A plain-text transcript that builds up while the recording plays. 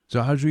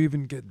So how'd you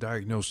even get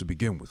diagnosed to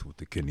begin with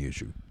the kidney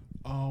issue?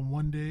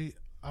 One day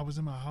I was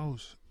in my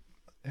house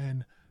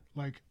and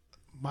like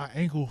my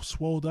ankle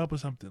swelled up or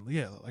something.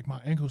 Yeah, like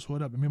my ankle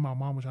swelled up, and me and my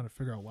mom were trying to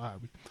figure out why.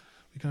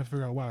 We couldn't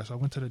figure out why. So I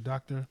went to the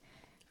doctor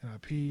and I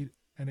peed,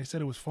 and they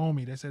said it was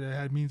foamy. They said it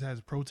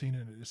has protein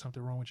in it. There's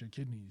something wrong with your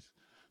kidneys.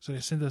 So they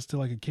sent us to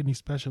like a kidney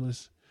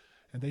specialist,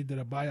 and they did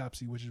a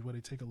biopsy, which is where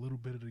they take a little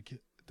bit of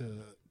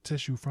the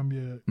tissue from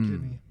your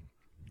kidney,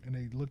 and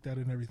they looked at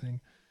it and everything,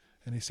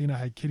 and they seen I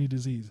had kidney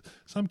disease.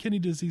 Some kidney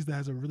disease that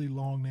has a really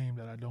long name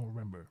that I don't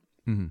remember.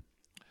 Mm-hmm.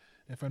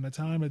 And from the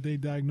time that they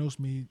diagnosed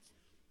me,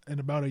 in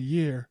about a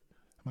year,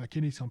 my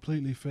kidneys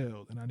completely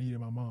failed, and I needed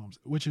my mom's,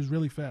 which is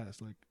really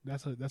fast. Like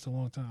that's a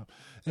long time.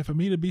 And for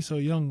me to be so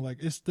young, like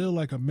it's still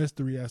like a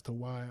mystery as to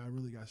why I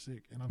really got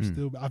sick. And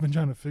I've been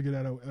trying to figure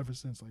that out ever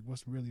since. Like,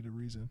 what's really the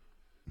reason?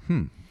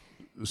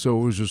 So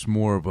it was just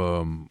more of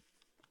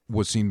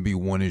what seemed to be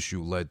one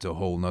issue led to a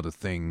whole nother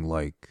thing,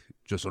 like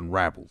just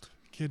unraveled.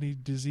 Kidney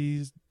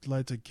disease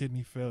led to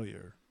kidney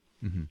failure.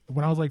 Mm-hmm.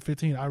 When I was like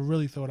 15, I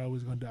really thought I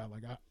was gonna die.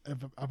 Like,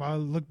 if I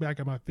look back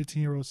at my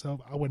 15-year-old self,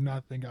 I would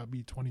not think I'd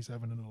be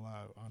 27 and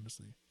alive.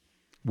 Honestly,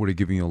 Were they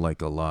giving you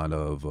like a lot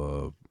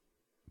of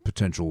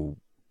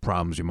potential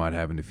problems you might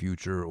have in the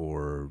future,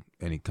 or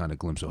any kind of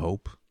glimpse of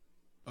hope?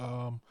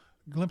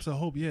 Glimpse of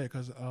hope, yeah.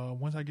 Because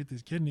once I get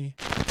this kidney,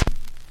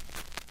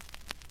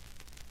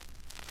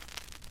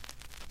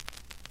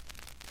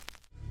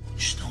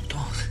 Just don't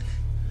talk.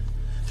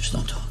 Just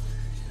don't talk.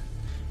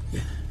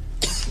 Yeah.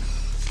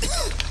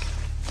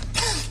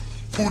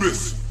 Who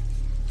this?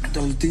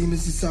 Those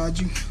demons inside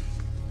you.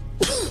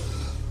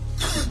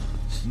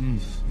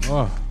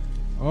 oh,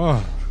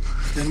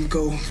 Let them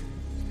go.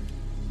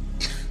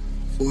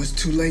 Before it's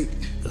too late.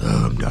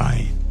 I'm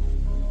dying.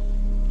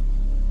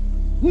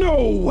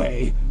 No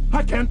way!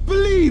 I can't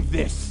believe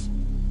this!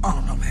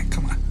 Oh no, man,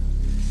 come on.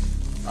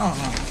 Oh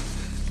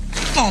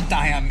no. Don't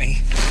die on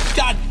me.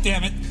 God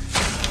damn it.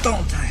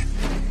 Don't die.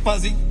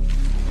 Fuzzy.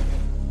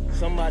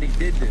 Somebody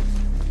did this.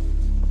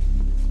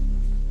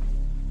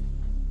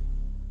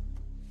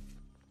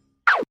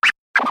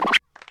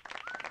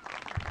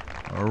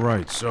 All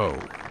right, so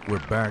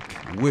we're back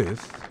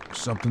with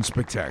something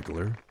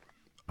spectacular.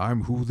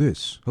 I'm Who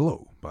This.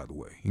 Hello, by the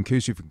way. In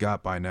case you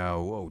forgot by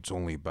now, it's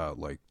only about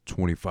like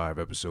 25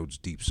 episodes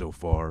deep so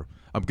far.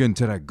 I'm getting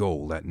to that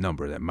goal, that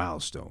number, that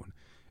milestone.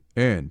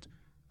 And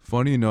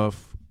funny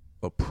enough,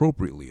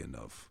 appropriately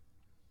enough,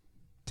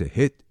 to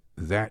hit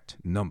that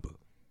number,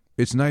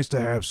 it's nice to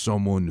have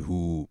someone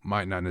who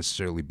might not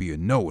necessarily be a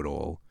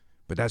know-it-all,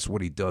 but that's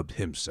what he dubbed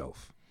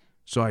himself.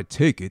 So I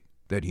take it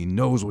that he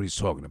knows what he's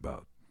talking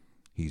about.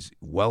 He's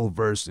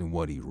well-versed in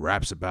what he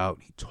raps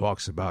about, he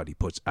talks about, he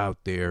puts out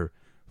there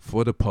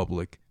for the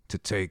public to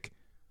take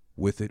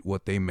with it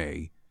what they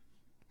may,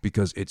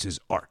 because it's his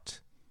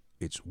art.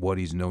 It's what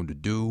he's known to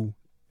do,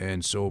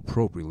 and so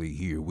appropriately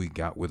here we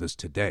got with us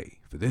today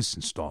for this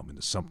installment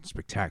of Something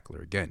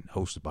Spectacular, again,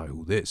 hosted by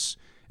Who This,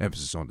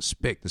 emphasis on the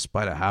spick,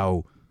 despite of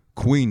how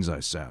Queens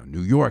I sound,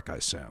 New York I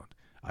sound.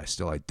 I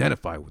still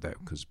identify with that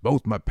because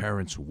both my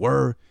parents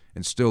were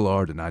and still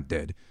are, they're not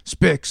dead,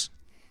 Spicks.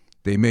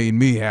 They made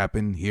me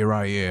happen. Here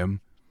I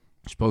am.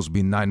 Supposed to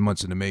be 9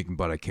 months in the making,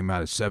 but I came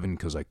out at 7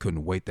 because I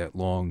couldn't wait that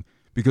long.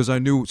 Because I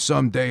knew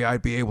someday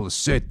I'd be able to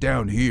sit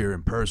down here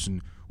in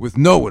person with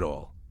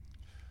Know-It-All.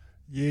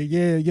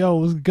 yeah, yo, it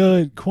was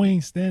good.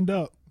 Queen, stand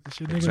up. This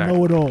your nigga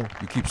know it all.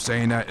 You keep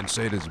saying that and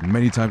say it as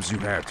many times as you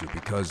have to,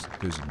 because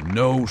there's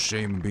no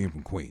shame in being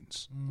from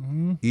Queens.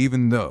 Mm-hmm.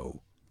 Even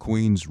though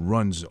Queens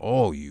runs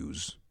all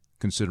yous,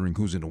 considering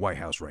who's in the White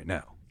House right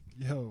now.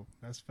 Yo,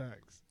 that's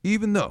facts.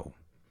 Even though,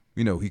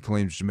 you know, he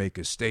claims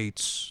Jamaica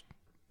states,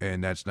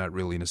 and that's not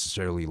really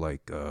necessarily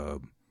like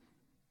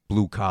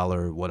blue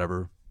collar,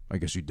 whatever. I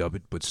guess you dub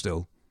it, but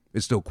still,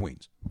 it's still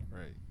Queens.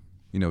 Right.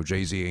 You know,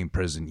 Jay-Z ain't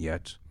president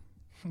yet.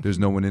 There's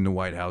no one in the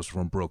White House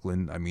from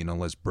Brooklyn. I mean,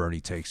 unless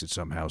Bernie takes it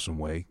somehow, some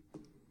way.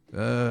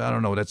 I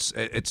don't know.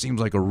 It seems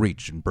like a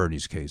reach in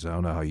Bernie's case. I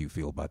don't know how you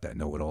feel about that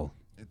know-it-all.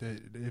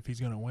 If he's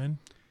going to win?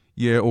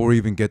 Yeah, or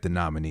even get the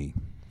nominee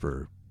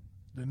for...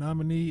 The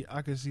nominee,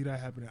 I can see that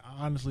happening.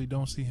 I honestly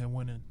don't see him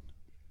winning.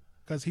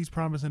 Because he's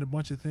promising a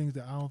bunch of things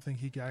that I don't think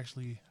he can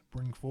actually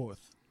bring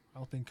forth. I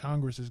don't think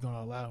Congress is going to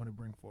allow him to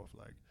bring forth.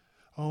 Like,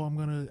 oh,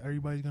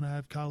 everybody's going to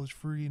have college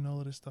free and all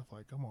of this stuff.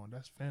 Like, come on,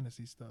 that's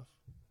fantasy stuff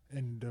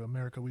in the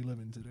America we live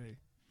in today.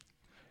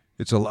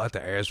 It's a lot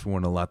to ask for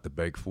and a lot to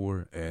beg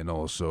for. And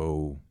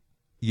also,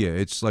 yeah,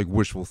 it's like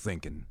wishful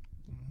thinking.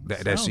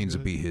 That seems to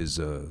be his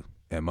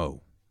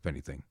MO, if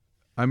anything.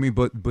 I mean,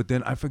 but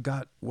then I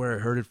forgot where I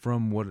heard it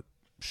from, what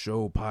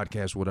show,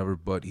 podcast, whatever,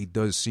 but he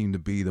does seem to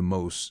be the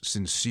most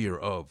sincere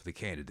of the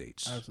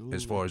candidates. Absolutely.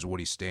 As far as what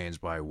he stands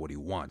by, what he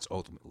wants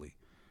ultimately.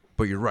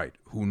 But you're right.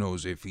 Who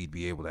knows if he'd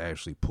be able to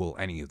actually pull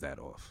any of that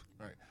off.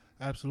 Right.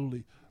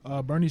 Absolutely.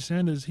 Bernie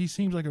Sanders, he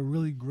seems like a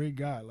really great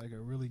guy, like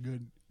a really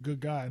good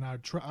guy, and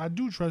I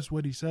do trust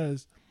what he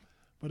says,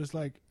 but it's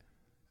like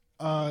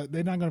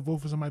they're not gonna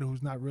vote for somebody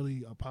who's not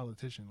really a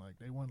politician. Like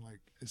they want, like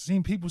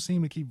people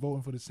seem to keep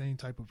voting for the same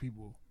type of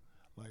people.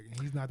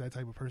 Like, he's not that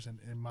type of person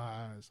in my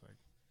eyes. Like,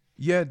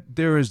 Yeah,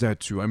 there is that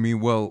too. I mean,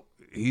 well,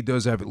 he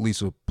does have at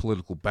least a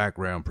political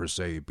background per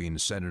se, being a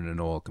senator and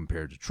all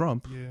compared to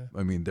Trump. Yeah.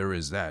 I mean, there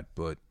is that,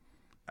 but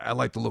I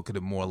like to look at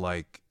it more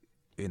like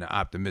in an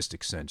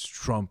optimistic sense.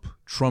 Trump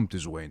trumped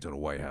his way into the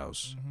White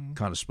House,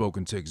 kind of spoke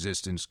into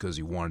existence because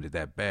he wanted it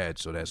that bad.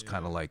 So that's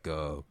kind of like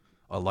a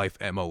life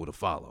MO to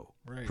follow,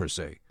 Right. per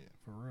se. yeah,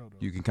 for real though.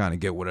 You can kind of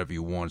get whatever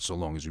you want so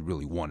long as you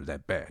really want it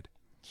that bad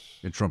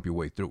and trump your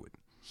way through it.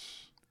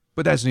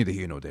 But that's neither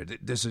here nor there.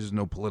 This is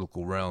no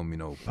political realm. You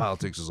know,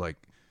 politics is like,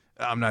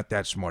 I'm not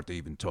that smart to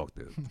even talk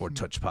to or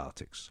touch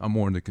politics. I'm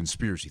more into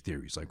conspiracy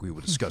theories like we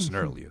were discussing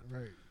earlier.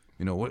 Right.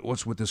 You know,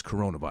 what's with this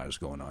coronavirus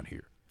going on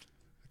here?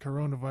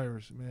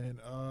 Coronavirus, man.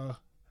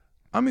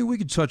 I mean, we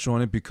could touch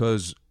on it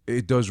because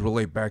it does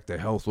relate back to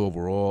health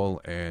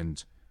overall.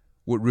 And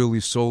what really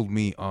sold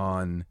me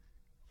on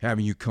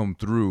having you come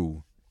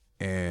through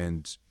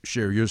and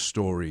share your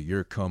story,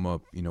 your come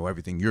up, you know,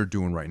 everything you're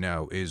doing right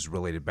now is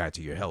related back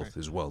to your health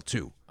as well,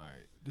 too. All right.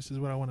 This is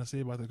what I want to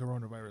say about the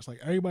coronavirus. Like,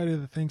 everybody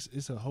that thinks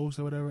it's a hoax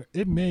or whatever,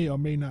 it may or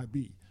may not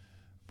be.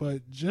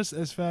 But just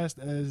as fast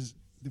as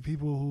the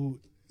people who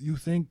you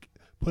think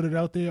put it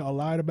out there or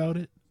lied about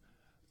it,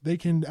 they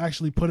can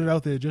actually put it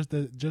out there just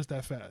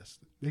that fast.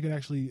 They can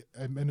actually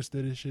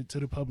administer this shit to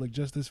the public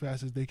just as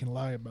fast as they can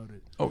lie about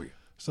it. Oh, yeah.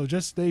 So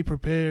just stay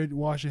prepared,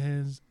 wash your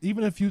hands.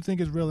 Even if you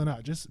think it's real or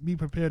not, just be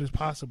prepared as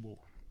possible.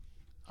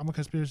 I'm a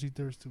conspiracy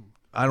theorist too.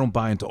 I don't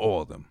buy into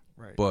all of them.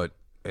 Right. But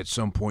at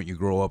some point you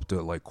grow up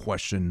to like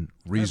question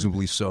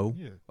reasonably so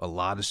Yeah. a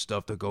lot of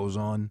stuff that goes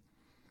on.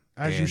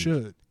 As you And-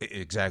 should.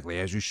 Exactly,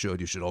 as you should.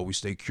 You should always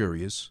stay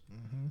curious.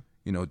 Mm-hmm.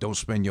 You know, don't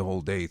spend your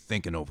whole day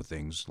thinking over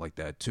things like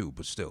that too.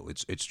 But still,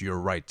 it's your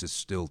right to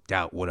still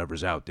doubt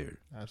whatever's out there,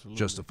 Absolutely.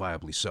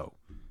 justifiably so.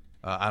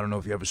 I don't know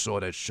if you ever saw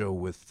that show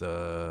with,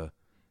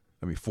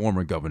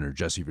 former Governor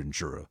Jesse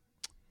Ventura.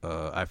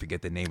 I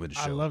forget the name of the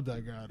show. I love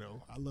that guy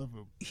though. I love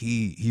him.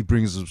 He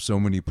brings up so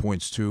many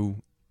points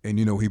too, and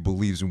you know he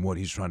believes in what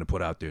he's trying to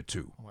put out there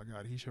too. Oh my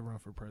God, he should run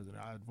for president.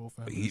 I'd vote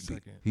for him in a He'd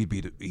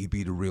second.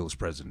 be the realest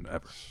president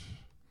ever.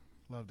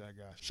 Love that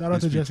guy. Shout out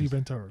to Jesse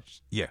Ventura.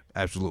 Yeah,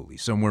 absolutely.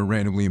 Somewhere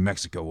randomly in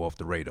Mexico off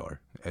the radar,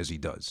 as he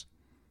does.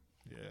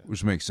 Yeah.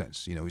 Which makes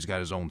sense. You know, he's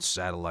got his own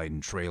satellite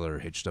and trailer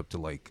hitched up to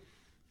like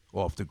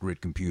off the grid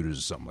computers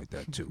or something like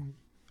that too.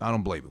 I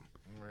don't blame him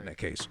in that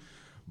case.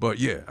 But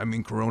yeah, I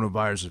mean,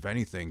 coronavirus, if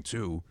anything,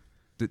 too,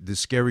 the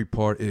scary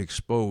part it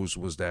exposed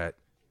was that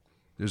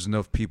there's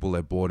enough people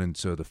that bought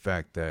into the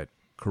fact that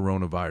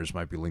coronavirus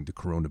might be linked to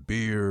Corona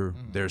beer.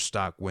 Their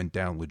stock went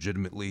down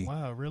legitimately.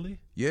 Wow, really?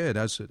 Yeah,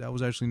 that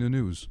was actually in the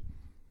news.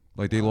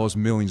 Like, they lost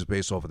millions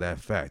based off of that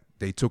fact.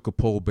 They took a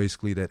poll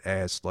basically that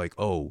asked, like,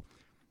 oh,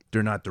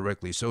 they're not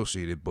directly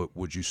associated, but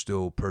would you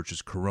still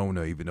purchase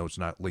Corona even though it's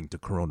not linked to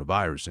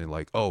coronavirus? And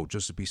like, oh,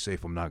 just to be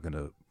safe, I'm not going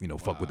to,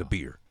 fuck with a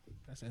beer.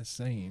 That's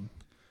insane.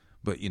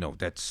 But,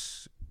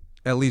 that's,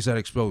 at least that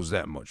exposed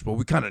that much. But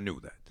we kind of knew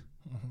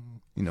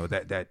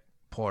that. That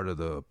part of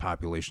the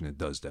population that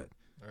does that.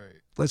 All right.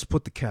 Let's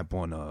put the cap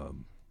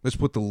on, let's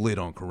put the lid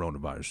on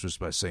coronavirus just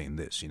by saying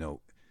this,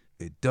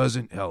 it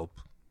doesn't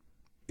help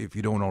if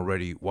you don't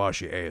already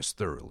wash your ass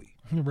thoroughly.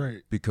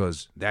 Right.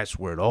 Because that's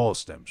where it all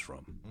stems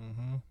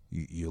from.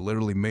 You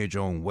literally made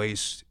your own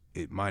waste.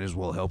 It might as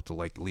well help to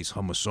like at least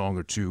hum a song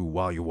or two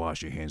while you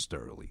wash your hands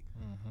thoroughly.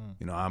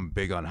 I'm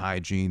big on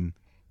hygiene.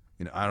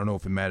 I don't know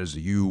if it matters to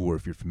you or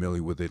if you're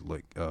familiar with it.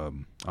 Like,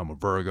 I'm a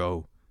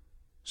Virgo,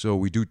 so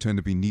we do tend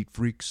to be neat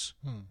freaks,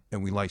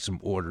 and we like some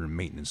order and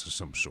maintenance of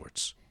some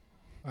sorts.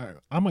 All right.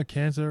 I'm a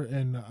Cancer,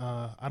 and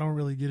I don't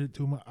really get it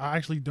too much. I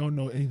actually don't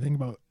know anything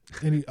about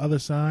any other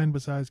sign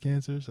besides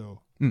Cancer, so.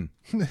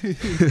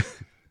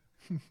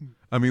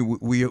 I mean,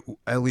 we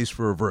at least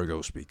for a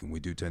Virgo speaking, we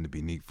do tend to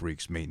be neat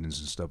freaks. Maintenance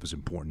and stuff is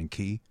important and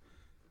key.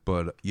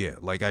 But yeah,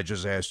 like I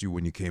just asked you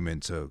when you came in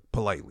to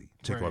politely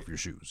take Right. off your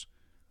shoes,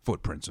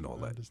 footprints and all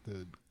that.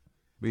 Understood.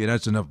 But yeah,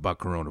 that's enough about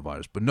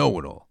coronavirus. But know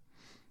it all.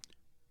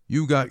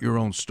 You got your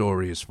own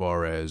story as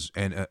far as,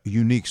 and a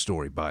unique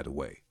story, by the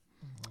way,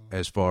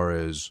 as far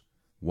as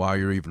why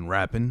you're even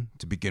rapping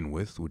to begin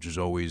with, which is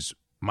always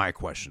my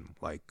question.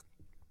 Like,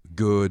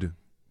 good,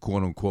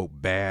 quote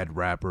unquote, bad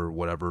rapper,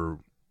 whatever,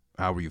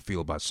 however you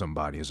feel about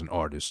somebody as an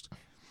artist,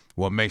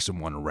 what makes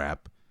them want to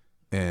rap,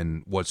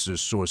 and what's the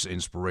source of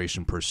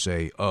inspiration per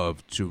se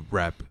of to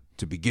rap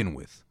to begin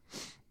with.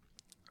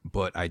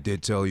 But I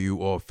did tell you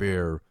off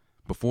air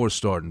before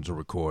starting to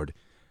record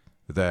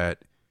that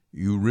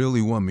you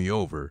really won me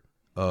over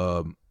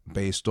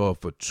based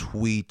off a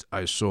tweet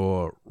I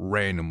saw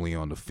randomly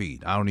on the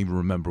feed. I don't even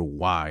remember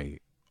why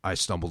I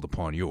stumbled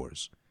upon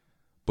yours.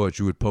 But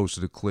you had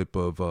posted a clip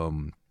of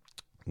one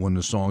of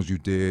the songs you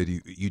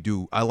did. You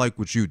do, I like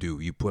what you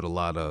do. You put a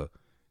lot of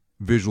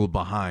visual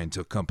behind to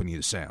accompany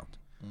the sound.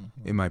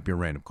 It might be a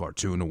random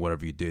cartoon or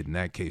whatever you did in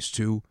that case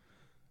too.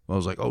 I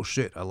was like, oh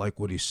shit, I like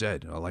what he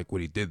said. I like what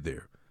he did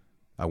there.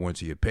 I went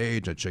to your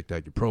page, I checked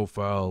out your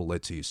profile,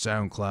 led to your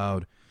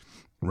SoundCloud,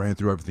 ran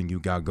through everything you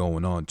got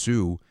going on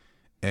too,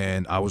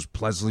 and I was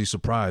pleasantly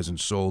surprised and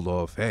sold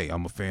off, hey,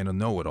 I'm a fan of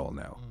Know It All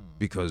now.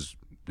 Because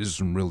this is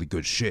some really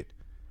good shit.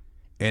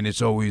 And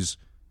it's always,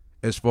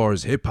 as far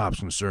as hip hop's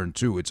concerned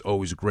too, it's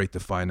always great to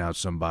find out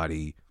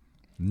somebody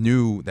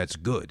new that's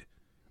good,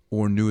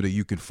 or new that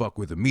you can fuck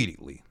with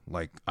immediately,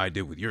 like I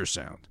did with your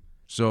sound.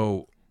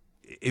 So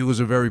it was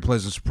a very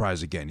pleasant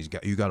surprise again.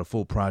 You got a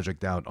full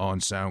project out on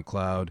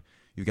SoundCloud.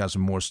 You got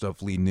some more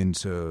stuff leading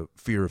into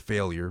Fear of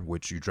Failure,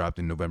 which you dropped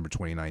in November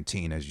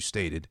 2019, as you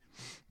stated.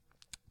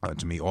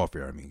 To me, off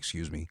air,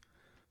 excuse me.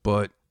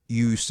 But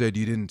you said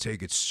you didn't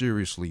take it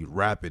seriously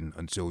rapping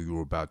until you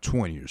were about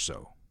 20 or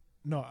so.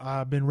 No,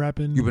 I've been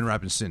rapping. You've been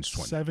rapping since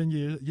 20. 7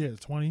 years. Yeah,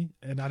 20.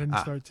 And I didn't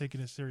start taking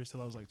it serious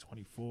till I was like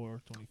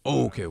 24, 25.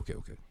 Oh,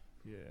 okay.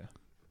 Yeah.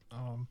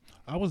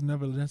 I was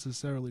never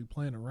necessarily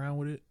playing around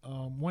with it.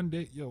 One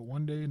day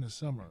in the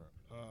summer,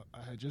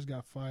 I had just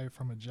got fired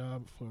from a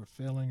job for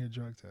failing a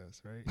drug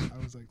test, right?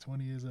 I was like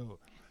 20 years old.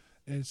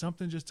 And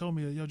something just told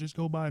me, yo, just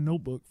go buy a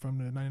notebook from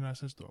the 99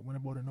 cent store. I went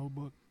and bought a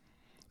notebook,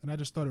 and I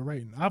just started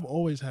writing. I've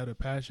always had a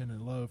passion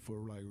and love for,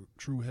 like,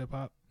 true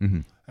hip-hop,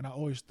 and I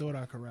always thought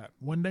I could rap.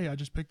 One day, I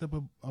just picked up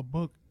a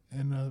book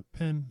and a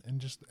pen,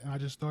 and I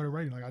just started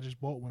writing. Like, I just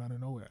bought one out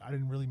of nowhere. I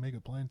didn't really make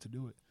a plan to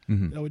do it.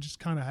 It just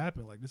kind of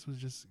happened. Like, this was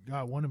just,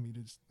 God wanted me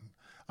to just,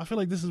 I feel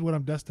like this is what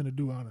I'm destined to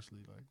do, honestly.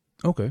 Like,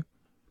 okay.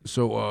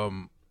 So,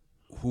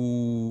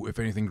 who, if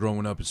anything,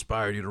 growing up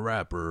inspired you to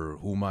rap, or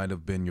who might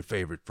have been your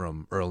favorite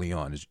from early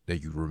on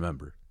that you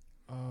remember?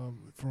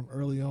 From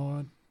early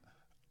on,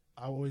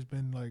 I've always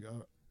been like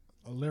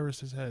a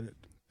lyricist. Had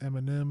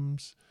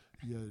Eminem's,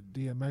 your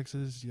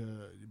DMX's, your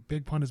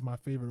Big Pun is my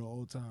favorite of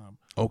all time.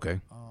 Okay.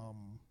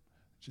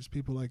 Just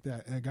people like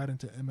that. And I got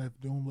into MF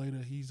Doom later.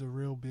 He's a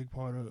real big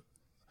part of,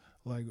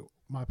 like,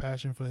 my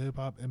passion for hip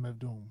hop. MF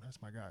Doom,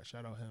 that's my guy.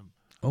 Shout out him.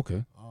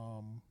 Okay.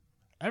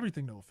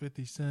 Everything though,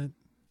 50 Cent.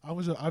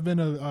 I've been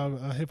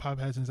a hip hop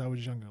head since I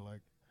was younger.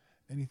 Like,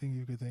 anything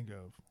you could think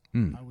of,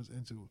 I was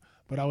into.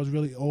 But I was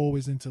really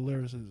always into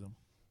lyricism.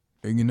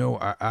 And you know,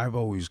 I've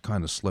always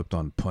kind of slept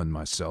on Pun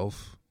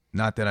myself.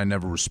 Not that I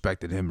never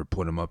respected him or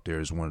put him up there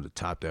as one of the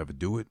top to ever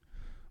do it,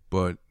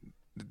 but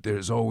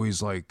there's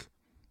always, like,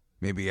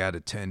 maybe out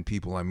of 10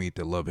 people I meet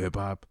that love hip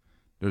hop,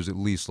 there's at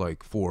least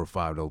like 4 or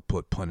 5 that'll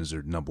put Pun as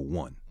their number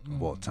one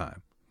of all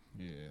time.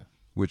 Yeah.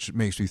 Which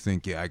makes me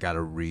think, I got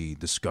to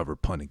rediscover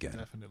Pun again.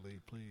 Definitely,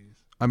 please.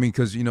 I mean,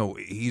 because, you know,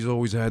 he's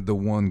always had the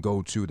one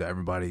go-to that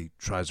everybody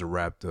tries to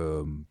rap,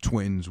 the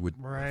Twins with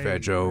Fat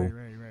Joe.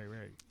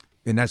 Right.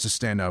 And that's a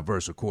standout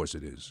verse, of course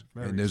it is.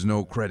 And there's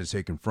no credit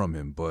taken from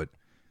him, but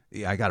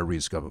I got to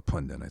rediscover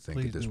Pun then, I think,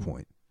 Please at this do.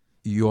 point.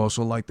 You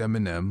also liked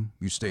Eminem.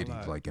 You stated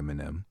you like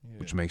Eminem,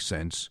 which makes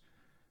sense.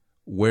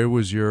 Where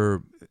was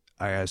your,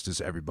 I asked this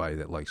to everybody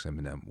that likes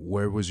Eminem,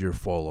 where was your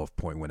fall-off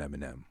point with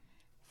Eminem?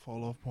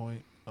 Fall-off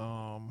point?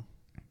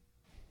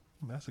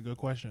 That's a good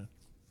question.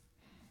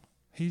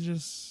 He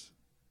just,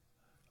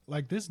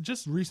 like, this,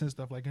 just recent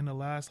stuff, like in the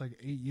last, like,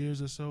 8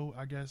 years or so,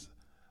 I guess,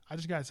 I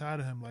just got tired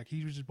of him. Like,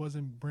 he just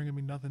wasn't bringing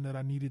me nothing that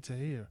I needed to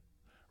hear.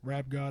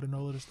 Rap God and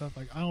all of this stuff,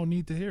 like, I don't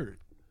need to hear it.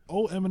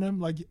 Old Eminem,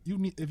 like,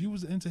 if you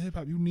was into hip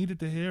hop, you needed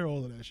to hear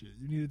all of that shit.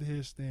 You needed to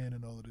hear Stan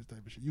and all of this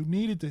type of shit. You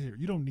needed to hear.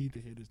 You don't need to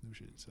hear this new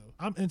shit. So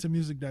I'm into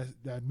music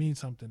that means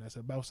something, that's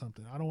about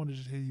something. I don't want to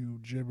just hear you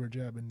jibber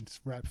jab and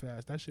rap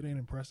fast. That shit ain't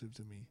impressive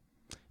to me.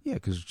 Yeah,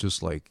 because it's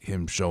just like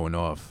him showing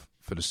off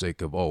for the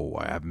sake of,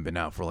 I haven't been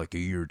out for like a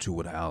year or two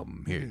with an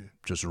album. Here, Yeah.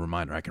 just a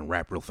reminder, I can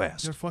rap real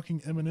fast. You're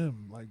fucking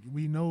Eminem. Like,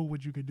 we know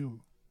what you could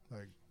do.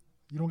 Like,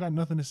 you don't got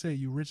nothing to say.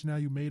 You rich now.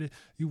 You made it.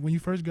 When you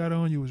first got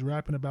on, you was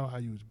rapping about how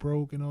you was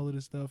broke and all of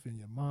this stuff, and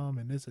your mom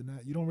and this and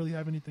that. You don't really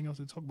have anything else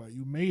to talk about.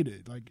 You made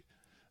it. Like,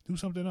 do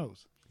something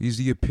else. He's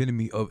the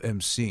epitome of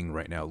emceeing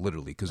right now,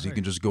 literally, because he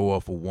can just go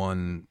off of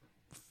one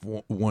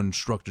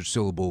structured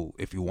syllable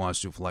if he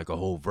wants to for like a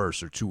whole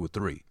verse or 2 or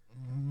 3,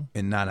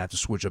 and not have to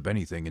switch up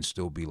anything and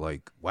still be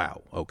like,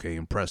 wow, okay,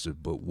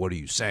 impressive, but what are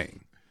you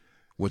saying?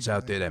 What's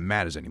out there that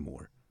matters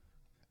anymore?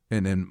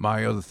 And then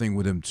my other thing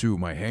with him too,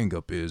 my hang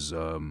up is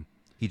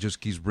he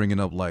just keeps bringing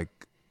up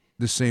like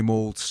the same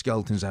old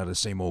skeletons out of the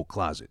same old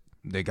closet.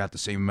 They got the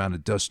same amount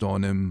of dust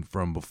on them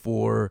from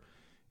before,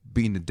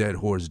 beating the dead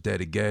horse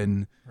dead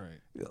again.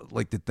 Right.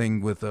 Like the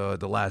thing with the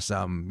last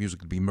album,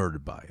 Music to Be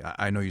Murdered By.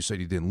 I know you said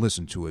you didn't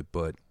listen to it,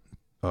 but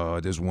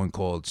there's one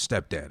called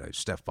Stepdad,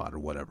 Stepfather,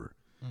 whatever.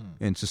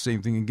 And it's the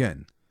same thing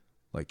again.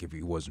 Like, if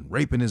he wasn't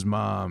raping his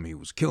mom, he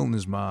was killing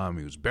his mom,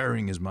 he was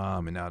burying his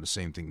mom, and now the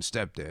same thing to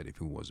Stepdad. If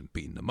he wasn't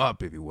beating him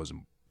up, if he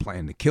wasn't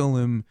planning to kill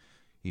him,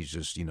 he's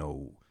just,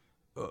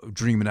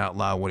 dreaming out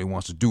loud what he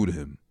wants to do to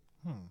him.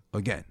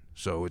 Again.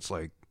 So it's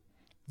like,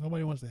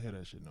 nobody wants to hear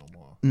that shit no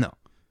more. No.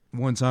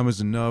 One time is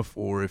enough,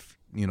 or if,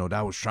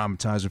 that was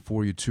traumatizing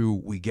for you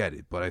too, we get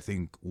it. But I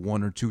think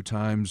 1 or 2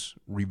 times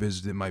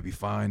revisited might be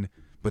fine.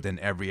 But then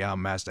every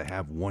album has to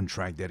have one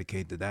track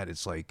dedicated to that.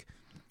 It's like,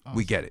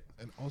 We get it.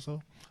 And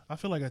also, I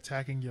feel like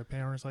attacking your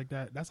parents like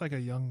that's like a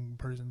young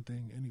person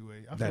thing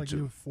anyway. I feel That like too.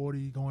 you're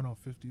 40 going on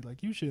 50.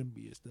 Like, you shouldn't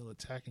be still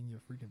attacking your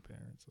freaking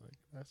parents. Like,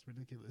 that's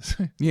ridiculous.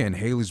 Yeah, and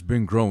Haley's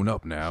been grown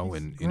up now,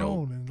 She's and you know,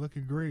 grown and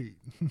looking great.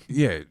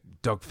 yeah,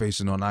 duck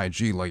facing on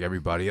IG like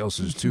everybody else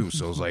is too.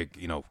 So it's like,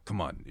 you know,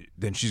 come on.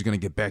 Then she's gonna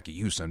get back at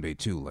you someday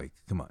too. Like,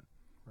 come on.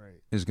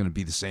 Right. It's gonna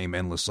be the same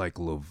endless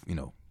cycle of, you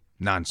know,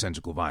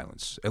 nonsensical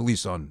violence. At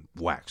least on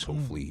wax.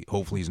 Hopefully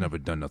he's never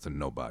done nothing to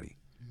nobody.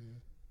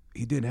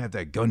 He did have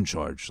that gun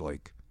charge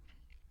like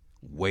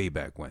way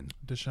back when.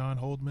 Deshaun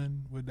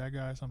Holdman with that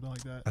guy, something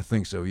like that. I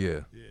think so.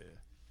 Yeah. Yeah.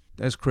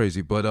 That's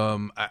crazy, but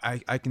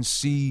I can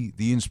see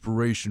the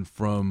inspiration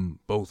from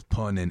both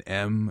Pun and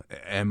M.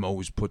 M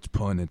always puts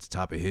Pun at the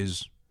top of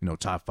his, you know,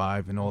 top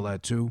 5 and all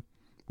that too,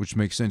 which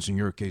makes sense in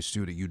your case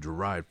too that you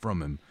derive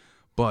from him.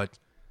 But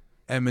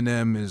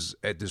Eminem is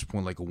at this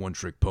point like a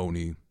one-trick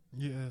pony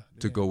Yeah.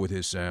 to go with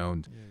his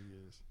sound. Yeah,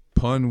 he is.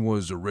 Pun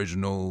was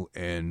original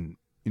and,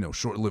 you know,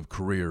 short-lived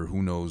career.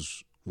 Who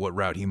knows what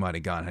route he might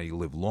have gone had he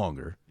lived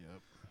longer.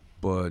 Yep.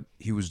 But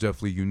he was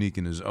definitely unique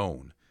in his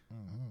own.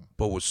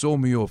 But what sold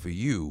me off of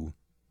you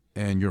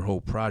and your whole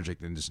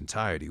project in its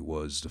entirety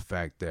was the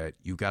fact that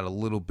you got a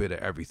little bit of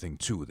everything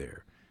too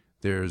there.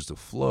 There's the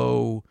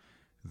flow,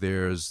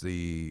 there's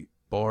the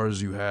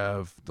bars you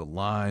have, the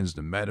lines,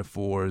 the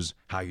metaphors,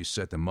 how you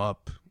set them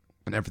up,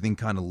 and everything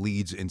kind of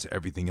leads into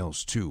everything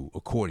else too,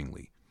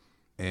 accordingly.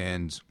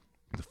 And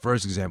the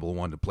first example I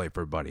wanted to play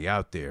for everybody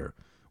out there,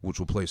 which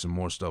will play some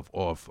more stuff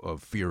off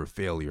of Fear of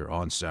Failure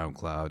on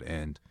SoundCloud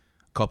and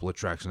couple of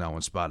tracks now on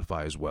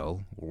Spotify as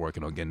well. We're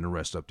working on getting the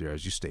rest up there,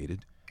 as you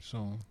stated.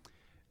 So,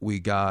 We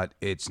got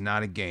It's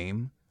Not a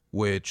Game,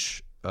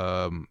 which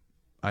I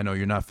know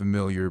you're not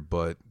familiar,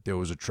 but there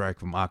was a track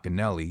from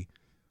Akinelli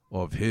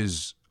of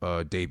his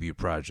debut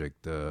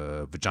project,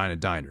 Vagina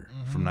Diner,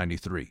 from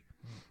 93.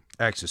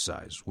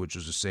 Exercise, which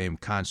was the same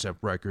concept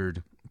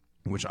record,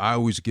 which I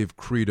always give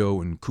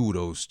credo and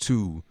kudos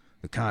to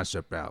the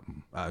concept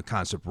album,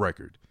 concept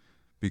record,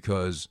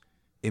 because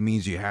it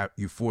means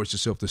you force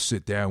yourself to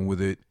sit down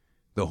with it,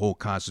 the whole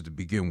concept to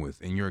begin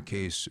with. In your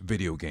case,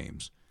 video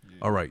games. Yeah.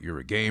 All right, you're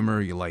a gamer,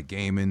 you like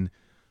gaming.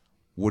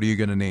 What are you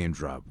going to name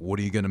drop? What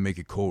are you going to make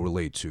it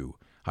correlate to?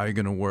 How are you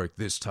going to work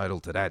this title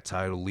to that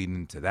title,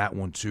 leading to that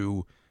one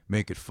too?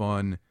 Make it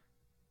fun,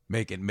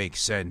 make it make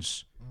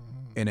sense,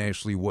 and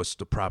actually what's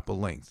the proper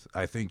length?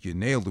 I think you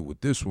nailed it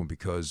with this one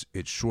because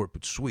it's short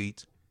but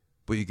sweet,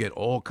 but you get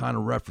all kind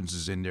of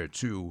references in there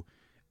too,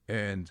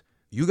 and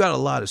you got a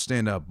lot of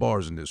standout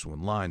bars in this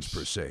one, lines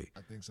per se. I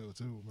think so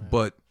too, man.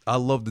 But I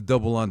love the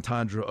double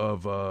entendre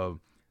of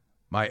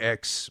my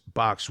ex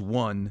box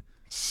 1.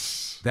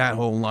 That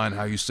whole line,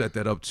 how you set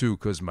that up too,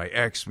 because my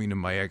ex, meaning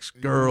my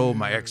ex-girl,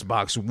 my ex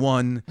box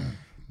 1,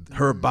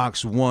 her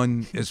box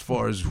 1, as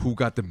far as who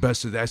got the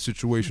best of that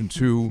situation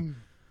too.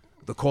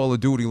 The Call of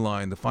Duty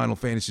line, the Final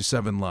Fantasy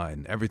 7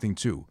 line, everything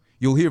too.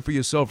 You'll hear for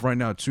yourself right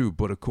now too,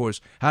 but of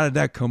course, how did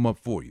that come up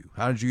for you?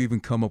 How did you even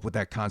come up with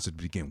that concept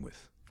to begin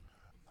with?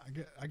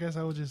 I guess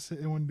I was just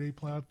sitting one day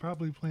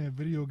probably playing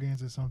video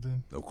games or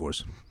something. Of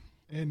course.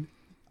 And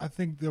I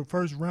think the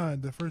first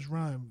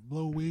rhyme,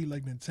 blow weed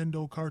like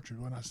Nintendo cartridge.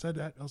 When I said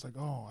that, I was like,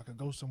 oh, I could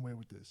go somewhere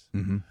with this.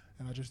 Mm-hmm.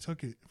 And I just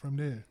took it from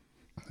there.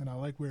 And I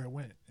like where it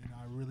went. And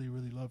I really,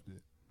 really loved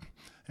it.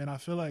 And I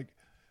feel like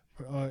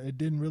it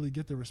didn't really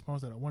get the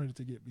response that I wanted it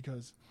to get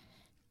because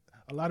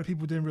a lot of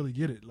people didn't really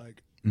get it.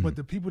 Like, but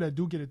the people that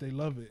do get it, they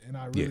love it. And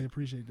I really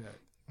appreciate that.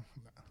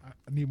 I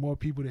need more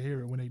people to hear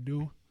it. When they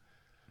do,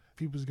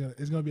 it's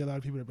gonna be a lot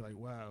of people that be like,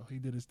 wow, he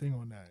did his thing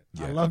on that.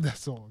 Yeah. I love that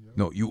song. Yo.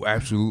 No, you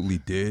absolutely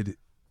did.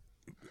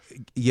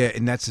 Yeah,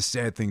 and that's the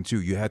sad thing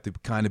too. You have to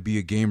kind of be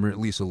a gamer at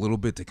least a little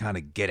bit to kind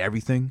of get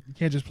everything. You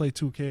can't just play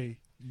 2K.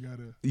 You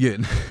gotta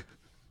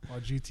or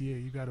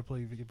GTA. You gotta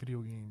play video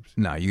games.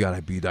 Nah, you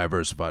gotta be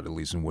diversified at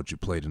least in what you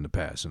played in the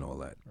past and all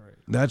that. Right.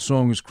 That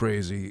song is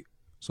crazy.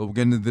 So we're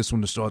getting into this one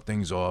to start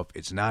things off.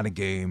 It's Not a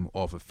Game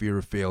off of Fear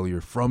of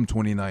Failure from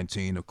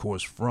 2019, of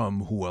course,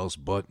 from who else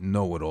but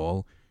Know It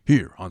All.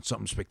 Here on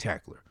Something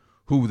Spectacular.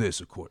 Who this,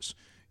 of course.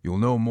 You'll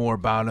know more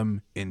about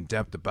him, in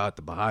depth about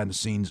the behind the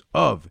scenes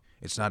of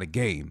It's Not a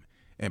Game,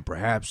 and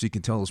perhaps he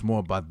can tell us more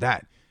about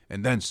that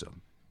and then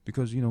some,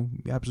 because, you know,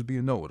 he happens to be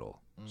a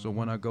know-it-all. So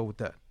why not go with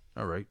that?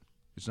 All right,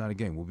 It's Not a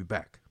Game. We'll be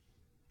back.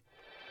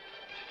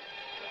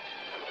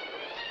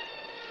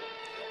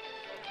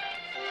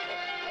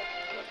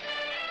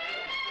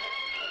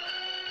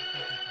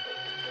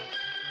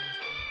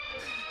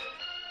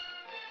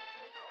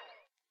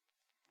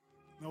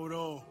 Know it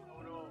all.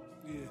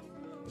 Yeah,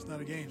 it's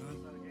not a game, huh?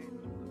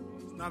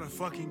 It's not a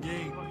fucking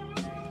game,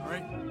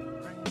 right?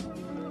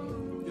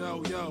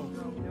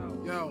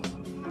 Yo.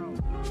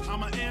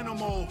 I'm an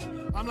animal.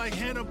 I'm like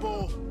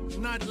Hannibal,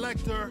 not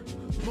Lecter.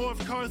 More of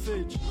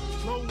Carthage.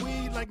 Low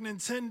weed like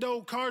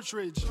Nintendo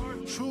cartridge.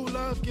 True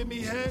love give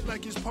me head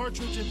like it's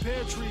partridge and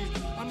pear tree.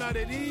 I'm not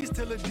at ease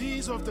till the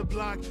D's off the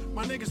block.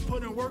 My niggas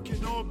putting work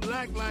in all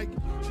black like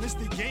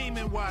Mr. Game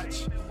and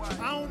Watch.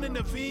 I don't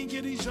intervene,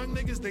 get these young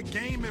niggas the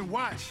game and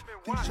watch.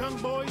 These young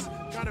boys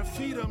gotta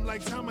feed them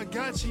like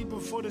Tamagotchi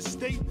before the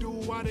state do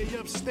while they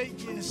upstate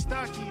getting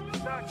stocky.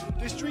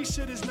 This street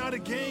shit is not a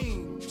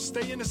game.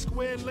 Stay in the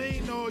square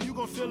lane or you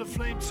gon' feel the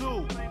flame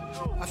too.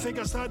 I think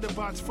outside the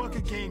box, fuck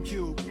a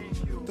GameCube.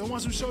 The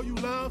ones who show you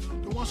love,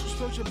 the ones who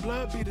spill your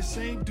blood be the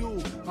same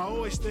dude. I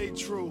always stay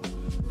true.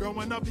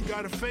 Growing up, you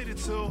gotta fade it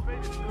too.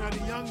 Now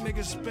the young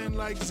niggas spin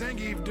like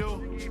Zangief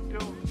do.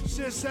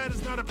 Shit sad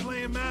is not a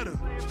playing matter.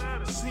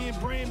 Seeing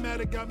brain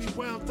matter got me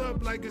wound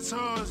up like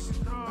guitars.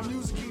 My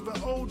music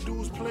even old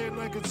dudes play it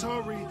like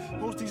Atari.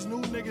 Most these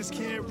new niggas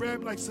can't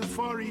rap like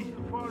Safari.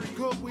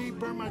 Good weed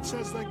burn my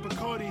chest like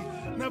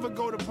Bacardi. Never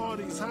go to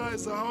parties, high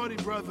as a Hardy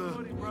brother.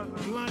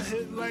 Blunt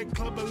hit like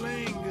Clubber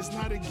Lang, it's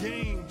not a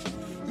game.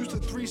 Used to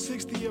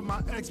 360 in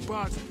my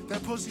Xbox.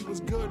 That pussy was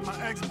good, my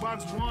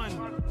Xbox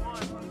One.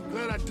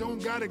 Glad I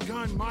don't got a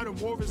gun. Modern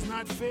war is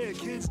not fair.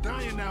 Kids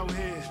dying out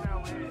here.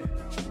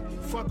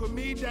 Fuck with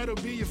me, that'll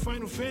be your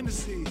Final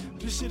Fantasy.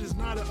 This shit is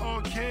not an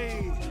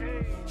arcade.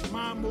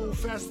 Mine move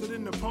faster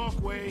than the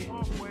Parkway.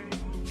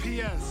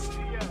 P.S.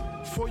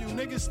 For you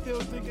niggas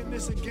still thinking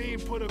this a game,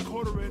 put a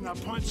quarter in, I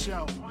punch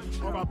out.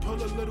 Or I pull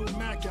a little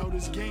Mac out,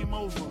 it's game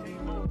over.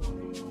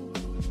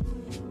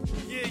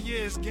 Yeah,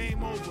 it's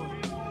game over.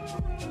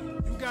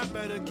 You got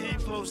better, came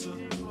closer.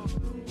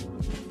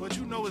 But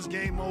you know it's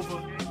game over.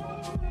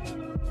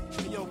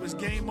 Hey, yo, it's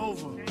game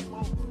over.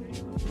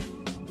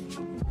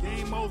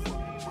 Game over.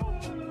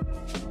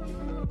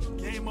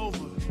 Game over,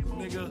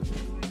 nigga.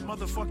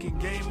 Motherfucking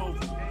game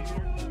over.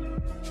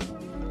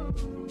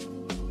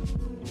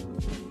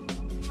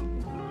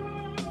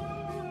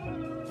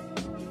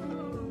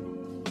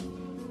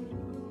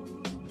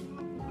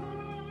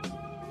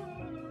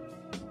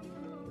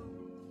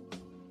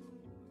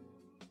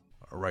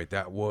 All right,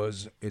 that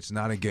was It's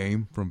Not a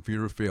Game from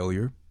Fear of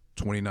Failure,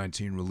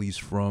 2019 release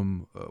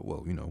from,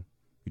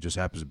 he just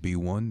happens to be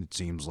one, it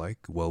seems like,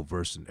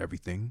 well-versed in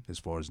everything as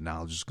far as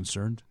knowledge is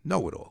concerned.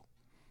 Know-it-all.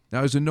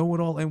 Now, is it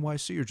Know-It-All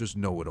NYC or just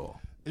Know-It-All?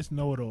 It's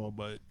Know-It-All,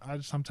 but I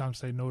just sometimes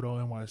say Know-It-All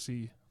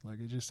NYC. Like,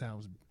 it just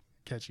sounds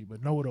catchy,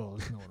 but Know-It-All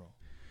is Know-It-All.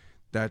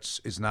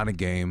 It's Not a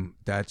Game.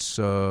 That's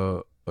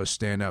a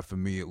standout for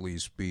me, at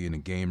least, being a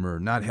gamer.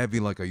 Not heavy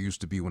like I used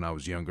to be when I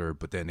was younger,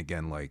 but then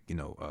again, like, I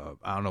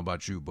don't know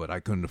about you, but I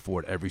couldn't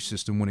afford every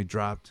system when it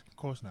dropped. Of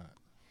course not.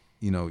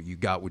 You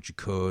got what you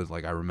could.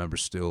 Like, I remember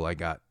still, I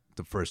got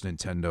the first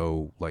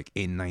Nintendo, like,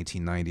 in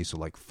 1990, so,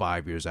 like,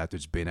 5 years after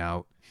it's been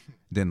out.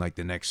 Then, like,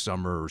 the next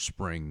summer or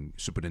spring,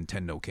 Super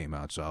Nintendo came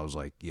out, so I was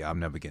like, yeah, I'm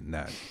never getting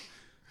that.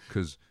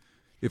 Because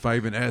if I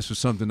even asked for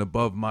something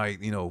above my,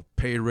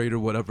 pay rate or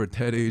whatever at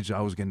that age,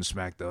 I was getting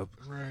smacked up.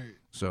 Right.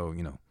 So,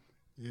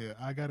 Yeah,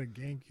 I got a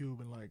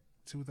GameCube in, like,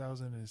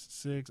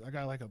 2006. I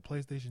got, like, a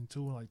PlayStation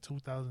 2 in, like,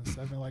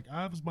 2007. Like,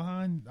 I was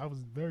behind. I was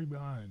very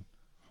behind.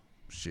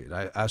 Shit,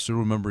 I still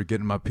remember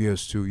getting my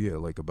PS2,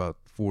 like, about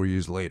 4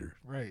 years later.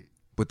 Right.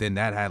 But then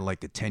that had,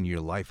 like, a 10-year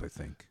life, I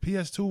think.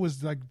 PS2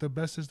 was, like, the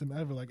best system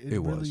ever. Like, it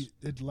really,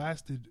 it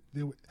lasted.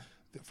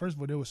 First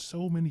of all, there were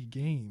so many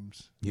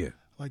games. Yeah.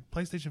 Like,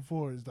 PlayStation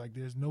 4 is, like,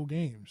 there's no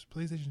games.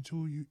 PlayStation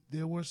 2,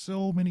 there were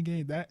so many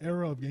games. That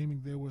era of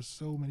gaming, there were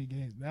so many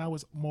games. Now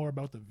it's more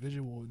about the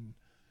visual and,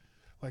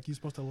 like, you're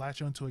supposed to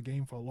latch onto a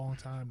game for a long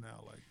time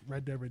now. Like,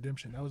 Red Dead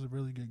Redemption, that was a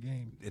really good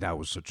game. That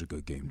was such a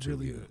good game, too.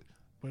 Really good.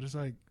 But it's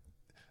like,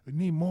 we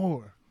need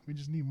more. We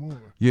just need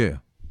more. Yeah.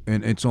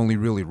 And it's only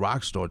really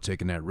Rockstar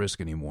taking that risk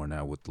anymore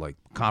now with, like,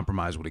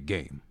 compromise with a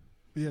game.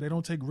 But yeah, they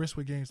don't take risks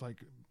with games.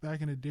 Like,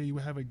 back in the day, you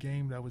would have a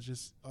game that was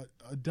just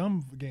a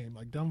dumb game,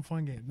 like, dumb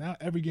fun game. Now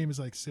every game is,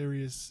 like,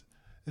 serious.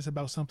 It's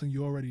about something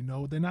you already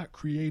know. They're not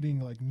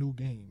creating, like, new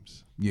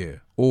games. Yeah.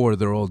 Or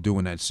they're all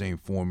doing that same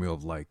formula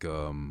of, like,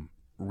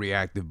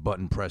 reactive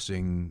button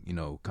pressing,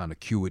 kind of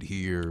cue it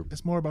here.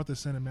 It's more about the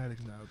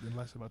cinematics now than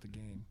less about the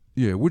game.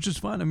 Yeah, which is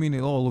fine. I mean,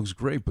 it all looks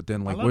great, but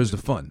then, like, where's the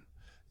fun?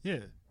 Yeah.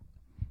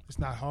 It's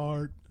not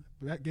hard.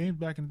 Games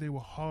back in the day were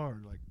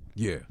hard. Like,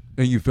 yeah.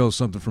 And you felt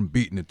something from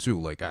beating it,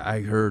 too. Like,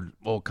 I heard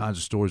all kinds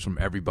of stories from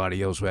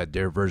everybody else who had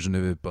their version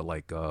of it, but,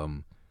 like,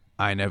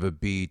 I never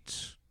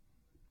beat,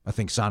 I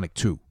think, Sonic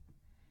 2.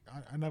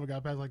 I never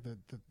got past, like, the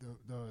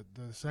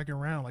second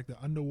round, like, the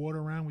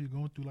underwater round where you're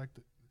going through, like,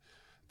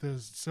 the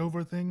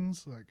silver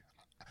things. Like,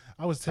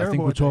 I was terrible. I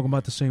think we're talking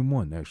about the same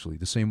one, actually,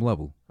 the same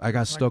level. I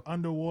got stuck.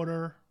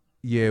 Underwater.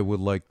 Yeah, with,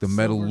 like, the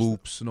metal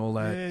loops and all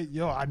that. Yeah,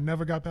 yo, I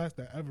never got past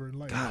that ever in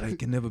life. God, I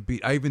can never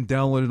beat. I even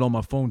downloaded it on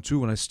my phone,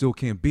 too, and I still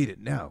can't beat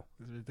it now.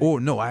 Or,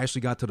 no, I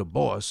actually got to the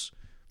boss,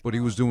 but he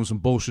was doing some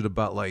bullshit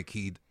about, like,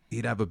 he'd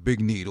have a big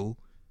needle,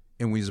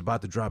 and when he's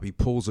about to drop, he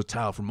pulls a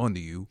tile from under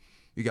you.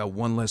 You got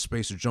one less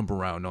space to jump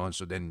around on,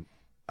 so then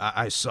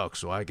I suck,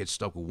 so I get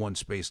stuck with one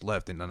space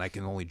left, and then I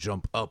can only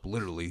jump up,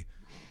 literally.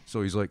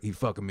 So he's like, he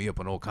fucking me up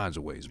in all kinds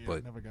of ways. Yeah, but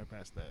I never got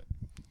past that.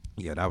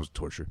 Yeah, that was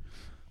torture.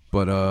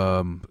 But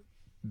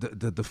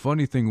the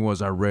funny thing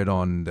was, I read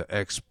on the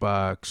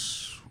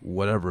Xbox,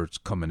 whatever it's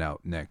coming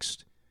out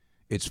next,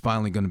 it's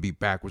finally going to be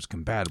backwards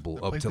compatible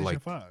The up to PlayStation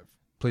like 5.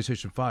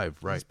 PlayStation 5,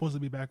 It's right? supposed to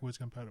be backwards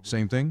compatible.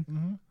 Same thing?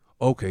 Mm-hmm.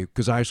 Okay,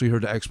 because I actually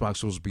heard the Xbox was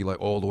supposed to be like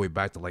all the way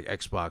back to like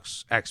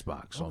Xbox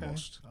Okay,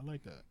 almost, I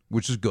like that.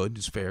 which is good.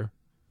 It's fair.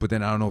 But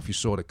then I don't know if you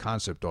saw the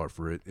concept art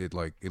for it. It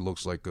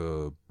looks like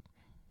a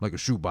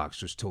shoebox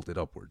just tilted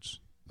upwards.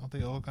 Don't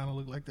they all kind of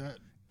look like that?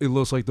 It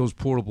looks like those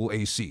portable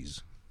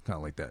ACs, kind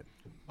of like that.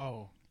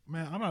 Oh,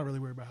 man, I'm not really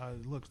worried about how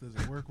it looks. Does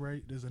it work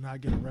right? Does it not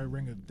get a red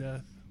ring of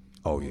death?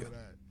 Oh All yeah. of that.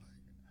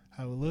 Like,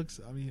 how it looks,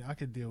 I mean, I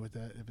could deal with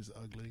that if it's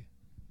ugly.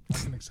 I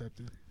can accept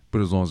it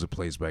But as long as it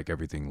plays back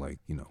everything, like,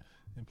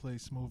 and play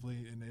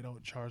smoothly, and they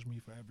don't charge me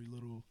for every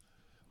little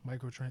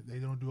they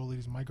don't do all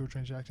these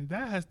microtransactions.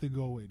 That has to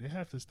go away. They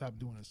have to stop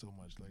doing it so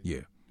much. Like,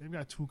 yeah. they've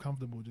got too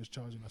comfortable just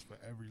charging us for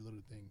every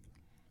little thing.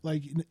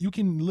 Like, you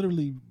can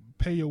literally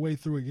pay your way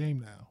through a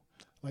game now.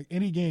 Like,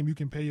 any game you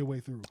can pay your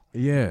way through.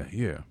 Yeah,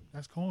 yeah.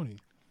 That's corny.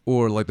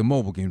 Or like the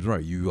mobile games,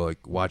 right? You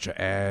like watch an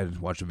ad,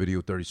 watch a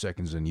video 30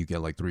 seconds, and you get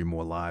like 3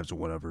 more lives or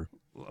whatever.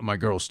 My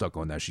girl's stuck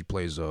on that. She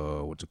plays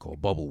what's it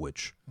called? Bubble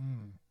Witch.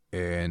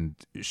 And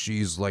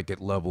she's like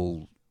at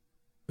level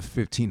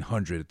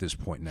 1500 at this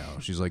point now.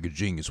 She's like a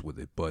genius with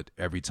it. But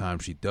every time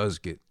she does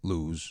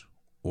lose,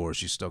 or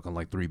she's stuck on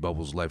like 3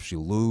 bubbles left,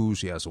 she'll lose.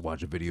 She has to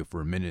watch a video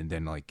for a minute and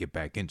then like get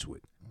back into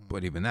it.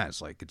 But even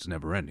that's like it's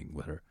never ending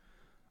with her.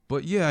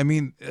 But yeah, I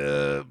mean,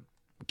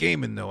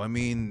 gaming though, I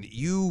mean,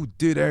 you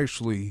did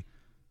actually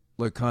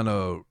like kind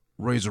of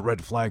raise a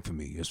red flag for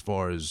me as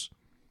far as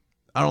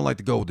I don't like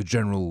to go with the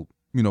general,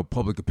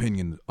 public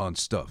opinion on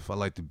stuff. I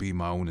like to be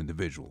my own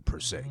individual per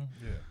se.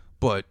 Yeah.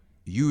 But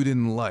you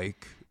didn't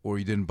like or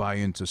you didn't buy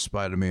into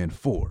Spider-Man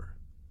 4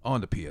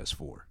 on the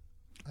PS4.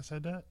 I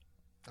said that?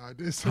 I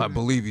did say I that.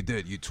 believe you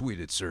did. You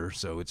tweeted, sir,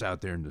 so it's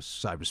out there in the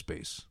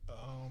cyberspace.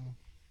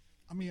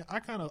 I mean,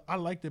 I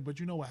liked it, but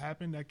you know what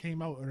happened? That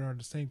came out around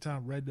the same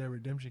time Red Dead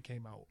Redemption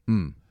came out.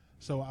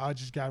 So I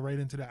just got right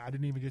into that. I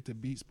didn't even get to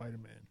beat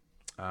Spider-Man.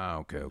 Ah,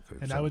 okay.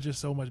 And that was just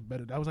so much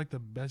better. That was like the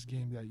best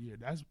game that year.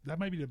 That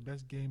might be the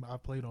best game I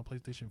played on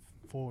PlayStation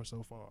 4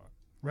 so far.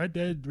 Red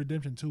Dead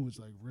Redemption 2 is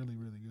like really,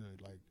 really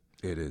good. Like,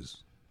 it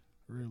is.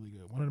 really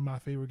good. One of my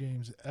favorite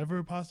games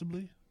ever,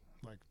 possibly.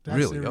 Like, that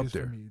Really? series Up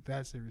there? for me.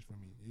 That series for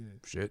me, yeah.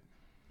 Shit.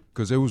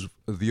 Because it was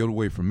the other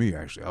way for me,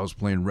 actually. I was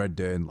playing Red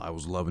Dead, and I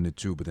was loving it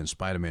too, but then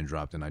Spider-Man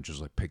dropped, and I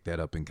just like picked that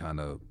up and kind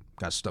of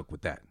got stuck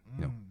with that.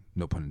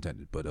 No pun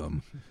intended. But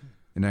in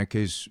that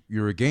case,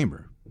 you're a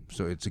gamer,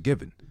 so it's a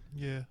given.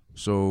 Yeah,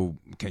 So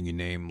can you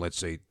name, let's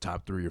say,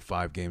 top 3 or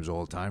 5 games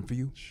all the time for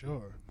you?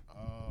 sure.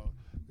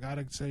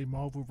 Gotta say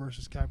Marvel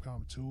vs.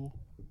 Capcom 2.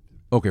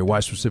 Okay, why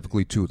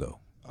specifically 2, though?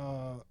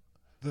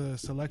 The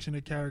selection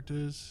of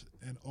characters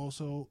and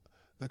also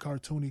the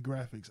cartoony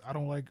graphics. I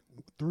don't like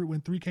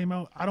when 3 came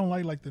out. I don't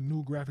like the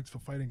new graphics for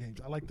fighting games.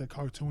 I like the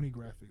cartoony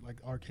graphic, like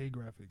arcade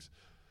graphics.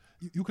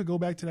 You could go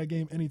back to that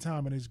game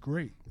anytime and it's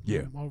great.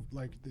 Yeah.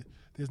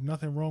 There's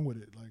nothing wrong with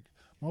it. Like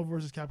Marvel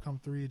vs.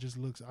 Capcom 3, it just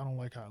looks. I don't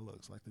like how it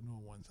looks like the newer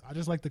ones. I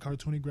just like the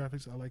cartoony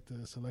graphics. I like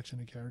the selection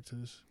of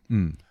characters.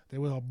 There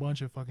were a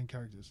bunch of fucking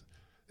characters.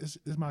 It's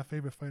my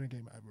favorite fighting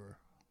game ever.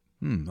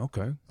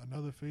 Okay.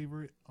 Another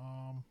favorite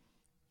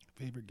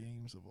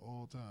games of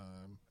all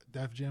time.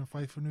 Def Jam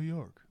Fight for New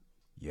York.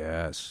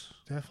 Yes.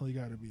 Definitely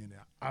got to be in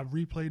there. I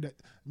replayed that.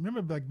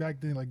 Remember, like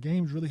back then, like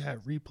games really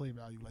had replay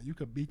value. Like you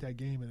could beat that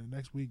game and the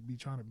next week be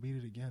trying to beat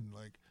it again.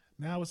 Like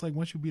now, it's like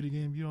once you beat a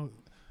game, you don't.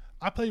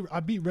 I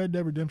beat Red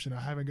Dead Redemption.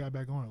 I haven't got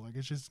back on it. Like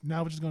it's just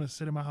gonna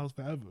sit in my house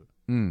forever.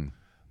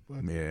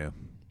 But Yeah.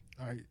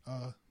 all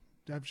right,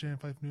 Def Jam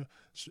Fight for New York.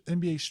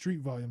 NBA Street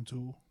Volume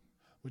 2,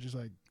 which is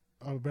like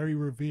a very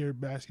revered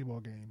basketball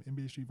game.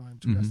 NBA Street Volume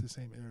 2. That's the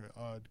same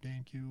era.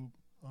 GameCube.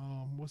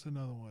 What's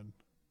another one?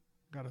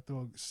 Got to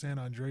throw San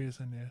Andreas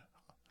in there.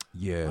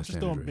 Yeah. I'm just San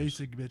throwing Andreas.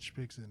 basic bitch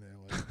picks in there.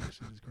 Like that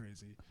shit is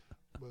crazy.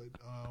 But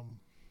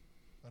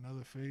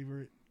another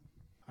favorite.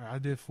 All right, I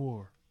did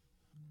 4.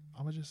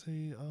 I'm gonna just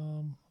say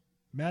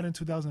Madden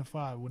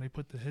 2005 when they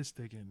put the hit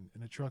stick in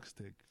the truck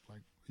stick.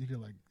 Like you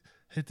could like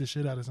hit the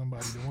shit out of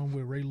somebody. The one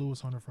with Ray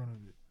Lewis on the front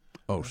of it.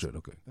 Oh, shit.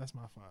 Okay. That's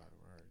my 5. All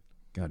right.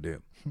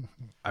 Goddamn.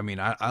 I mean,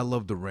 I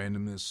love the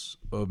randomness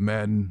of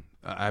Madden.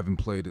 I haven't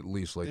played at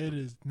least like It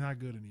is not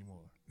good anymore.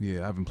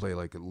 I haven't played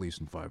like at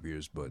least in 5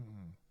 years, but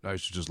I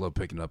used to just love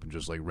picking up and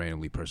just like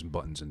randomly pressing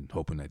buttons and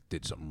hoping I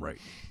did something right.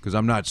 Because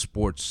I'm not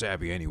sports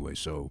savvy anyway,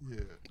 so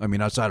Yeah. I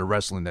mean, outside of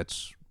wrestling,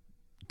 that's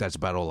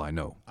about all I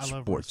know. I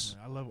love Sports.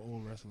 wrestling. I love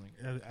old wrestling.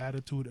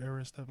 Attitude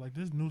era stuff. Like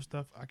this new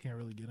stuff I can't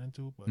really get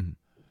into, but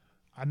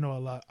I know a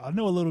lot. I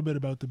know a little bit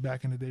about the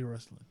back in the day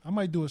wrestling. I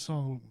might do a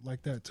song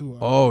like that too.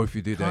 Oh, if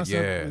you did that,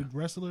 Concept yeah. with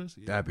wrestlers.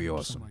 Yeah, That'd be do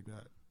awesome. Something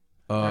like that.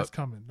 Uh, That's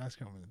coming.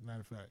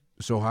 Matter of fact.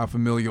 So how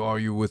familiar are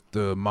you with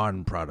the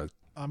modern product?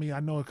 I mean, I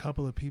know a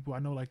couple of people. I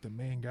know like the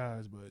main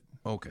guys, but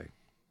Okay.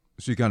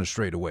 So you kind of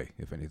strayed away,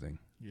 if anything.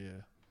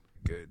 yeah.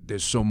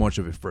 There's so much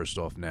of it, first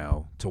off,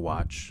 now to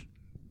watch.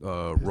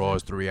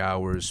 Raw's 3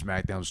 hours,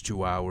 SmackDown's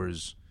 2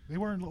 hours. They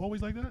weren't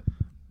always like that.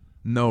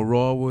 No,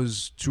 Raw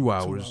was 2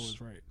 hours. 2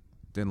 hours, right?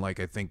 Then like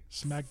I think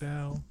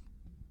SmackDown,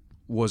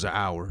 was an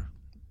hour.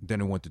 Then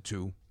it went to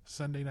 2.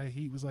 Sunday Night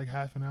Heat was like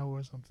half an hour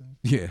or something.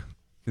 Yeah,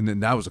 and then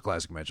that was a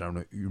classic match. I don't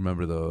know. You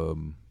remember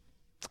the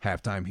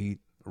halftime Heat,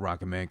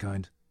 Rock and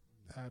Mankind?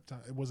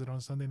 Halftime. Was it on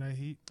Sunday Night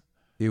Heat?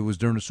 It was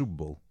during the Super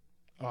Bowl.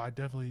 Oh, I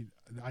definitely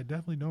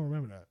don't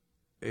remember that.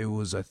 It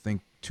was, I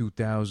think,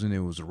 2000. It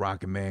was a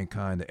Rock and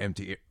Mankind, the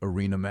empty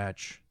arena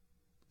match.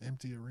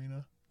 Empty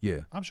arena.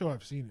 Yeah. I'm sure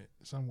I've seen it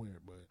somewhere,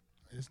 but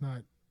it's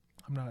not.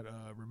 I'm not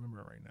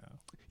remembering right now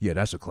Yeah,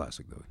 that's a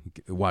classic, though.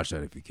 Watch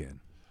that if you can.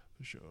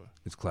 for sure.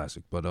 It's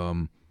classic. But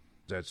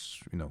that's,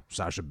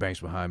 Sasha Banks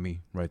behind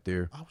me right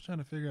there. I was trying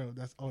to figure out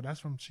that's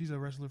from. She's a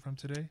wrestler from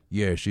today.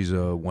 Yeah, she's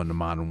one of the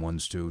modern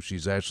ones, too.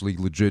 She's actually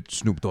legit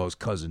Snoop Dogg's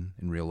cousin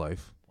in real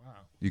life. Wow.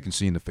 You can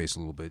see in the face a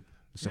little bit,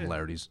 the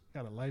similarities.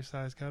 Got a life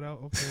size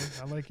cutout. Okay,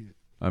 I like it.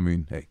 I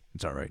mean, hey,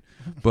 it's all right.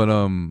 But,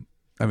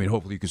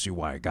 hopefully you can see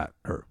why I got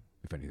her,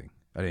 if anything.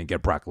 I didn't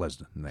get Brock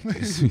Lesnar in that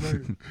case.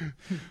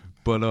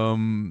 But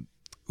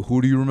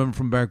who do you remember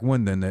from back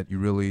when, then, that you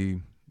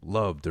really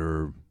loved,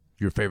 or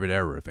your favorite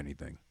era, if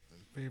anything?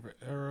 Favorite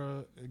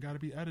era, it got to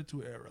be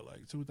Attitude Era,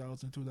 like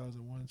 2000,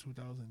 2001,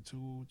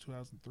 2002,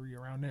 2003,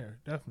 around there,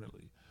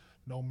 definitely.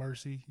 No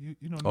Mercy, you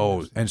know. No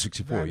Mercy.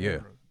 N64, That yeah.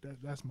 era.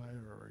 That's my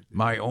era right there.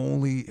 My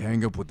only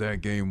hang up with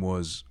that game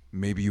was,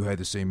 maybe you had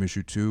the same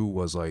issue too,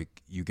 was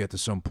like you get to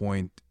some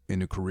point in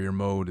the career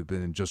mode, it's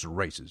been just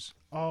races.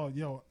 Oh,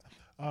 yo,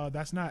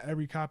 that's not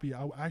every copy.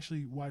 I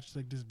actually watched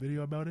like this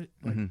video about it.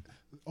 Like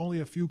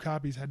only a few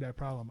copies had that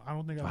problem. I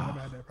don't think I've ever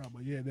had that problem.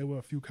 But yeah, there were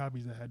a few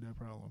copies that had that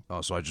problem.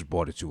 Oh, so I just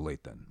bought it too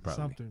late then,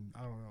 probably. Something, I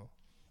don't know.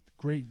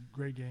 Great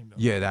game though.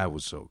 Yeah, that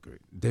was so great.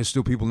 There's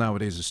still people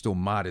nowadays that still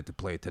mod it to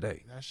play it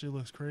today. That shit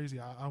looks crazy.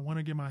 I want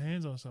to get my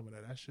hands on some of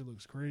that. That shit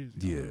looks crazy.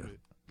 Yeah.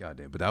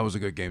 Goddamn. But that was a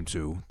good game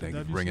too. Thank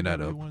you for bringing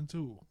that up. One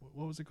too.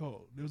 What was it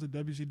called? There was a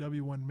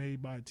WCW one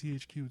made by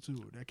THQ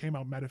too. That came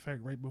out, matter of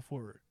fact, right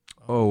before it.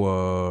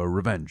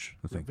 Revenge,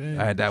 I think.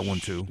 I had that one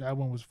too. That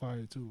one was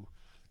fire too.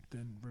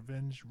 Then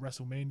Revenge,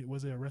 WrestleMania.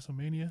 Was it a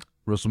WrestleMania?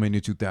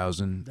 WrestleMania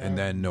 2000, and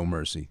then No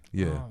Mercy.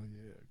 Yeah. Oh,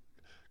 yeah.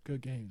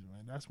 Good games,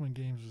 man. That's when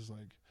games was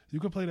like, you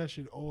could play that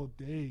shit all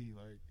day.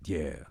 Like,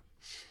 yeah.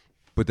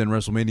 But then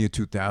WrestleMania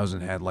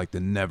 2000 had like the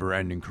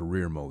never-ending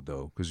career mode,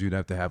 though, because you'd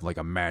have to have like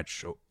a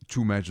match,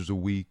 2 matches a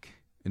week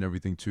and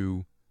everything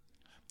too.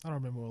 I don't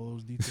remember all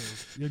those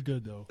details. You're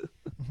good, though.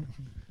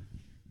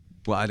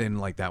 Well, I didn't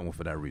like that one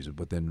for that reason.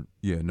 But then,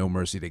 yeah, No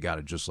Mercy, they got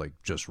it just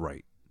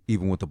right.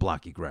 Even with the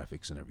blocky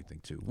graphics and everything,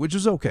 too. Which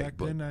is okay. Back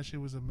but then, that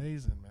shit was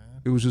amazing,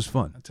 man. it was just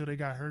fun. Until they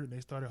got hurt and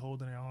they started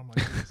holding their arm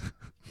like this.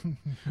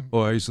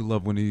 Oh, I used to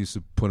love when they used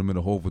to put him in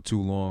a hole for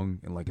too long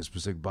and like a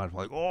specific body,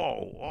 like,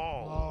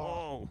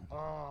 oh.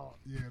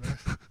 Yeah.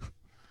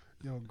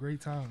 Yo,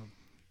 great time.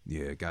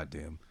 Yeah,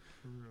 goddamn.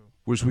 For real.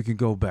 Wish we could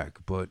go back.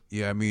 But,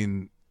 yeah, I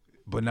mean,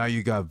 but now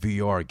you got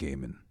VR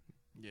gaming.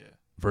 Yeah.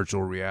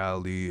 Virtual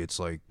reality, it's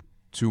like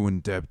too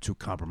in-depth, too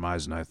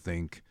compromising, I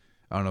think.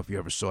 I don't know if you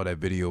ever saw that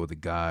video with the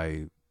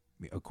guy.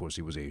 Of course,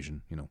 he was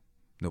Asian,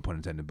 no pun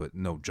intended, but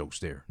no jokes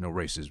there. No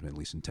racism, at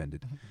least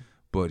intended.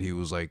 But he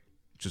was like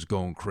just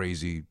going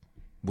crazy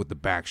with the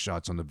back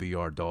shots on the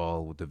VR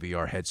doll, with the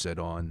VR headset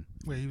on.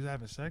 Wait, he was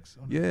having sex?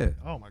 Yeah.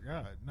 Oh, my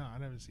God. No, I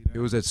never see that. It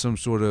was at some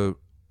sort of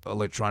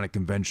electronic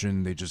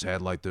convention. They just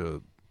had like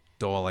the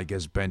doll, I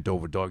guess, bent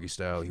over doggy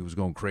style. He was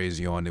going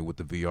crazy on it with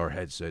the VR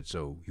headset.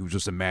 So he was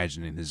just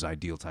imagining his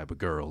ideal type of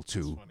girl,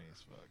 too. That's funny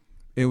as fuck.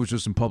 It was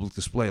just in public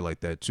display like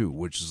that too,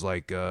 which is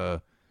like,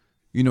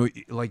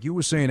 like you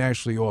were saying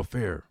actually off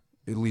air,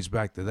 it leads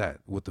back to that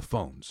with the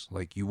phones.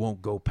 Like you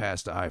won't go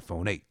past the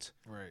iPhone 8.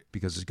 Right.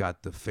 Because it's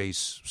got the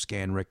face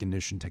scan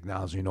recognition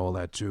technology and all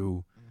that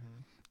too.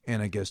 Mm-hmm.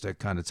 And I guess that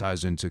kind of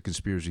ties into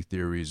conspiracy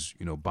theories,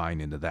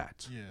 buying into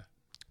that. Yeah.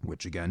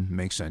 Which again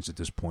makes sense at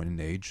this point in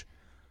age.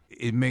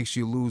 It makes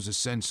you lose a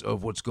sense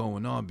of what's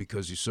going on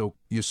because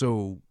you're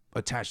so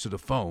attached to the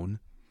phone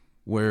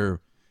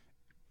where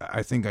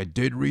I think I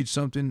did read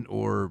something,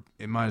 or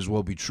it might as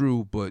well be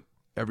true, but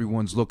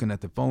everyone's looking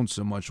at the phone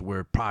so much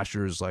where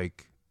posture is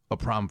like a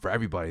problem for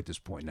everybody at this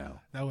point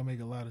now. That would make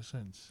a lot of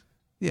sense.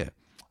 Yeah.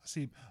 I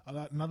see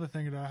another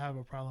thing that I have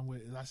a problem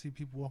with is I see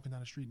people walking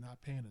down the street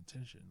not paying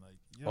attention. Like,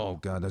 yo, Oh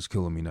God, that's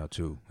killing me now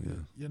too. Yeah.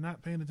 you're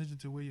not paying attention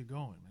to where you're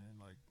going, man.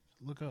 Like,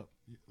 look up.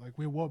 Like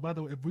by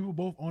the way, if we were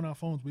both on our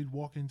phones, we'd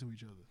walk into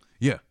each other.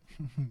 Yeah.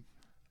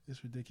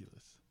 It's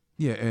ridiculous.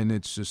 Yeah, and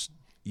it's just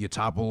you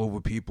topple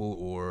over people,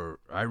 or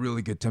I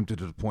really get tempted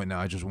to the point now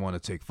I just want to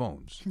take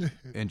phones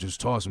and just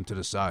toss them to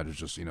the side, or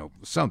just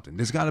something.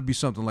 There's got to be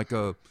something like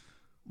a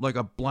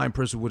blind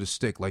person with a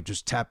stick, like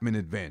just tap them in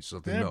advance so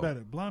they They're know.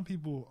 better. Blind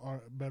people are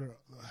better,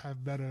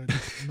 have better,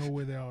 know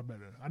where they are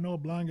better. I know a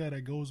blind guy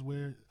that goes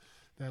where,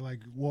 that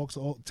like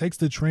takes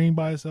the train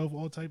by himself,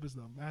 all type of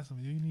stuff. Ask him,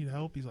 you need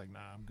help? He's like, nah,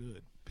 I'm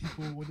good.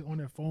 People on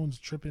their phones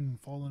tripping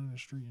and falling in the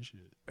street and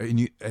shit.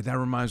 And that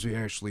reminds me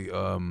actually,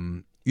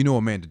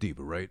 Amanda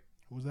Diva, right?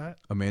 Who's that?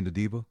 Amanda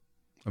Diva.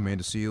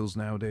 Amanda Seales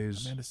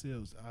nowadays. Amanda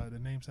Seales. The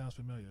name sounds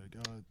familiar.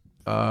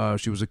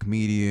 She was a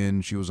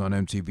comedian. She was on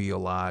MTV a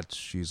lot.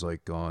 She's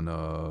like on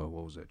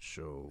what was that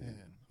show? Man,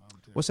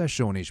 What's that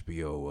show on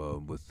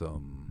HBO with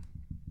oh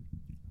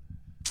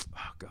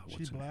God, what's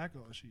She's her name? black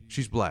or she?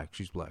 She's black.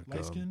 She's black.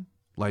 Light skin.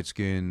 Light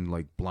skin,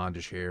 like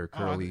blondish hair,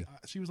 curly.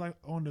 She was like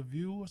on The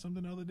View or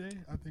something the other day.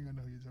 I think I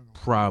know who you're talking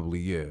about. Probably,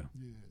 yeah.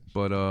 Yeah.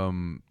 But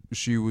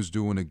she was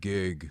doing a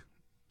gig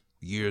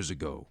years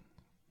ago,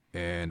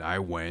 and I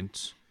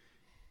went.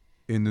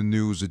 In the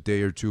news a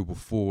day or two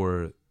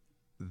before,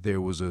 there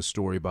was a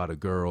story about a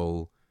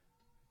girl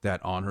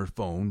that on her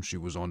phone, she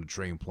was on the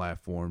train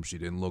platform. She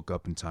didn't look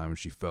up in time, and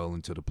she fell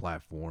into the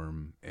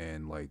platform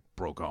and like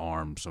broke her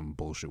arm, some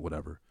bullshit,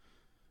 whatever.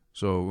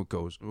 So it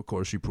goes. Of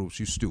course, she proves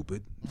she's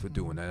stupid for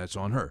doing that. That's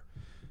on her.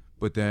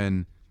 But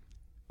then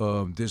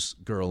this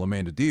girl,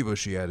 Amanda Diva,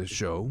 she had a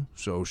show.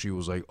 So she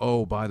was like,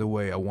 oh, by the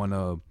way, I want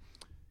to,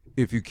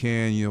 if you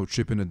can,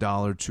 chip in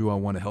 $1 or $2. I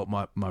want to help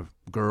my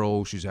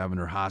girl. She's having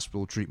her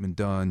hospital treatment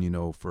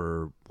done,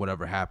 for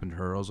whatever happened to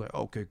her. I was like,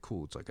 okay,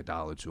 cool. It's like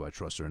 $1 or $2. I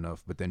trust her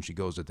enough. But then she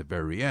goes at the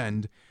very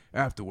end,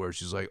 afterwards,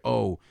 she's like,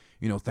 oh,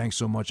 thanks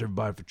so much,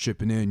 everybody, for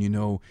chipping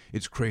in.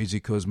 It's crazy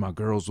because my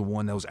girl's the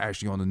one that was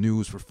actually on the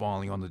news for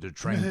falling onto the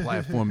train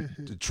platform,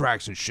 the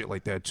tracks and shit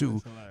like that,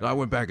 too. And I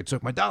went back and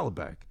took my $1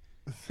 back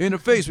in her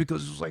face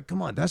because it was like,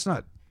 come on,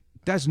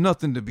 that's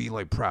nothing to be,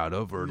 like, proud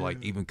of or,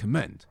 like, even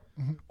commend.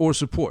 Or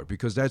support,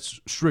 because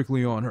that's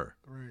strictly on her.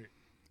 Right.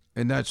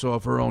 And that's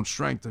off her own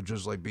strength of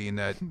just like being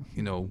that,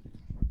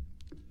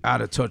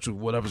 out of touch with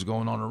whatever's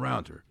going on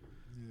around her.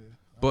 Yeah.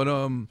 But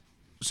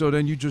so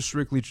then you just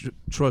strictly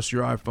trust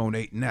your iPhone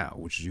 8 now,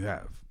 which you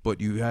have. But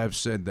you have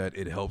said that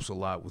it helps a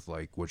lot with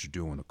like what you're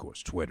doing, of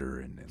course, Twitter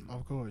and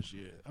Of course,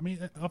 yeah. I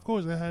mean, of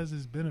course, it has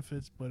its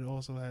benefits, but it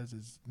also has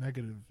its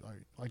negative,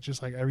 like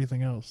just like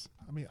everything else.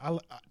 I mean,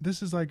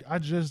 this is like I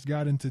just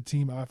got into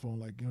Team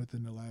iPhone like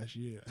within the last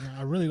year, and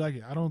I really like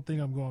it. I don't think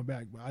I'm going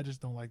back, but I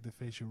just don't like the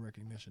facial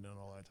recognition and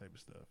all that type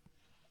of stuff.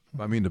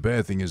 I mean, the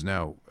bad thing is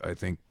now, I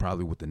think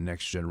probably with the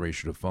next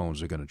generation of phones,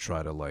 they're going to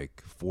try to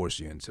like force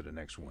you into the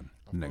next one,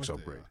 the next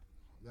upgrade.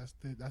 That's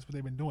what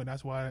they've been doing.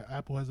 That's why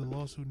Apple has a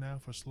lawsuit now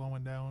for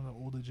slowing down the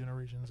older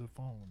generations of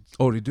phones.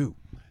 Oh, they do?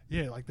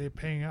 Yeah, like they're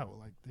paying out.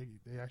 Like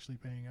they actually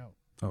paying out.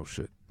 Oh,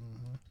 shit.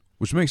 Mm-hmm.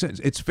 Which makes sense.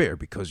 It's fair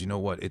because you know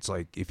what? It's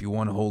like if you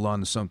want to hold on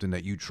to something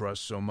that you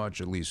trust so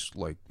much, at least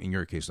like in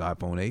your case, the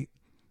iPhone 8,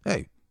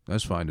 hey,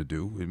 that's fine to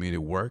do. I mean,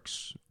 it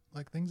works.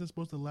 Like things are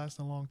supposed to last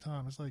a long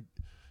time. It's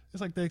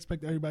like they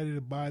expect everybody to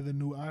buy the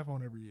new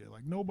iPhone every year.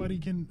 Like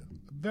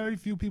very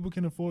few people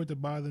can afford to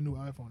buy the new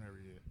iPhone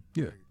every year.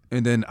 Yeah. Like,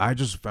 and then I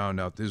just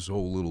found out this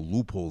whole little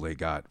loophole they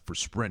got for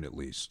Sprint, at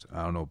least.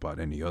 I don't know about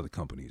any other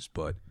companies,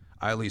 but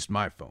I leased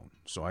my phone.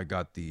 So I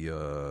got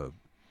the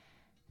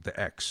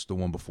X, the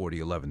one before the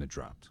 11 that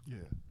dropped. Yeah.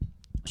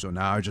 So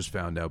now I just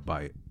found out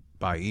by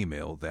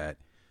email that,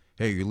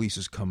 hey, your lease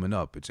is coming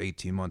up. It's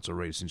 18 months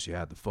already since you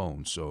had the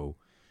phone. So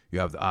you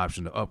have the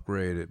option to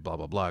upgrade it, blah,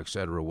 blah, blah, et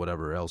cetera,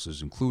 whatever else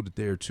is included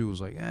there, too. I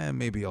was like,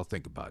 maybe I'll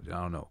think about it.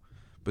 I don't know.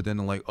 But then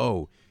they're like,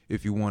 oh,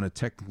 if you want to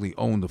technically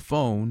own the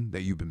phone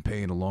that you've been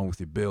paying along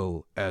with your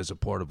bill as a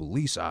part of a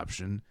lease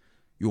option,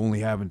 you only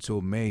have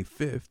until May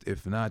 5th.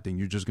 If not, then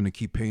you're just going to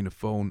keep paying the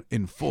phone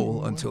in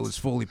full until it's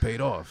fully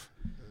paid off.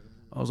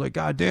 I was like,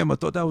 God damn, I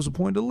thought that was the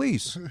point of the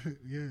lease.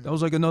 Yeah. That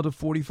was like another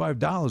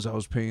 $45 I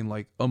was paying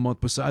like a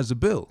month besides the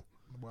bill.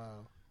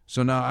 Wow.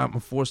 So now I'm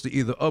forced to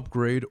either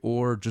upgrade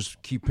or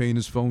just keep paying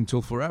this phone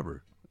till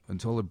forever,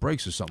 until it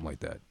breaks or something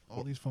like that.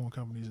 All these phone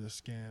companies are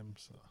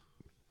scams.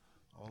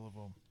 All of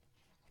them.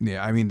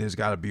 Yeah, I mean, there's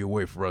got to be a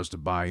way for us to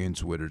buy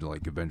into it or to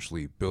like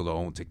eventually build our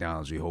own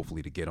technology,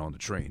 hopefully to get on the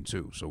train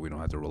too, so we don't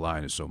have to rely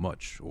on it so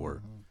much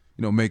or,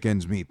 make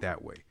ends meet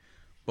that way.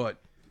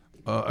 But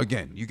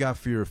again, you got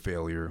Fear of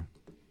Failure,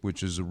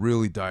 which is a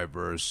really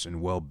diverse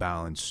and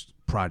well-balanced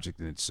project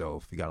in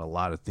itself. You got a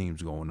lot of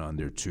themes going on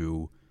there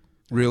too.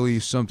 Really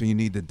something you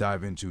need to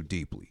dive into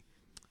deeply.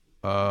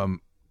 The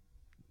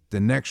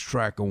next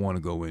track I want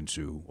to go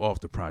into, off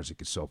the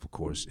project itself, of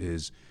course,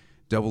 is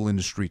Devil in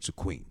the Streets of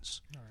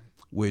Queens,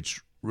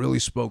 which really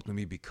spoke to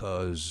me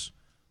because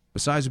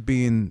besides it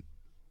being,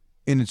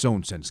 in its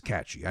own sense,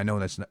 catchy, I know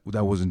that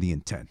wasn't the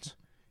intent.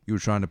 You were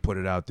trying to put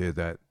it out there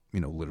that,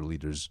 literally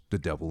there's the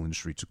devil in the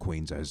streets of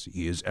Queens, as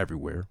he is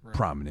everywhere,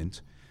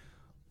 prominent.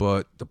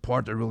 But the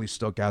part that really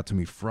stuck out to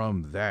me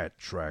from that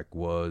track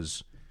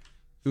was,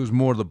 it was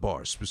more of the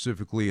bars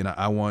specifically, and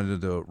I wanted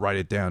to write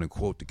it down and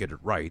quote to get it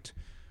right,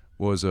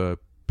 was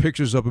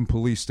pictures up in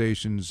police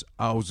stations.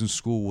 I was in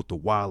school with the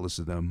wildest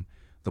of them.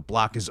 The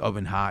block is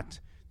oven hot.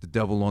 The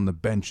devil on the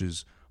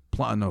benches,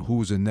 plotting on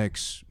who's the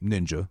next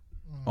ninja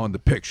on the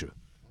picture,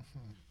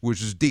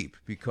 which is deep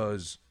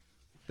because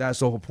that's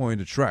the whole point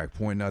of the track,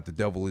 pointing out the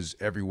devil is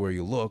everywhere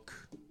you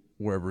look,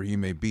 wherever he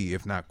may be.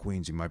 If not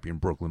Queens, he might be in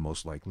Brooklyn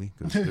most likely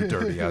because they're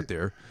dirty out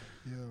there.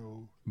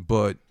 Yo.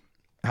 But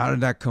how did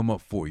that come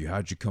up for you? How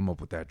did you come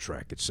up with that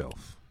track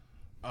itself?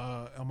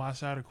 On my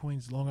side of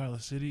Queens, Long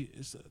Island City,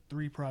 it's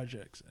 3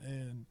 projects,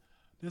 and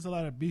there's a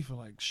lot of beef and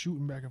like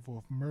shooting back and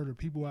forth, murder.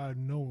 People I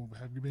know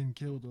have been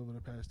killed over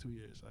the past 2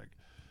 years. Like,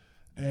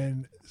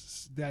 and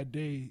that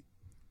day,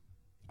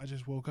 I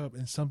just woke up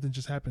and something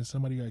just happened.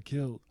 Somebody got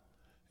killed,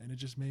 and it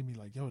just made me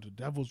like, yo, the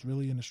devil's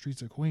really in the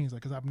streets of Queens.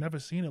 Like, cause I've never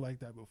seen it like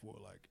that before.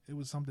 Like, it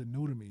was something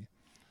new to me.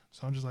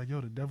 So I'm just like,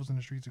 yo, the devil's in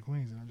the streets of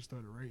Queens, and I just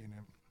started writing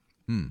it.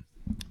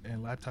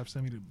 And Laptop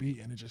sent me the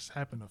beat, and it just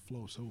happened to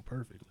flow so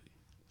perfectly.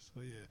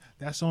 So yeah,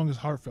 that song is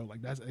heartfelt.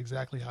 Like, that's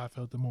exactly how I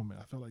felt at the moment.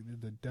 I felt like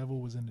the devil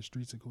was in the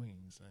streets of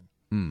Queens.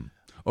 And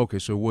Okay,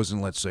 so it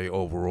wasn't, let's say, your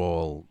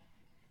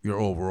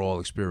overall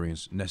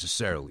experience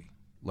necessarily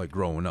like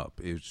growing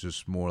up. It was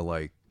just more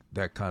like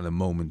that kind of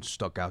moment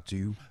stuck out to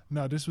you.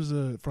 no, this was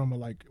from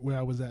like where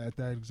I was at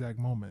that exact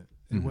moment.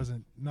 It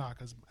wasn't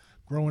because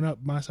growing up,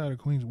 my side of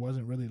Queens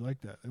wasn't really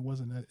like that. It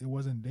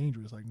wasn't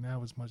dangerous. Like,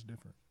 now it's much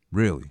different.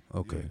 Really?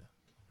 Okay. Yeah.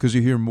 Because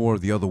you hear more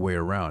the other way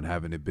around,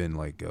 having it been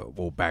like,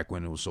 back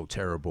when it was so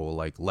terrible,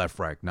 like Left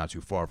Rack, not too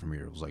far from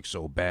here, it was like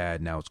so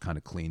bad. Now it's kind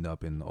of cleaned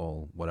up and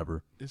all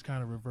whatever. It's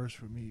kind of reversed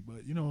for me,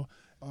 but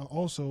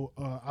also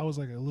I was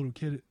like a little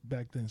kid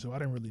back then, so I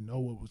didn't really know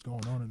what was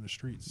going on in the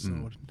streets.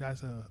 So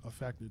that's a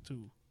factor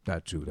too.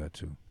 That too.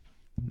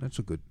 That's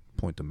a good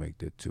point to make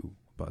there too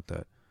about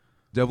that.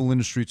 Devil in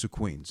the Streets of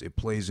Queens. It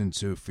plays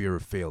into fear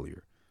of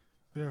failure.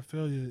 Fear of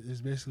failure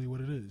is basically what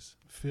it is.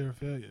 Fear of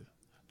failure.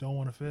 Don't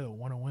want to fail,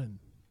 want to win.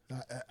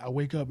 I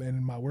wake up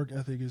and my work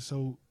ethic is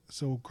so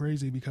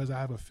crazy because I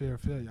have a fear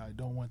of failure. I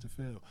don't want to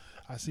fail.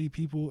 I see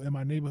people in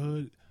my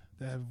neighborhood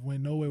that have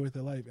went nowhere with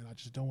their life, and I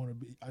just don't want to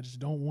be. I just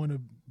don't want to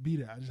be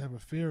that. I just have a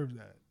fear of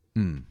that.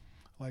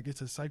 Like,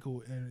 it's a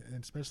cycle, and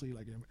especially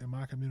like in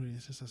my community,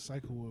 it's just a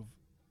cycle of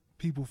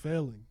people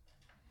failing.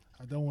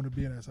 I don't want to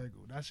be in that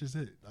cycle. That's just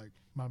it. Like,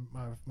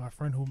 my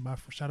friend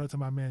shout out to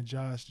my man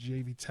Josh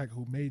JV Tech,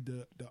 who made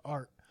the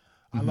art.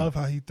 I love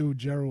how he threw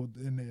Gerald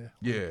in there.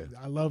 Yeah.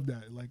 I love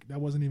that. Like, that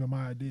wasn't even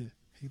my idea.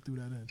 He threw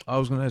that in. I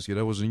was going to ask you,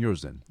 that wasn't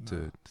yours then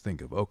to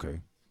think of.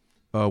 Okay.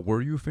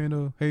 Were you a fan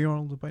of Hey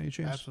Arnold by any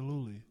chance?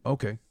 Absolutely.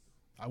 Okay.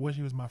 I wish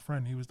he was my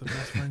friend. He was the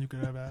best friend you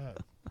could ever have.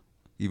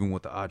 Even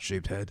with the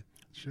odd-shaped head?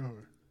 Sure.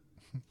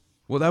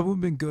 Well, that would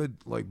have been good,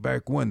 like,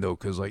 back when, though,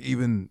 because, like,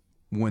 even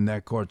when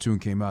that cartoon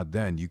came out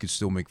then, you could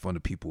still make fun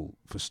of people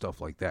for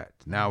stuff like that.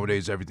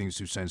 Nowadays, everything's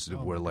too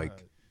sensitive where,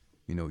 like,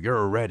 God. you're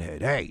a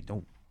redhead. Hey,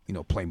 don't,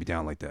 play me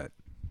down like that.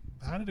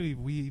 How did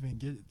we even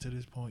get to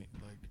this point,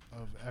 like,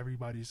 of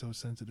everybody so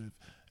sensitive?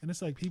 And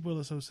it's like people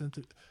are so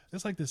sensitive.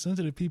 It's like the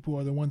sensitive people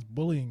are the ones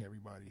bullying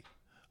everybody.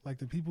 Like,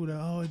 the people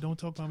that, don't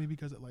talk about me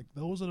because, like,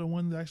 those are the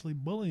ones actually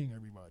bullying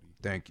everybody.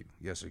 Thank you.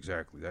 Yes,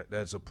 exactly.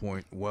 That's a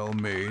point well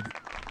made.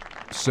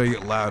 Say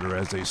it louder,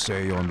 as they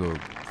say on the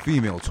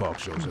female talk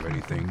shows or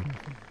anything.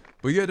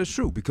 But yeah, that's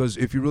true, because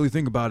if you really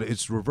think about it,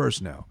 it's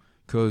reversed now.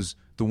 Because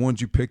the ones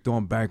you picked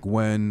on back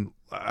when,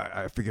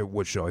 I forget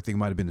what show, I think it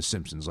might have been The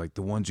Simpsons, like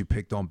the ones you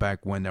picked on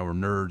back when that were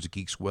nerds,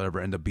 geeks, whatever,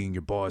 end up being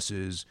your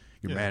bosses,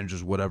 your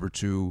managers, whatever,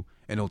 too,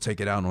 and they'll take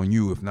it out on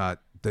you, if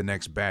not the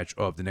next batch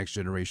of the next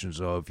generations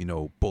of,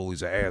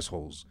 bullies or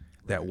assholes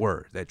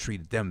that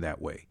treated them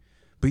that way.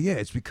 But yeah,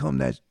 it's become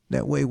that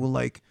way where,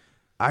 like,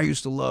 I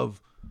used to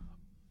love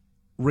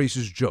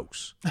racist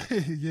jokes.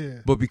 Yeah.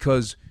 But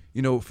because,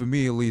 for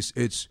me at least,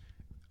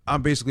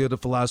 I'm basically of the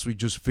philosophy,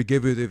 just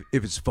forgive it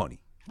if it's funny.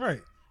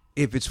 Right.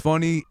 If it's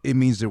funny, it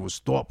means there was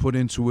thought put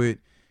into it.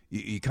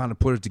 You kind of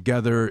put it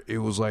together. It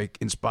was like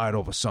inspired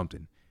off of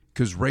something.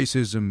 Because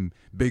racism,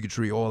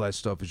 bigotry, all that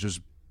stuff is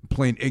just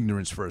plain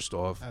ignorance, first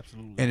off.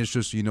 Absolutely. And it's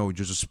just,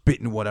 just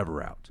spitting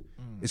whatever out.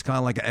 It's kind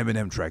of like an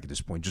Eminem track at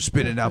this point. Just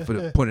spitting it out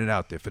putting it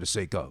out there for the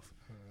sake of.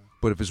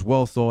 But if it's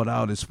well thought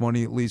out, it's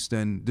funny at least,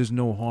 then there's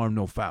no harm,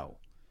 no foul.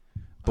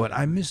 But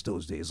I miss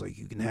those days. Like,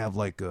 you can have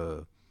like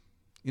a,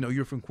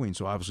 you're from Queens,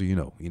 so obviously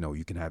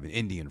you can have an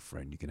Indian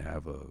friend, you can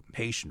have a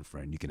Haitian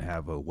friend, you can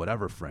have a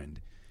whatever friend,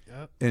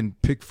 and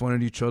pick fun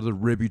at each other,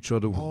 rib each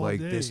other with all like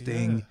day, this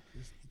thing.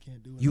 You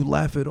can't do it. You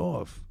laugh it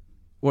off,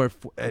 or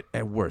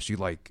at worst, you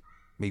like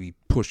maybe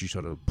push each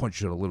other, punch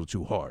each other a little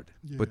too hard.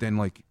 Yeah. But then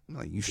like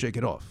you shake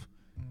it off.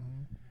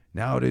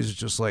 Nowadays it's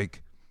just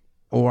like,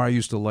 or I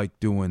used to like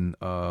doing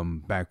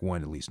back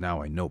when, at least.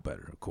 Now I know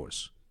better, of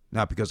course.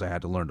 Not because I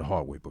had to learn the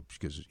hard way, but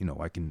because,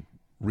 I can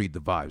read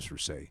the vibes, per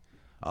se.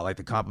 I like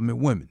to compliment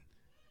women.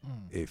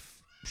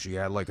 If she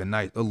had like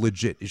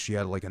if she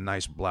had like a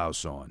nice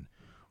blouse on,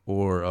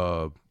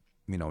 or,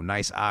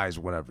 nice eyes,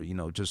 whatever,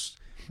 just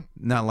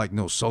not like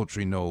no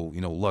sultry, no,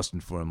 lusting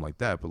for him like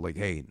that, but like,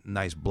 hey,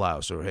 nice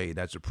blouse, or hey,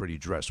 that's a pretty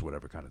dress,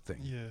 whatever kind of thing.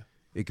 Yeah.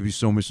 It can be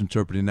so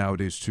misinterpreted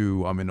nowadays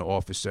too. I'm in the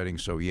office setting,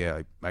 so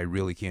yeah, I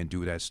really can't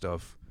do that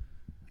stuff.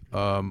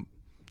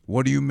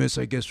 What do you miss,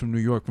 I guess, from New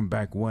York from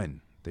back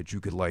when that you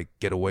could like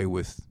get away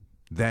with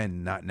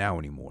then, not now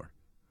anymore?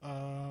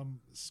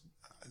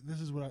 This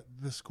is what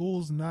the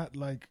school's not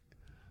like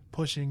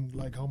pushing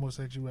like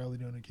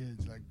homosexuality on the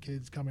kids. Like,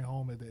 kids coming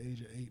home at the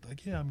age of 8,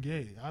 like, yeah, I'm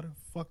gay. How the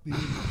fuck do you?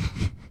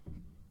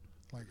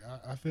 Like,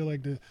 I feel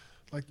like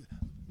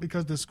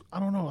because I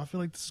don't know. I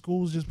feel like the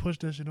schools just push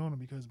that shit on them.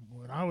 Because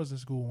when I was in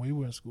school, when we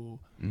were in school,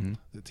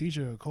 the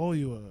teacher would call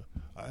you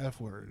a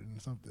F word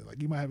and something.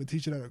 Like you might have a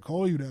teacher that would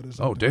call you that or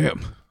something. Oh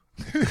damn.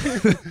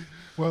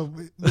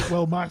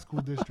 well, my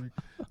school district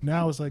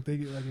now it's like they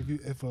get like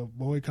if a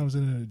boy comes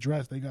in a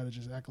dress, they gotta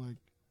just act like.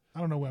 I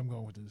don't know where I'm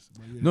going with this.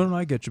 But yeah. No,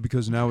 I get you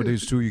because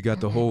nowadays too, you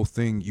got the whole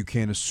thing. You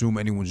can't assume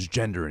anyone's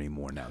gender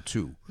anymore now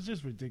too. It's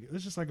just ridiculous.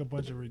 It's just like a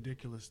bunch of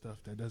ridiculous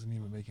stuff that doesn't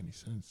even make any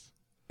sense.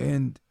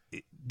 And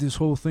this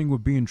whole thing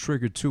with being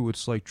triggered too,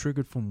 it's like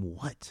triggered from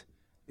what?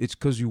 It's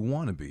because you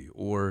want to be,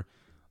 or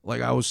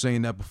like I was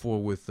saying that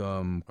before with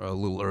a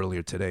little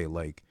earlier today.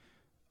 Like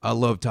I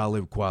love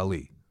Talib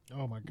Kweli.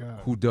 Oh my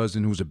god, who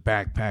doesn't? Who's a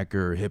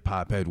backpacker, hip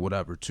hop head,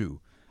 whatever too.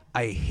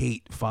 I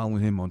hate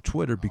following him on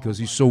Twitter because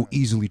he's so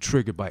easily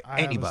triggered by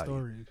anybody. Have a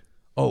story.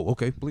 Oh,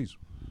 okay, please.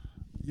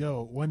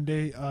 Yo, one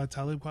day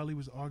Talib Kweli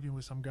was arguing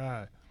with some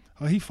guy.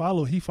 He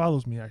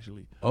follows me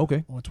actually.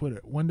 Okay. On Twitter.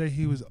 One day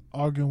he was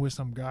arguing with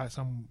some guy,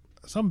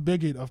 some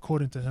bigot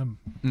according to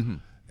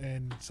him,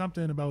 and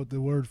something about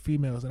the word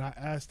females. And I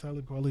asked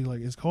Talib Kweli,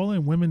 like, is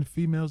calling women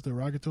females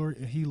derogatory?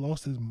 And he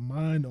lost his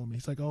mind on me.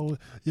 He's like, oh,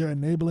 you're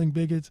enabling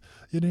bigots.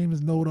 Your name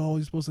is know-it-all.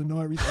 You're supposed to know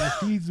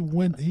everything.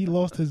 He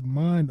lost his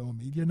mind on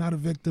me. You're not a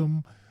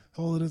victim.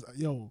 All of this,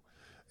 yo.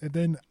 And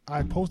then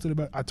I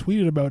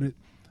tweeted about it,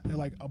 and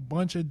like a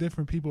bunch of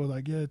different people were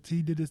like, yeah,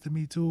 T did this to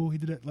me too. He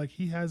did it. Like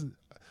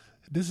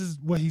this is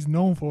what he's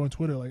known for on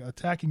Twitter, like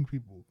attacking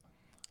people,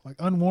 like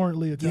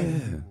unwarrantedly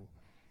attacking people.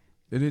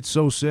 And it's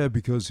so sad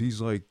because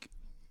he's like,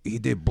 he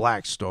did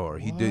Black Star.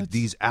 He did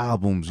these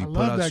albums. He put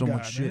out so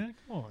much shit. Man.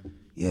 Come on.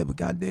 Yeah, but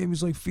goddamn,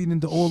 he's like feeding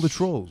into all the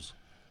trolls.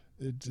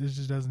 It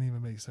just doesn't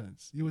even make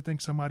sense. You would think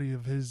somebody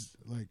of his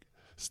like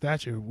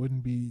stature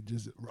wouldn't be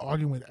just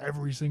arguing with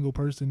every single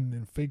person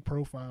in fake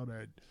profile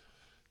that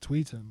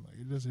tweets him.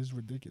 Like it's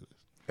ridiculous.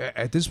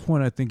 At this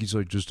point, I think he's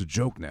like just a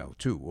joke now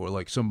too, or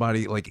like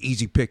somebody like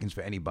easy pickings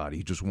for anybody.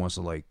 He just wants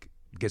to like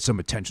get some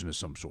attention of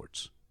some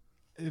sorts.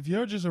 If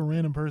you're just a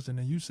random person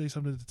and you say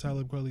something to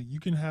Talib Kweli, you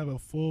can have a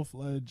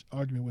full-fledged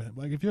argument with him.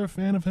 Like if you're a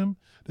fan of him,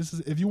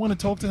 if you want to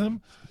talk to him,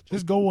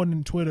 just go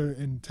on Twitter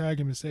and tag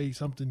him and say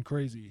something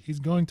crazy. He's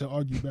going to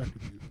argue back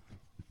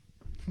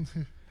with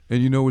you.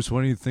 And you know, it's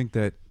funny to think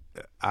that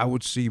I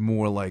would see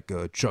more like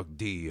Chuck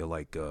D or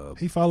like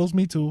he follows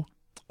me too.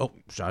 Oh,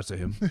 shots at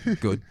him.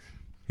 Good.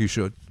 He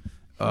should.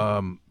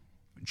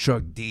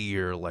 Chuck D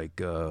or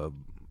like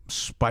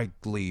Spike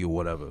Lee or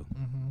whatever.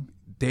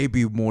 They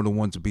be more the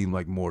ones to be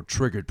like more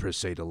triggered per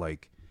se to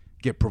like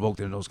get provoked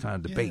in those kind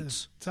of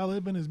debates. Yeah,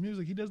 Talib in his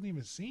music, he doesn't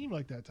even seem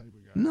like that type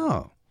of guy.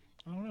 No.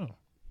 I don't know.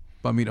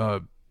 But I mean,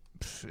 I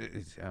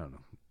don't know.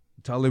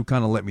 Talib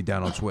kind of let me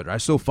down on Twitter. I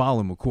still follow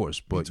him, of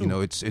course, but you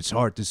know, it's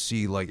hard to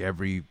see like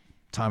every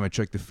time I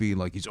check the feed,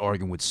 like he's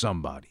arguing with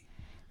somebody.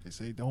 They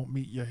say don't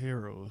meet your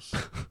heroes.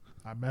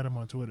 I met him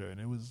on Twitter,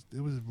 and it was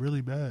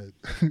really bad.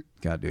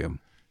 Goddamn,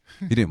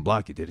 he didn't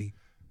block you, did he?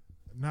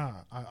 Nah,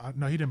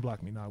 no, he didn't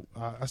block me. No,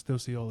 I still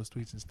see all his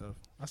tweets and stuff.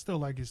 I still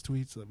like his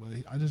tweets, but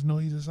I just know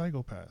he's a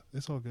psychopath.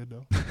 It's all good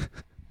though.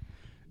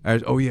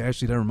 Oh yeah,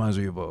 actually, that reminds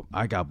me of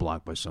I got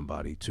blocked by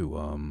somebody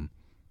too.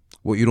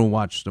 Well, you don't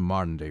watch the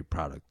modern day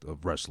product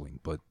of wrestling,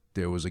 but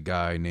there was a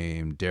guy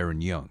named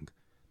Darren Young.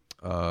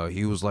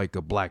 He was like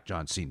a black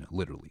John Cena,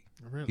 literally.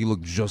 Really? He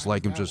looked just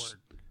like him. Just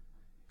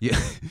yeah,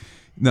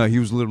 no, he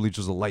was literally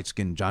just a light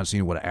skinned John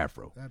Cena with an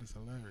afro. That is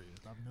hilarious.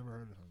 I've never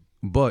heard of him.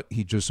 But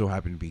he just so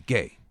happened to be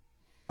gay.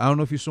 I don't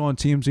know if you saw on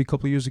TMZ a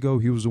couple of years ago.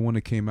 He was the one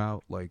that came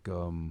out like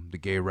the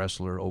gay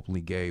wrestler,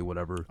 openly gay,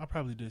 whatever. I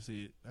probably did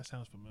see it. That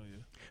sounds familiar.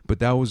 But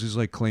that was his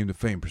like claim to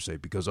fame per se,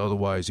 because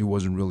otherwise he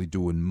wasn't really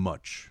doing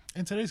much.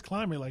 In today's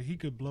climate, like he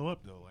could blow up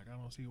though. Like I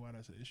don't see why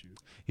that's an issue.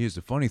 Here's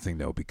the funny thing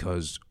though,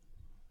 because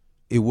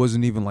it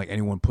wasn't even like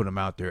anyone put him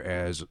out there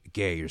as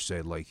gay or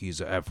said like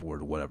he's a F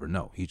word or whatever.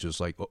 No, he just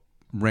like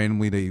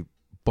randomly they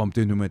bumped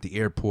into him at the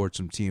airport,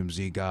 some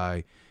TMZ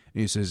guy. And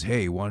he says,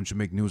 hey, why don't you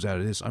make news out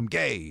of this? I'm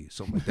gay,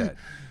 something like that.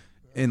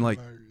 And like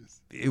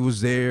it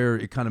was there,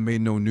 it kind of made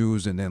no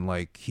news, and then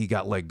like he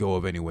got let go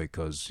of anyway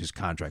because his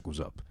contract was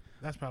up.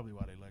 That's probably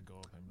why they let go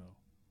of him though.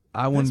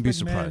 I wouldn't be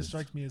Vince McMahon surprised.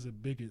 strikes me as a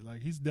bigot.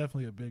 Like he's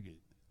definitely a bigot.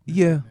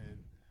 Yeah,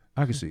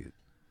 I can see it.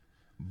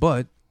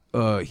 But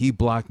he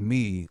blocked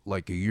me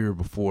like a year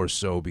before or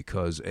so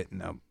because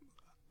now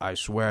I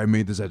swear I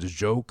made this as a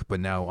joke, but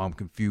now I'm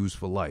confused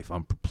for life.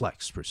 I'm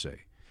perplexed per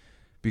se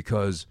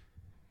because.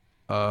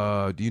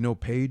 Do you know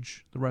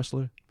Paige, the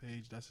wrestler?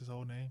 Paige, that's his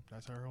whole name?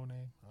 That's her whole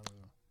name? I don't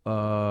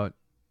know.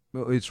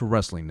 Well, it's her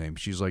wrestling name.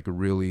 She's like a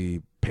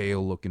really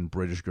pale-looking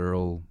British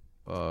girl.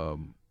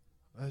 I'm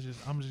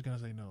just gonna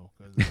say no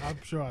because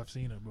I'm sure I've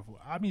seen her before.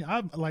 I mean,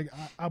 I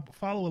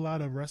follow a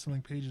lot of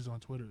wrestling pages on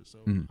Twitter, so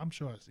I'm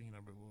sure I've seen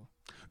her before.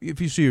 If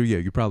you see her, yeah,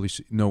 you probably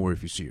know her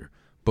if you see her.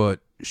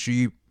 But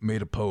she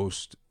made a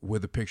post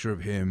with a picture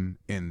of him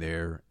in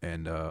there,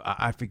 and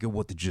I forget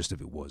what the gist of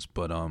it was,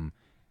 but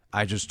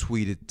I just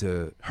tweeted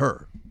to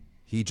her.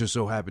 He just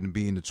so happened to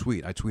be in the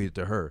tweet. I tweeted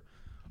to her.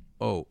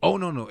 Oh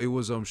no. It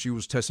was she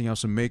was testing out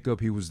some makeup.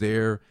 He was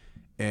there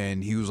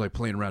and he was like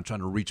playing around trying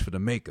to reach for the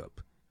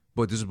makeup.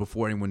 But this is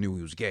before anyone knew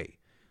he was gay.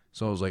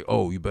 So I was like,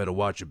 oh, you better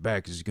watch your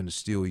back because he's going to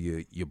steal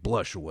your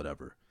blush or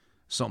whatever.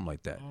 Something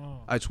like that.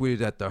 Oh. I tweeted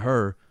that to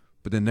her,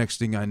 but the next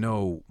thing I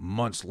know,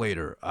 months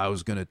later, I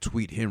was going to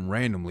tweet him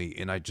randomly,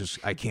 and I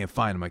can't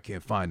find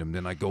him.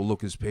 Then I go look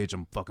at his page,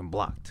 I'm fucking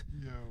blocked.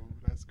 Yo,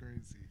 that's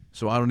crazy.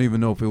 So I don't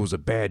even know if it was a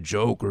bad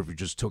joke or if he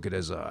just took it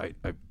as I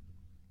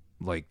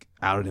like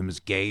outed him as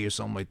gay or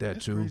something like that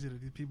It's too. crazy that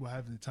these people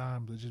have the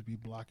time to just be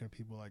blocking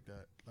people like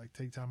that. Like,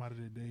 take time out of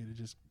their day to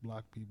just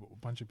block people, a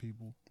bunch of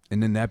people.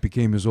 And then that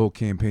became his old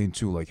campaign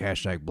too, like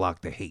hashtag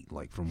block the hate,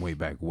 like from way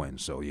back when.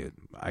 So yeah,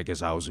 I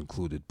guess I was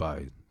included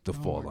by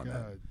default on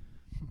that.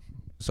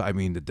 So I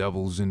mean, the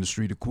devil's in the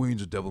street of Queens.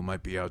 The devil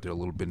might be out there a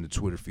little bit in the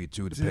Twitter feed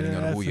too, depending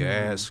on who you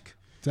Definitely. ask.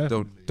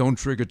 Definitely. Don't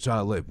trigger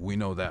Talib. We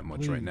know that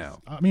much right Please.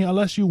 now. I mean,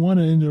 unless you want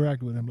to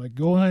interact with him, like,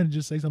 go ahead and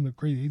just say something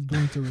crazy. He's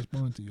going to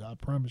respond to you. I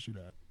promise you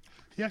that.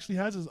 He actually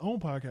has his own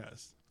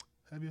podcast.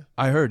 Have you?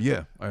 I heard.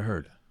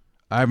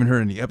 I haven't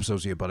heard any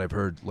episodes yet, but I've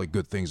heard like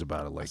good things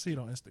about it. I Like, see it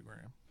on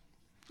Instagram.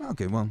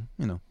 okay, well,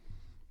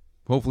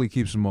 hopefully it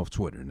keeps him off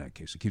Twitter. In that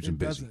case, it keeps him It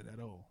busy. doesn't at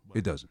all. But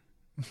It doesn't.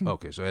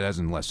 Okay, so it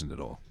hasn't lessened at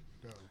all.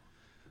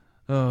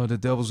 The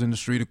Devil's in the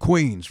Street of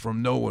Queens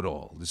from Know It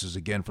All. This is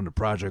again from the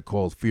project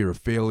called Fear of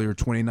Failure,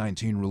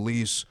 2019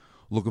 release.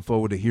 Looking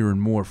forward to hearing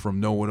more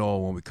from Know It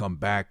All when we come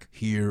back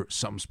here.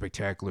 Something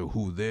spectacular.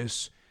 Who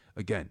this?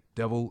 Again,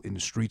 Devil in the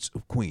Streets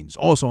of Queens.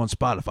 Also on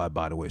Spotify,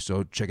 by the way,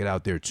 so check it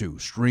out there too.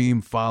 Stream,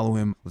 follow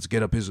him. Let's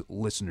get up his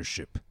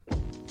listenership.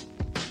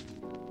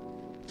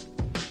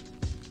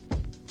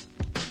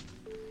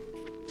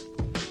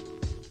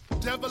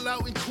 Devil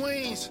out in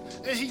Queens,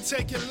 and he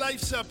taking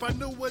lives up. I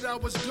knew what I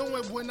was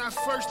doing when I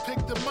first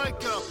picked the mic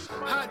up.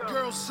 Hot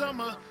girl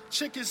summer,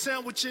 chicken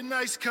sandwich and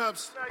nice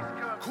cups.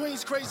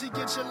 Queens crazy,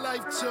 get your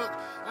life took.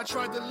 I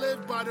tried to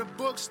live by the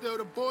book, still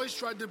the boys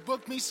tried to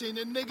book me. Seen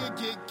a nigga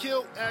get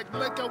killed, act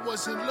like I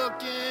wasn't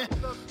looking.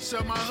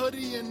 Sell my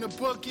hoodie in the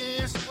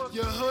bookends.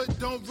 Your hood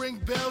don't ring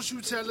bells,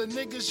 you telling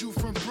niggas you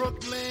from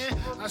Brooklyn.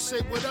 I say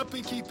what up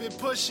and keep it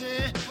pushing.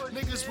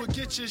 Niggas will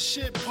get your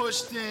shit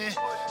pushed in.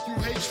 You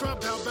hate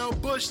Trump, how about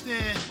Bush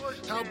then?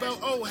 How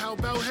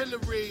about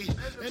Hillary?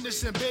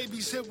 Innocent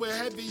babies hit with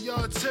heavy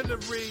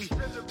artillery.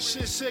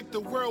 Shit sick, the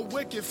world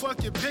wicked,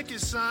 fucking picket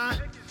sign.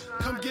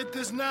 Come get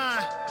this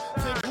 9.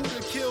 Think who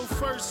to kill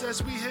first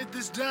as we hit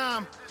this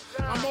dime.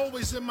 I'm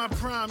always in my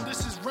prime.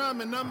 This is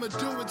rhyming. I'ma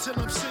do it till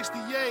I'm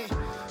 68.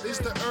 Is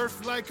the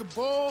earth like a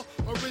ball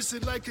or is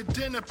it like a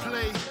dinner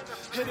plate?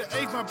 Hit an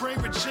 8, my brain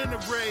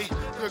regenerate.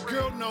 Your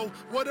girl know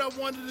what I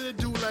wanted to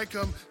do like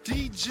I'm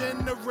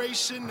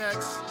D-Generation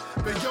X.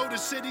 But yo, the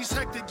city's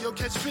hectic. Yo,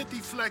 catch 50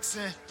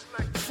 flexing.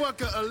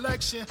 Fuck a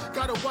election.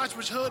 Gotta watch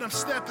which hood I'm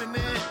stepping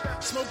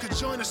in. Smoke a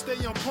joint and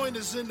stay on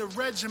pointers in the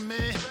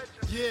regiment.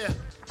 Yeah.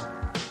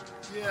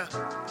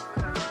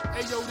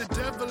 Hey yo, the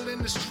devil in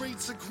the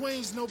streets of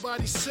Queens,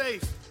 nobody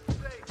safe.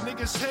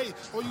 Niggas hate,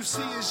 all you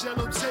see is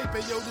yellow tape.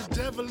 Hey yo, the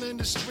devil in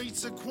the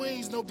streets of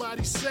Queens,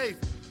 nobody safe.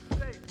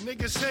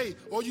 Niggas hate,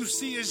 all you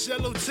see is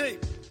yellow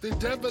tape. The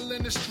devil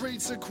in the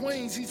streets of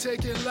Queens, he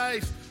taking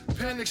life.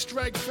 Panic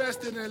strike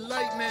faster than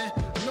lightning.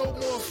 No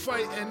more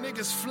fighting,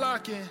 niggas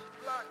flocking.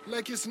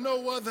 Like it's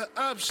no other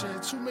option.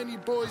 Too many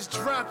boys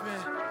dropping.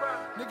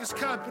 Niggas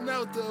copping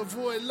out to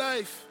avoid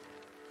life.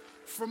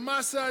 From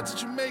my side to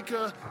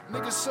Jamaica,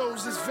 niggas'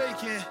 souls is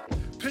vacant.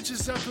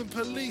 Pictures up in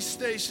police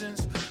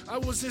stations. I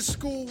was in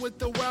school with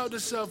the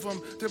wildest of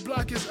them. The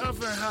block is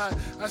oven hot.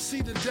 I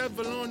see the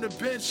devil on the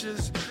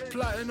benches,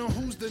 plotting on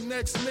who's the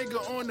next nigga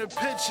on the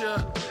picture.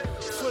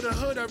 For the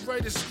hood, I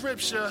write a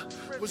scripture.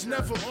 Was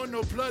never on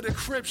no blood or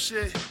crip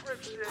shit.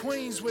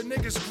 Queens with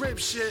niggas grip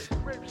shit.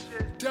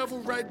 Devil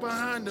right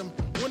behind them.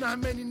 Wonder how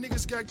many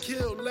niggas got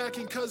killed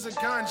lacking cause of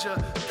ganja.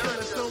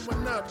 Kinda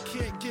throwing up,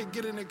 can't get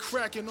getting it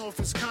cracking off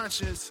his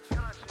conscience.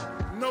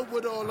 Know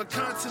it all, a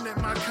continent,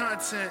 my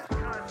content.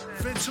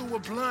 Vent to a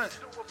blunt.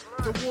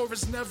 The war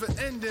is never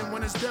ending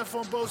when it's death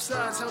on both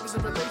sides. How was the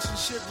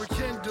relationship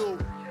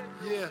rekindled?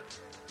 Yeah.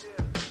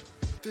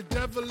 The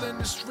devil in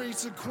the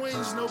streets of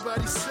Queens,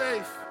 nobody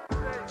safe.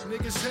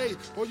 Niggas hate,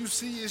 all you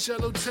see is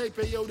yellow tape.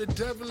 Hey yo, the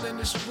devil in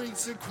the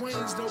streets of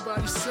Queens,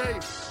 nobody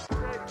safe.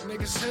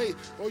 Niggas hate,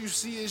 all you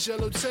see is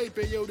yellow tape.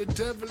 Hey yo, the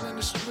devil in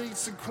the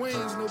streets of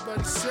Queens,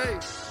 nobody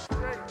safe.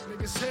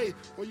 Niggas hate,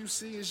 all you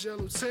see is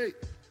yellow tape.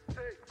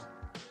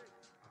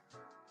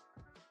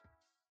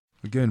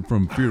 Again,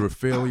 from Fear of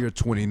Failure,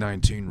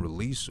 2019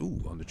 release.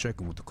 Ooh, on the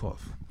check-in with the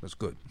cough. That's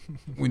good.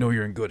 We know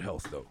you're in good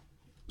health, though.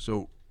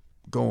 So,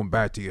 going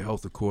back to your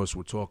health, of course,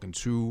 we're talking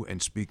to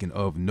and speaking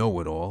of Know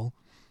It All.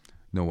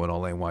 Know It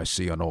All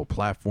NYC on all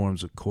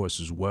platforms, of course,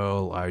 as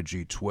well.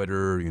 IG,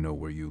 Twitter,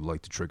 where you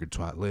like to trigger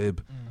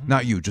Talib.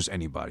 Not you, just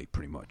anybody,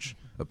 pretty much,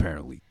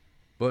 apparently.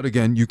 But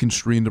again, you can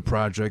stream the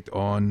project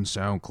on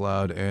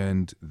SoundCloud,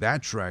 and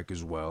that track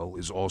as well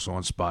is also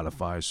on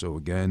Spotify. So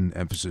again,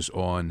 emphasis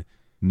on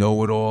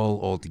Know It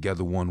All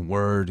together, one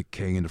word,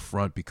 K in the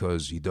front,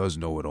 because he does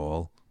know it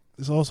all.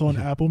 It's also on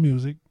Apple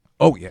Music.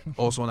 Oh, yeah.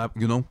 Also on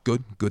Apple,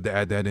 good to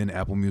add that in,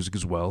 Apple Music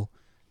as well.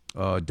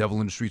 Devil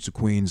in the Streets of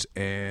Queens,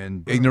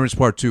 and Ignorance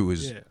Part 2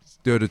 is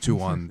They're the two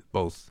on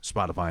both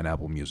Spotify and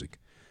Apple Music.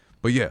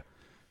 But yeah,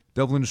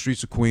 Devil in the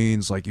Streets of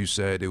Queens, like you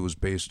said, it was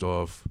based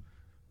off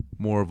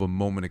more of a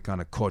moment that kind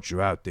of caught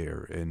you out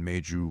there and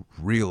made you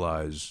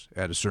realize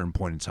at a certain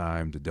point in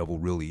time the devil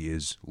really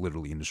is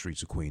literally in the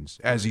streets of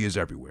Queens, as he is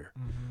everywhere.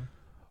 Mm-hmm.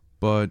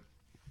 But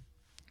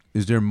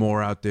is there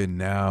more out there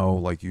now?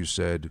 Like you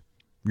said,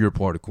 you're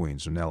part of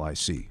Queens, an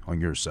LIC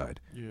on your side.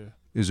 Yeah.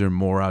 Is there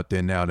more out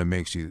there now that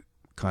makes you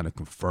kind of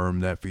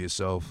confirm that for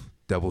yourself?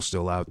 Devil's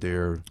still out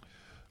there?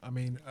 I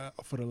mean,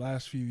 for the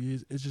last few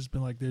years, it's just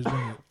been like there's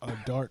been a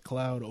dark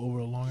cloud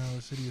over Long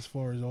Island City as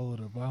far as all of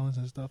the violence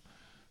and stuff.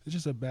 It's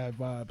just a bad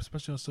vibe,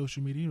 especially on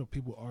social media. You know,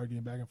 people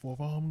arguing back and forth.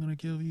 Oh, I'm gonna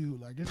kill you.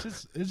 Like it's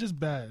just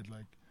bad.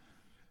 Like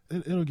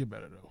it'll get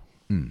better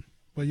though. Mm.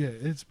 But yeah,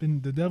 it's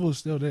been the devil is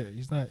still there.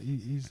 He's not.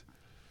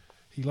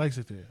 He likes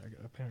it there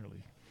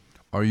apparently.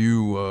 Are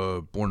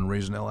you born and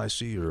raised in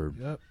LIC or?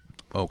 Yep.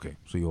 Okay,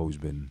 so you've always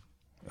been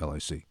LIC.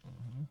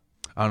 Mm-hmm.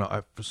 I don't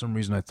know. For some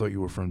reason, I thought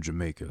you were from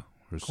Jamaica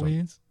or something.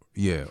 Queens.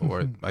 Yeah,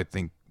 or I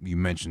think you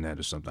mentioned that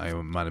or something. I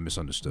might have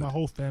misunderstood. My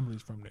whole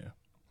family's from there.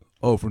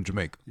 Oh, from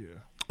Jamaica. Yeah.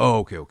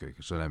 Oh, okay.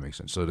 So that makes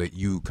sense. So that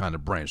you kind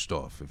of branched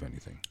off, if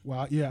anything.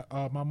 Well, yeah.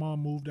 My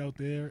mom moved out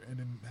there and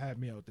then had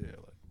me out there.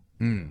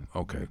 Like.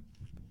 Okay.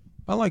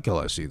 I like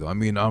LIC though. I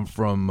mean, I'm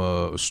from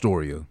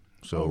Astoria,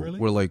 so really?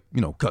 we're like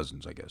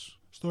cousins, I guess.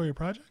 Astoria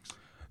Projects?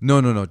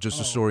 No. Just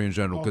Astoria in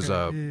general, because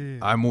okay.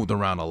 I moved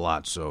around a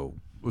lot. So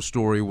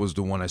Astoria was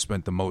the one I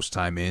spent the most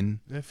time in.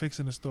 They're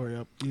fixing the story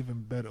up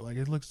even better. Like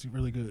it looks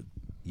really good.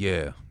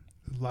 Yeah.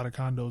 A lot of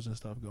condos and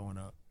stuff going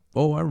up.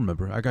 Oh, I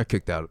remember. I got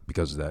kicked out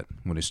because of that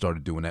when they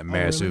started doing that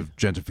massive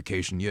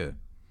gentrification. Yeah.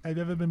 Have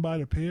you ever been by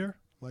the pier?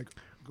 Like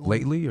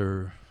lately,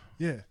 or?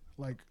 Yeah,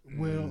 like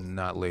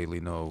not lately.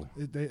 No.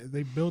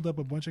 They build up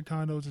a bunch of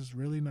condos. It's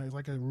really nice,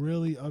 like a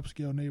really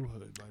upscale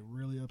neighborhood, like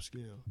really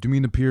upscale. Do you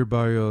mean the pier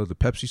by the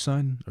Pepsi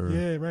sign? Or?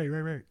 Yeah,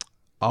 right.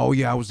 Oh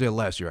yeah, I was there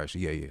last year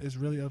actually. Yeah. It's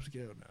really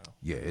upscale now.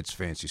 Yeah, it's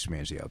fancy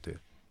smancy out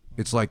there.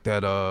 It's like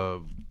that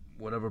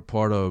whatever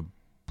part of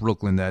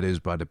Brooklyn that is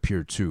by the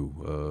Pier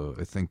 2.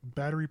 I think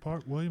Battery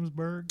Park,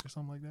 Williamsburg, or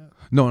something like that.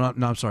 No,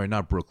 I'm sorry,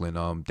 not Brooklyn.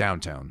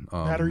 Downtown.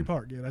 Battery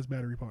Park, yeah, that's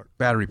Battery Park.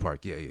 Battery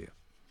Park, yeah.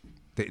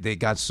 They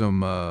got some.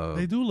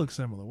 They do look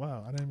similar.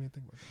 Wow, I didn't even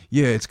think about that.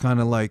 Yeah, it's kind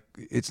of like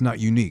it's not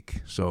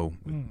unique, so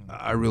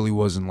I really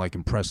wasn't like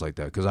impressed like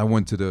that because I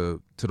went to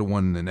the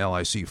one in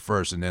LIC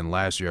first, and then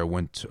last year I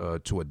went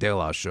to a De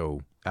La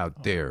show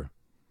out there.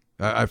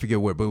 I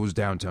forget where, but it was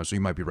downtown, so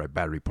you might be right.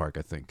 Battery Park,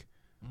 I think.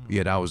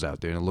 Yeah, that was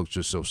out there, and it looks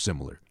just so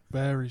similar.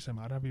 Very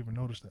similar. I never even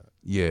noticed that.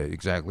 Yeah,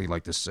 exactly,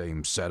 like the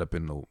same setup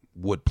in the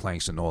wood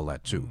planks and all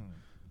that too.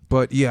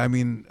 But yeah, I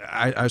mean,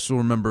 I still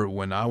remember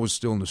when I was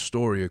still in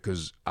Astoria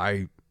because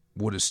I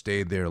would have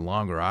stayed there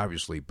longer,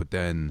 obviously. But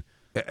then,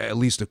 at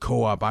least the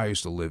co-op I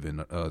used to live in,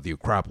 the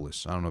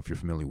Acropolis. I don't know if you're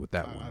familiar with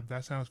that one.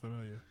 That sounds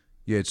familiar.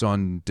 Yeah, it's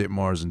on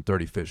Ditmars and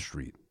 35th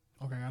Street.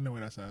 Okay, I know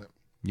where that's at.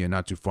 Yeah,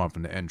 not too far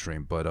from the N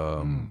train, but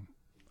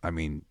I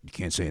mean, you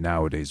can't say it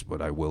nowadays,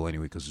 but I will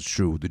anyway because it's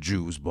true. The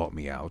Jews bought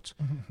me out.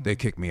 They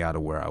kicked me out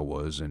of where I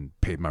was and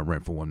paid my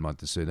rent for 1 month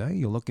and said, hey,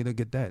 you're lucky to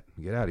get that.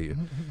 Get out of here.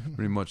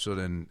 Pretty much. So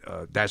then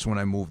that's when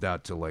I moved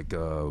out to like,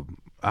 I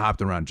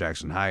hopped around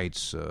Jackson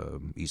Heights,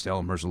 East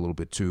Elmhurst a little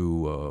bit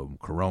too,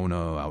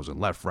 Corona. I was in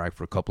Left Rack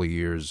for a couple of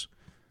years.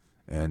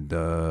 And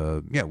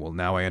yeah, well,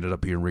 now I ended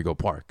up here in Rego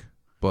Park.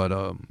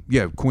 But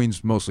yeah,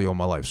 Queens mostly all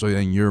my life. So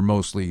then you're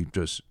mostly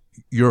just,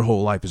 your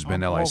whole life has been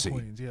LIC. All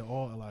Queens, yeah,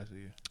 all LIC.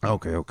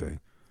 Okay.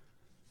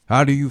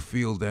 How do you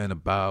feel then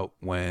about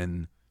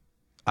when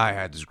I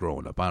had this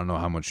growing up? I don't know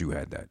how much you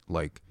had that.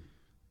 Like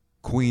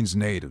Queens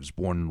natives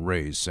born and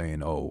raised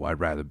saying, oh, I'd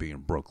rather be in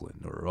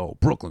Brooklyn, or oh,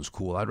 Brooklyn's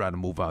cool. I'd rather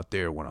move out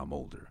there when I'm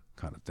older,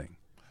 kind of thing.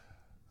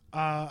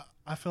 I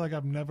feel like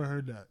I've never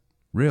heard that.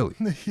 Really?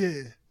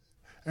 Yeah.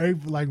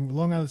 Like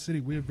Long Island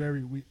City, we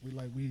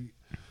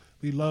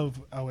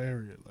love our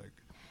area. Like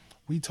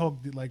we talk,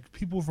 like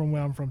people from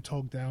where I'm from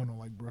talk down on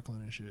like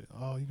Brooklyn and shit.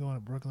 Oh, you going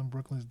to Brooklyn?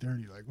 Brooklyn's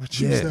dirty. Like what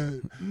you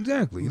said.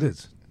 Exactly. It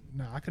is.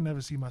 No, I could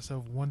never see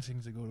myself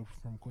wanting to go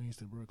from Queens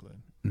to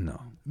Brooklyn. No.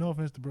 No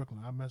offense to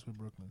Brooklyn. I mess with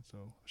Brooklyn,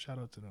 so shout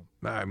out to them.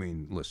 I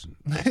mean, listen,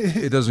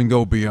 it doesn't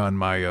go beyond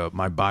my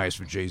my bias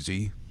for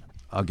Jay-Z.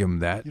 I'll give him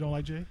that. You don't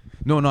like Jay?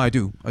 No, I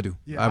do.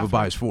 Yeah, I have a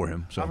bias for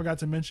him. So I forgot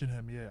to mention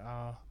him.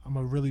 Yeah, I'm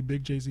a really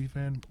big Jay-Z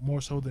fan,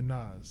 more so than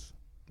Nas.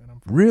 And I'm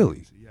from really?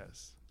 Queens.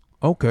 Yes.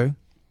 Okay.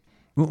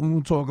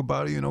 We'll talk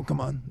about it. You know, come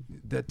on.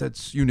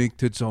 That's unique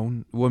to its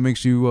own. What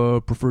makes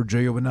you prefer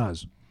Jay over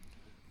Nas?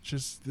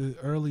 Just the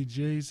early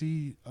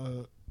Jay-Z.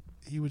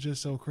 He was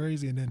just so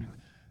crazy, and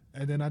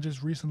then I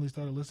just recently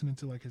started listening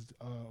to like his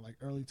like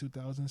early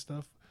 2000s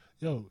stuff.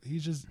 Yo,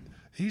 he's just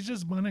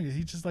my nigga.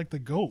 He's just like the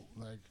GOAT.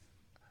 Like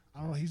I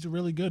don't know. He's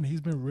really good, and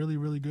he's been really,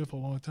 really good for a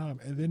long time.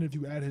 And then if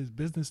you add his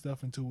business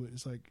stuff into it,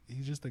 it's like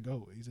he's just the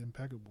GOAT. He's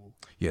impeccable.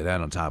 Yeah,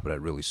 that on top of that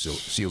really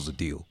seals the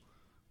deal.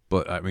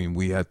 But I mean,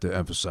 we have to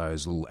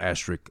emphasize a little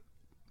asterisk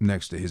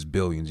next to his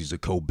billions. He's a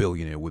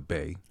co-billionaire with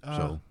Bey.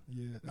 So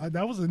yeah,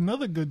 that was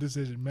another good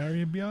decision,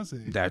 marrying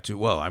Beyonce. that too.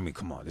 Well, I mean,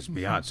 come on, it's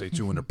Beyonce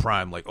too in the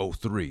prime, like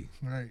 03.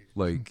 Right.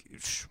 Like,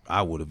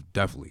 I would have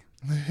definitely,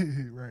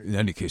 Right. in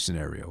any case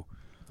scenario.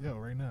 Yo,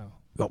 right now.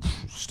 Oh,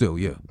 still,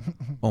 yeah.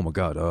 Oh my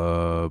God.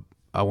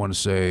 I want to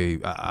say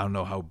I don't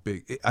know how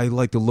big. I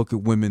like to look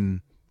at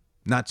women,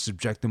 not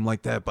subject them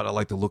like that, but I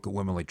like to look at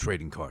women like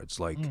trading cards.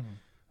 Like,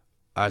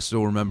 I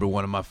still remember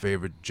one of my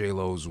favorite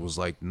J-Los was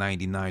like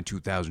 99,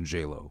 2000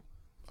 J-Lo.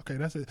 Okay,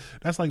 that's it.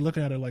 That's like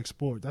looking at it like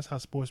sport. That's how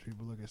sports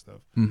people look at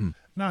stuff.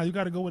 Nah, you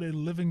got to go with a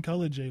living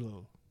color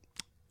J-Lo.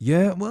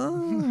 Yeah,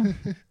 well,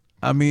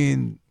 I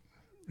mean,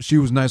 she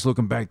was nice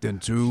looking back then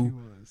too. She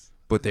was.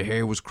 But the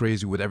hair was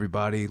crazy with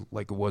everybody,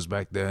 like it was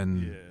back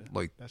then. Yeah,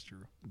 like that's true.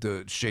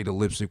 the shade of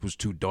lipstick was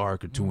too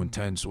dark or too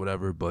intense,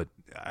 whatever. But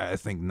I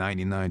think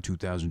 99,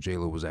 2000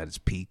 J-Lo was at its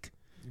peak.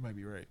 You might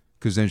be right.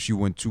 Because then she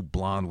went too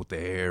blonde with the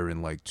hair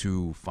and like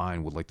too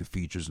fine with like the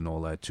features and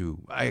all that too.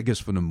 I guess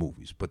for the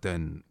movies. But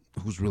then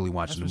who's really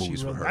watching the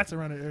movies for her? That's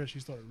around the era she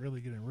started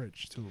really getting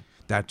rich too.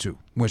 That too.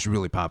 When she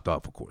really popped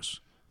off, of course.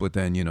 But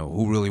then, you know,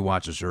 who really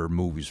watches her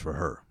movies for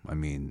her? I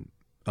mean,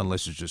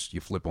 unless it's just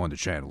you flip on the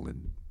channel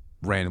and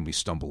randomly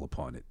stumble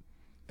upon it.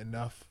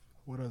 Enough.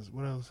 What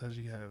else has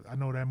she have? I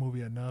know that movie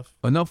Enough.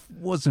 Enough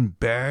wasn't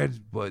bad,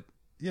 but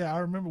Yeah, I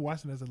remember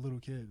watching it as a little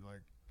kid.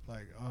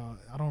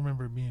 I don't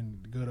remember it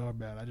being good or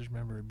bad. I just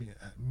remember it being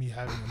me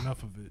having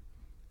enough of it.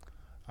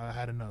 I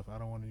had enough. I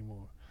don't want any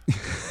more.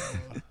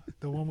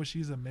 The one where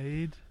she's a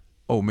maid.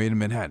 oh, Made in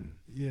Manhattan.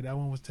 Yeah, that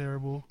one was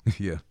terrible.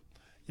 Yeah.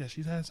 Yeah,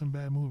 she's had some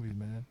bad movies,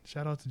 man.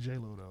 Shout out to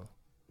J-Lo though.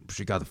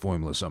 She got the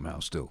formula somehow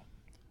still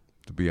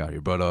to be out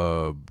here. But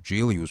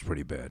Geely was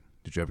pretty bad.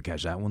 Did you ever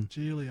catch that one?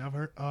 Geely, I've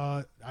heard.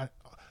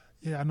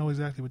 I know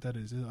exactly what that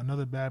is. It's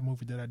another bad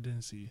movie that I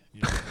didn't see.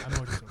 Yeah, I know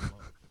what you're talking about.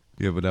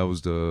 Yeah, but that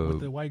was But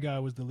the white guy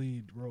was the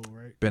lead role,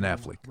 right? Ben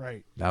Affleck.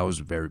 Right. That was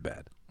very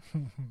bad.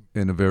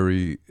 In a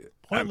very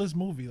Pointless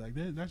movie. Like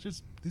these are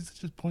just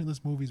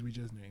pointless movies we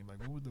just named. Like,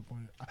 what was the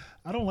point?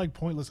 I don't like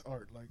pointless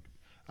art. Like,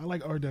 I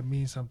like art that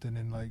means something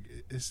and like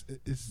it's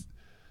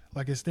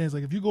like it stands.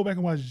 Like if you go back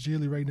and watch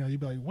Geely right now, you'd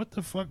be like, what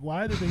the fuck?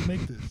 Why did they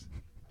make this?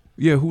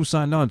 Yeah, who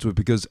signed on to it?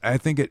 Because I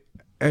think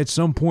at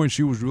some point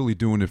she was really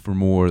doing it for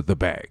more the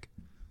bag.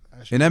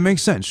 And that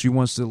makes sense. She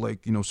wants to,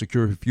 like, you know,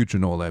 secure her future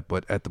and all that,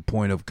 but at the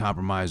point of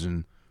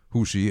compromising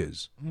who she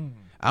is.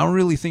 I don't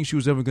really think she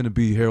was ever going to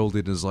be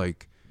heralded as,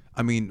 like,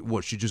 I mean,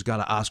 what, she just got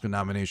an Oscar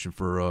nomination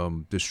for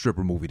this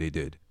stripper movie they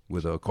did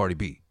with Cardi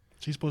B.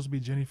 She's supposed to be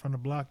Jenny from the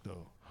Block,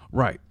 though.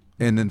 Right.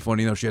 And then,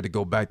 funny enough, she had to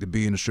go back to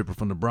being a stripper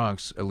from the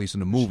Bronx, at least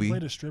in the movie. She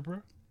played a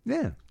stripper?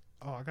 Yeah.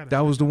 Oh, I got it.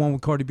 That was the one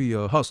with Cardi B,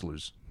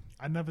 Hustlers.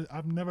 I've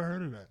never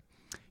heard of that.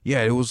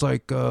 Yeah, it was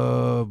like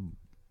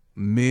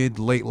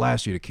late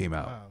last year that came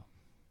out. Wow.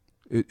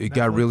 It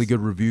got really good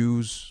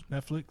reviews.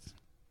 Netflix?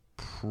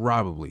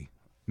 Probably.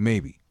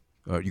 Maybe.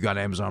 You got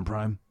Amazon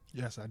Prime?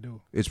 Yes, I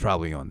do. It's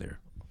probably on there.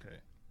 Okay.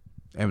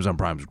 Amazon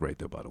Prime is great,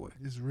 though, by the way.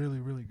 It's really,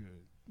 really good.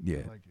 Yeah.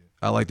 I like it.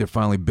 I like they're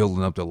finally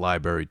building up the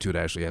library, too, to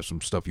actually have some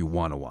stuff you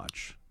want to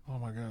watch. Oh,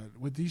 my God.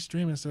 With these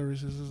streaming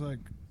services, it's like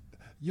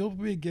you'll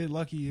get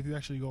lucky if you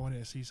actually go in there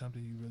and see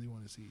something you really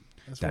want to see.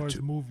 As That far as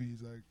too.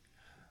 movies, like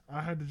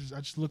I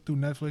just looked through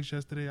Netflix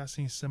yesterday. I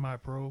seen Semi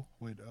Pro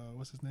with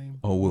what's his name?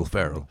 Oh, Will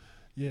Ferrell.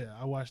 Yeah,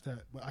 I watched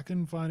that, but I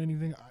couldn't find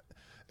anything.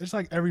 It's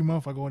like every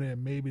month I go in there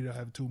and maybe they'll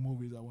have 2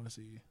 movies I want to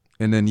see.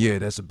 And then, yeah,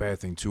 that's a bad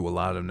thing, too. A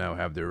lot of them now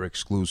have their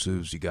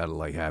exclusives. You got to,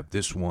 like, have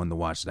this one to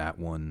watch that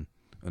one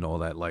and all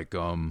that. Like,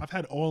 I've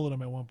had all of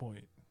them at one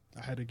point.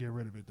 I had to get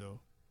rid of it, though.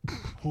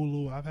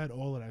 Hulu, I've had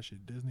all of that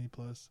shit. Disney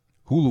Plus.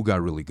 Hulu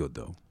got really good,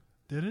 though.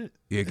 Did it?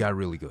 Yeah, it got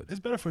really good. It's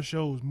better for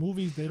shows.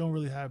 Movies, they don't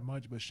really have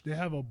much, but they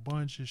have a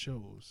bunch of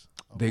shows.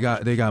 They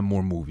got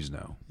more movies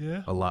now.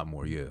 Yeah? A lot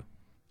more, yeah.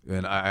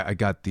 And I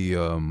got the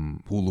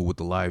Hulu with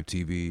the live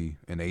TV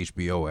and the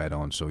HBO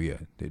add-on, so yeah,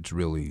 it's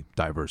really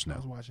diverse I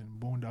was now. watching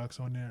Boondocks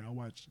on there.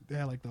 They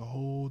had like the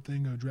whole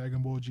thing of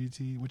Dragon Ball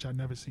GT, which I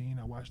never seen.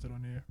 I watched it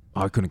on there.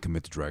 I couldn't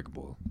commit to Dragon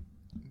Ball.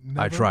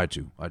 I Never? tried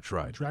to. I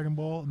tried. Dragon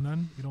Ball,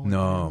 none. You don't like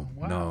No,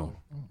 Dragon Ball?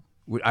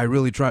 no. I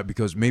really tried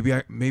because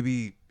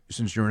maybe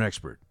since you're an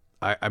expert,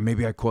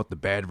 maybe I caught the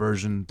bad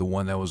version, the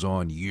one that was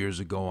on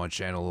years ago on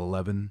Channel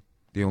 11.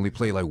 They only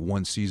played like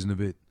one season of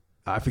it.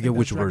 I forget think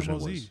which that's Dragon version it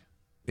Ball was. Z.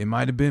 It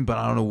might have been, but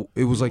I don't know.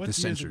 It was like What's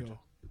the years censored.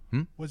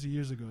 ago? What's it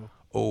years ago?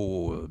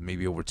 Oh,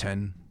 maybe over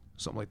 10,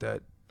 something like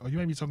that. Oh, you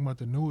might be talking about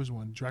the newest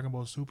one, Dragon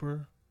Ball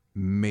Super.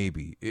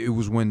 Maybe. It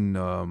was when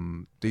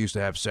they used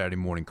to have Saturday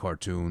morning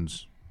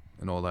cartoons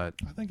and all that.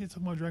 I think you're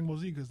talking about Dragon Ball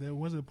Z because there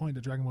was a point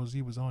that Dragon Ball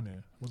Z was on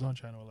there. Was on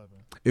Channel 11.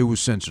 It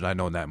was censored. I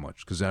know that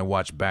much because I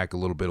watched back a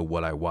little bit of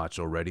what I watched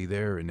already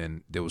there, and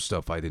then there was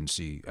stuff I didn't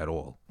see at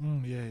all.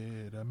 Yeah.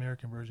 The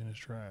American version is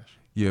trash.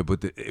 Yeah,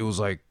 but it was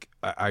like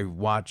I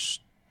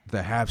watched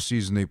the half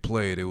season they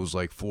played. It was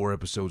like 4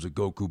 episodes of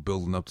Goku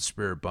building up the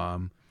Spirit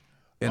Bomb,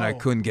 and I Oh.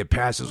 couldn't get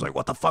past it. I was like,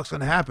 what the fuck's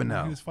going to happen He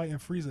now? was fighting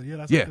Frieza. Yeah,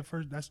 that's Yeah. like the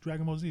first. That's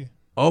Dragon Ball Z.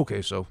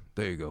 Okay, so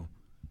there you go.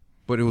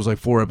 But it was like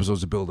 4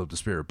 episodes to build up the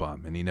spirit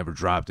bomb, and he never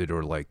dropped it,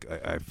 or like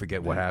I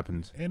forget what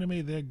happened.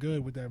 Anime, they're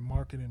good with that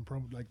marketing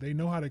promo. Like they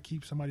know how to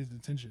keep somebody's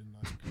attention.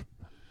 Like,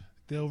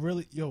 they'll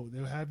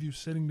have you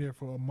sitting there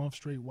for a month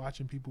straight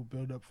watching people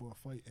build up for a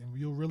fight,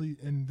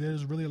 and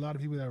there's really a lot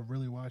of people that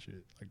really watch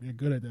it. Like they're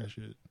good at that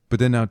shit. But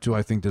then now too,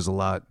 I think there's a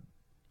lot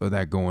of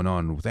that going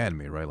on with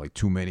anime, right? Like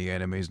too many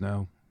animes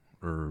now,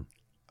 or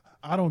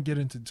I don't get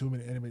into too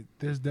many anime.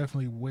 There's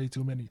definitely way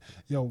too many.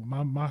 Yo,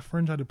 my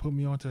friend tried to put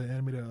me onto an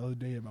anime the other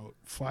day about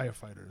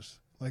firefighters.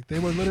 Like they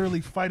were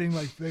literally fighting.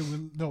 Like they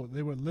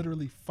were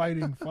literally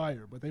fighting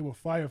fire, but they were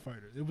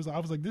firefighters. I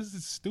was like, this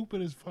is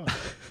stupid as fuck.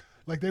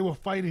 Like they were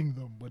fighting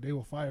them, but they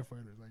were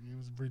firefighters. Like it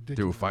was ridiculous.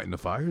 they were fighting the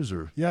fires,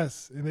 or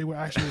Yes, and they were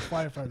actually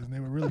firefighters, and they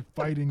were really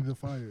fighting the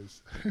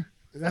fires.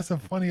 That's a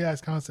funny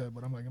ass concept,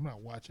 but I'm like, I'm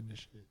not watching this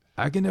shit.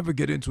 I can never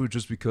get into it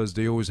just because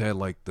they always had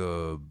like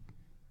the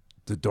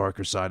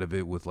darker side of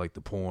it with like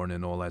the porn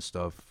and all that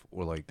stuff,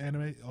 or like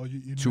Anime? Oh,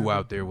 you too never,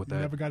 out there with you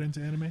that. never got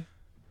into anime?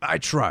 I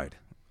tried.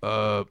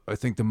 I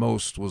think the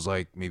most was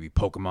like maybe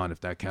Pokemon,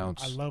 if that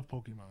counts. I love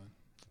Pokemon.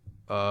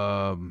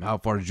 How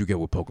far did you get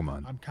with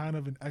Pokemon? I'm kind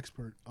of an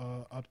expert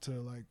up to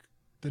like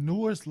the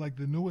newest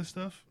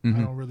stuff. Mm-hmm.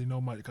 I don't really know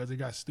much because it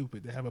got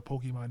stupid. They have a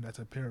Pokemon that's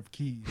a pair of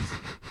keys.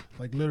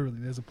 Like literally,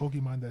 there's a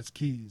Pokemon that's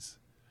keys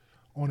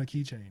on a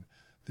keychain.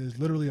 There's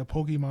literally a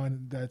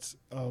Pokemon that's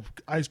a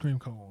ice cream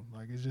cone.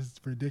 Like it's just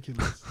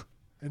ridiculous.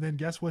 And then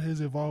guess what his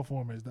evolved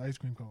form is? The ice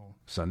cream cone.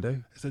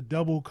 Sunday? It's a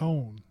double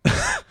cone.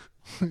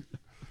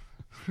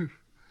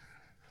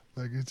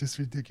 Like it's just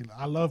ridiculous.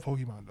 I love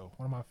Pokemon though.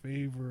 One of my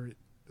favorite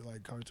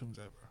like cartoons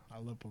ever. I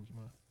love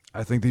Pokemon.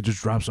 I think they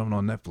just dropped something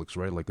on Netflix,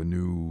 right? Like a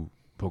new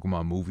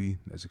Pokemon movie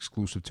that's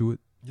exclusive to it.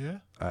 Yeah.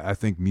 I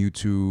think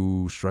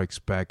Mewtwo Strikes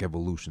Back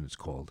Evolution it's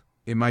called.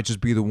 It might just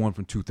be the one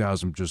from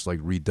 2000 just like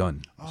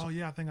redone. Oh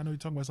yeah, I think I know what you're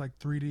talking about. It's like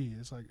 3D.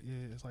 It's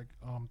like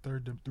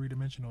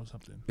three-dimensional or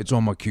something. It's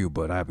on my queue,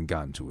 but I haven't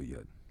gotten to it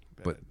yet.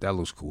 But that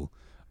looks cool.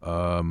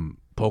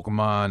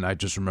 Pokemon, I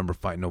just remember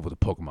fighting over the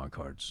Pokemon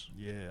cards.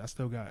 Yeah, I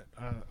still got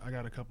I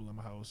got a couple in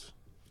my house.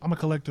 I'm a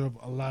collector of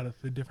a lot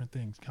of the different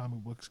things: comic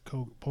books,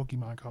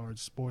 Pokemon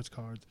cards, sports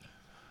cards.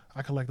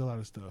 I collect a lot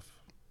of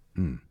stuff.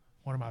 One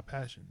of my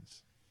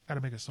passions. Got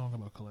to make a song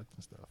about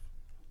collecting stuff.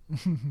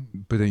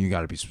 But then you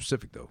got to be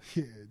specific, though.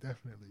 Yeah,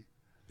 definitely.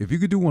 If you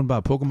could do one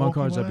about Pokemon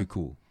cards, that'd be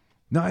cool.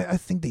 No, I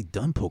think they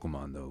done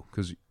Pokemon, though,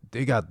 because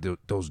they got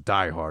those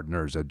diehard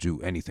nerds that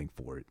do anything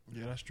for it.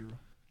 Yeah, that's true.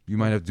 You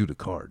might have to do the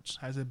cards.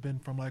 Has it been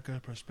from like a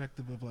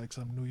perspective of like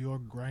some New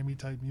York grimy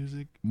type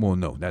music? Well,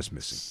 no, that's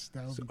missing.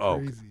 That would be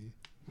okay. crazy.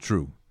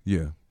 True,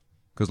 yeah.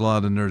 Because a lot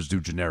of the nerds do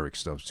generic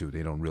stuff, too.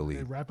 They don't really...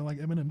 They rapping like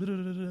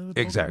Eminem.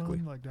 Exactly.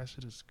 Pokemon, like that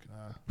shit is...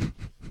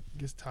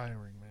 gets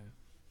tiring, man.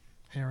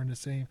 Hearing the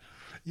same...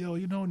 Yo,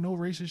 no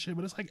racist shit,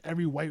 but it's like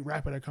every white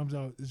rapper that comes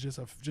out is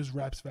just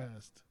raps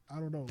fast. I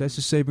don't know. That's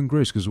just saving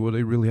grace, because what do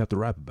they really have to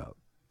rap about?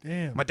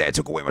 Damn. My dad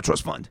took away my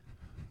trust fund.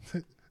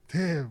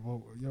 Damn.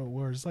 Well,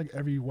 word. It's like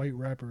every white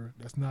rapper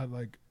that's not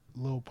like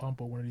Lil Pump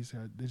or one of these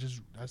guys.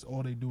 That's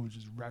all they do is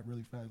just rap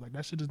really fast. Like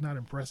that shit is not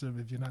impressive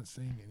if you're not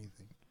saying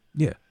anything.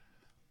 Yeah.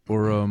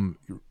 Or,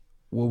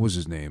 what was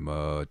his name?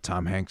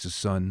 Tom Hanks'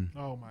 son.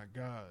 Oh, my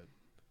God.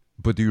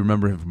 But do you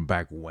remember him from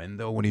back when,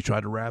 though, when he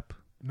tried to rap?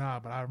 Nah,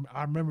 but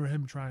I remember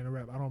him trying to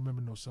rap. I don't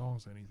remember no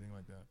songs or anything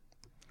like that.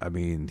 I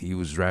mean, he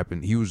was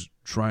rapping. He was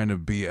trying to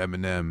be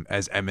Eminem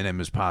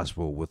as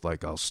possible with,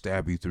 like, I'll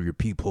stab you through your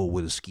peephole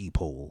with a ski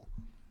pole.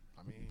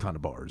 I mean, kind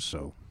of bars.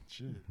 So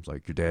shit. It's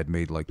like your dad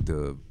made, like,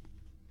 the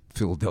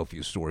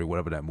Philadelphia Story,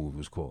 whatever that movie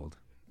was called.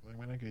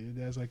 Like, man,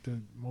 your dad's like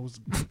the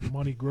most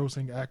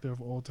money-grossing actor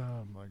of all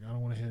time. Like, I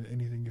don't want to hear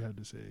anything you have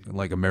to say. And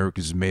like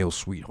America's male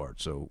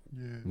sweetheart. So,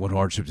 yeah. What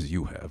hardships do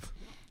you have?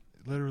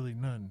 Literally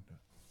none.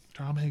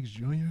 Tom Hanks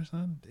Jr.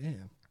 son?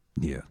 Damn.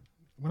 Yeah.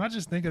 When I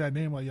just think of that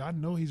name, like, I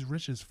know he's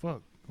rich as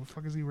fuck. What the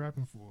fuck is he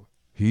rapping for?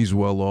 He's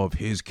well off.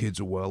 His kids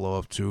are well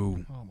off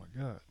too. Oh my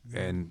God.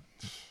 And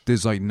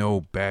there's like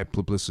no bad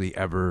publicity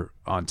ever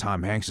on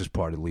Tom Hanks'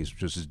 part, at least.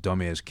 Just his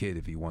dumbass kid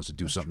if he wants to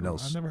do something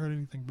else. I never heard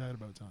anything bad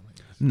about Tom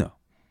Hanks. No.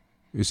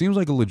 It seems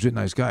like a legit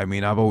nice guy. I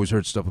mean, I've always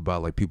heard stuff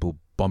about like people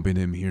bumping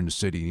him here in the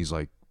city, and he's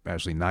like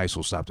actually nice.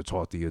 He'll stop to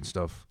talk to you and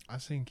stuff. I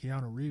seen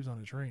Keanu Reeves on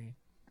the train.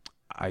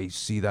 I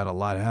see that a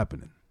lot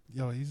happening.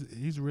 Yo,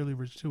 he's really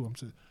rich too.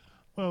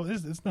 Well,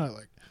 it's not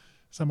like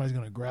somebody's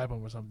gonna grab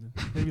him or something.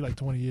 Maybe like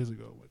 20 years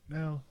ago, but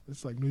now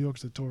it's like New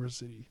York's a tourist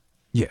city.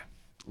 Yeah,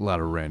 a lot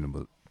of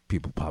random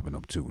people popping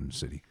up too in the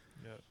city.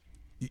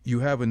 Yeah.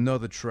 You have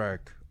another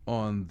track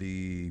on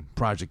the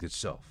project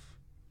itself.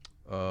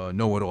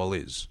 Know What All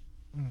Is.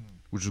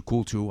 Which is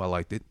cool too. I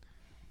liked it.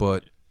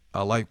 But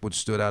I like what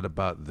stood out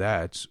about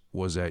that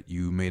was that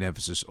you made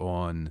emphasis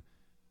on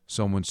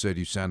someone said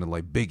you sounded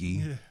like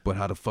Biggie, but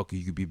how the fuck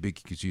you could be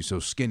Biggie because you're so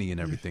skinny and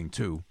everything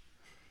too.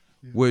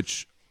 Yeah.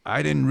 Which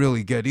I didn't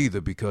really get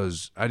either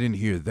because I didn't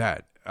hear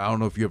that. I don't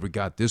know if you ever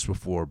got this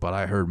before, but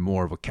I heard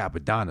more of a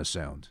Capadonna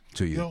sound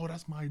to you. Yo,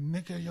 that's my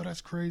nigga. Yo,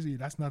 that's crazy.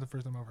 That's not the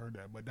first time I've heard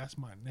that, but that's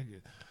my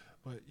nigga.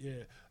 But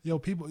yeah, yo,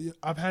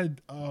 I've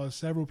had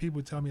several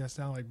people tell me I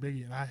sound like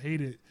Biggie, and I hate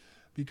it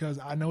because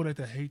I know that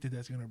the hate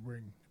that's gonna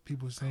bring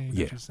people saying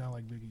Yeah. that you sound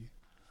like Biggie.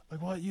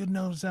 Like, what? You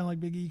never sound like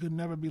Biggie. You could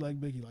never be like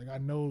Biggie. Like, I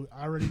know,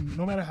 I already,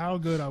 no matter how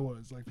good I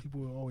was, like,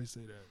 people will always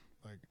say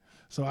that. Like,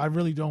 so I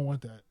really don't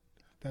want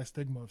that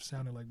stigma of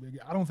sounding like Biggie.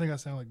 I don't think I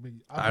sound like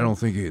Biggie. I don't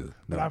think either.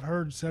 But No. I've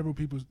heard several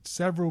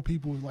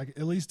people, like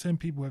at least 10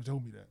 people have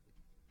told me that.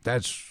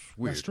 That's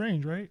weird. That's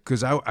strange, right?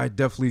 Because I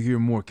definitely hear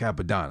more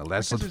Capadonna.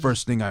 That's the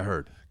first thing I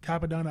heard.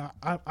 Capadonna,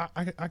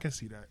 I can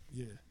see that.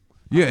 Yeah.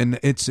 Yeah, and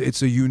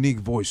it's a unique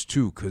voice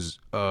too. Because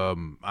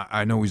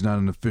I know he's not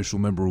an official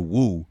member of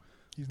Wu,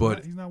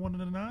 but he's not one of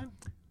the 9?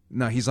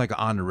 no, he's like an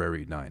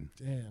honorary 9.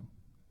 Damn.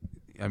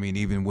 I mean,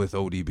 even with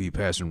ODB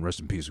passing, rest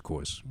in peace, of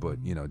course.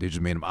 But you know, they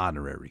just made him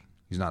honorary.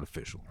 He's not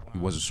official. He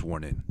wasn't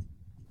sworn in.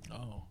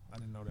 Oh, I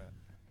didn't know that.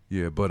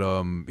 Yeah, but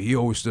he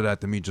always stood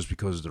out to me just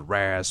because of the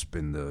rasp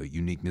and the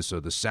uniqueness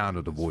of the sound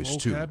of the voice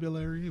too.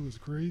 Vocabulary, it was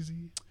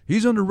crazy.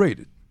 He's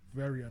underrated.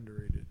 Very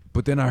underrated.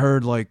 But then I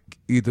heard like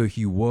either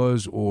he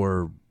was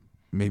or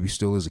maybe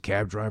still is a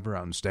cab driver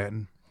out in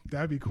Staten.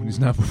 That'd be cool. He's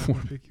not Someone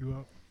performing. pick you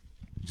up.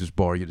 Just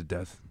bar you to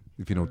death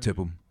if you don't tip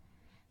him.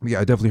 Yeah,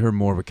 I definitely heard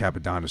more of a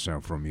Capadonna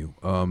sound from you.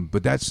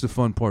 But that's the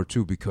fun part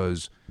too,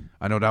 because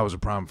I know that was a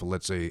problem for,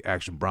 let's say,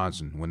 Action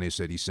Bronson when they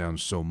said he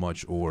sounds so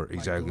much or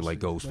exactly like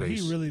But Ghostface.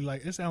 he really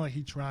it sounded like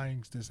he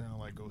trying to sound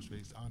like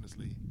Ghostface,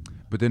 honestly.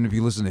 But then if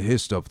you listen to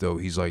his stuff though,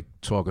 he's like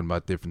talking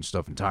about different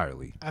stuff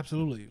entirely.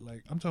 Absolutely.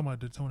 Like, I'm talking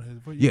about the tone of his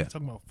voice. Yeah.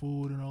 Talking about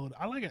food and all of that.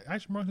 I like it.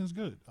 Action Bronson's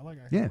good. I like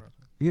Action Yeah,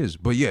 Bronson. he is.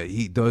 But yeah,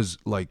 he does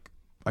like,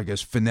 I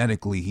guess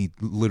phonetically, he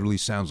literally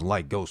sounds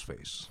like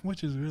Ghostface.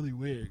 Which is really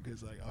weird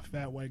because, like, a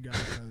fat white guy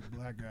and a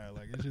black guy,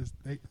 like, it's just,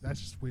 that's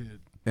just weird.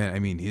 And I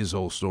mean, his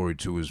whole story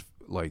too is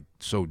like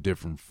so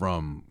different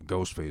from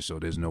Ghostface, so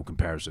there's no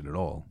comparison at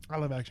all. I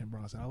love Action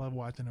Bronson. I love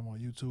watching him on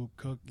YouTube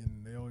cook,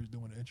 and they always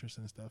doing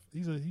interesting stuff.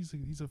 He's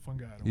a fun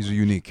guy. He's a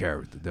unique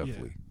character,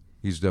 definitely.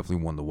 He's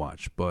definitely one to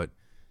watch. But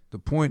the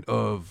point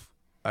of,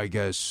 I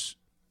guess,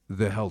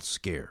 the health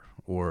scare,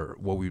 or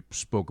what we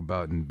spoke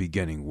about in the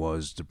beginning,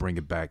 was to bring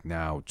it back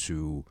now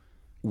to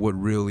what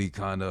really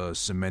kind of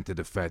cemented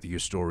the fact that your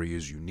story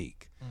is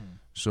unique.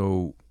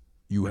 So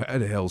you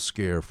had a health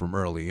scare from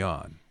early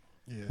on,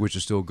 which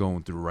is still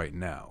going through right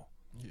now.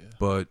 Yeah.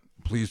 But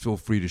please feel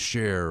free to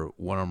share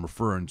what I'm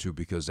referring to,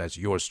 because that's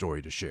your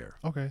story to share.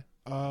 Okay.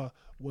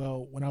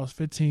 Well, when I was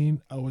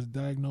 15, I was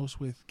diagnosed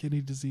with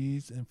kidney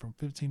disease, and from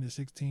 15 to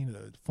 16,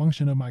 the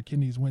function of my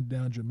kidneys went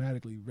down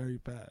dramatically, very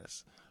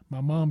fast.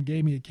 My mom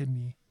gave me a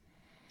kidney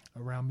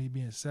around me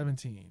being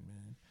 17,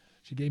 man.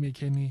 She gave me a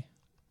kidney.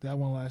 That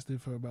one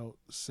lasted for about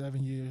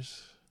 7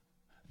 years.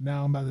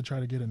 Now I'm about to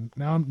try to get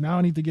now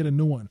I need to get a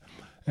new one.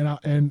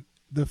 And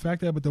the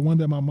fact that the one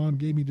that my mom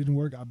gave me didn't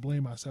work, I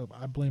blame myself.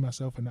 I blame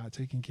myself for not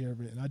taking care of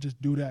it. And I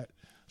just do that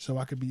so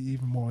I could be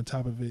even more on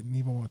top of it and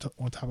even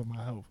on top of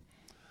my health.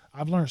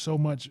 I've learned so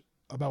much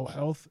about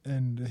health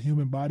and the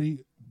human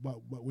body,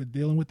 but we're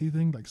dealing with these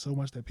things, like so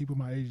much that people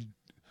my age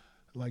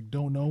like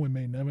don't know and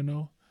may never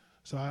know.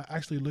 So I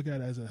actually look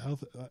at it as a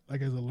health,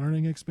 like as a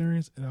learning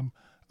experience. And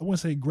I wouldn't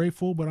say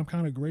grateful, but I'm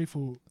kind of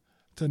grateful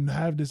to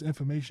have this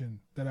information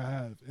that I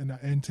have,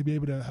 and to be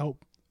able to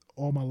help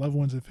all my loved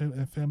ones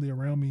and family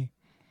around me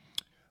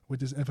with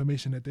this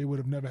information that they would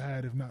have never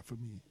had if not for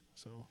me.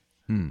 So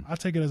I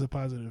take it as a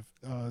positive,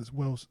 as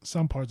well.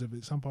 Some parts of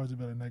it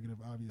are negative,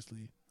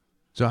 obviously.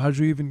 So how'd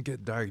you even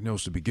get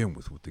diagnosed to begin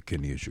with the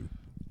kidney issue?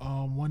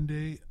 One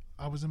day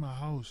I was in my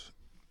house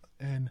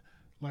and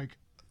like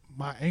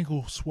my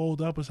ankle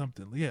swelled up or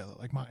something. Yeah,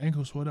 like my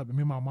ankle swelled up, and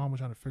me and my mom were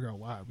trying to figure out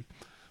why.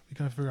 We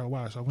couldn't figure out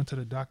why. So I went to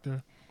the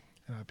doctor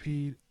and I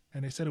peed,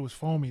 and they said it was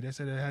foamy. They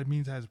said it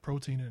means it has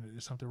protein in it.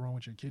 There's something wrong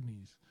with your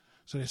kidneys.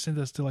 So they sent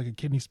us to like a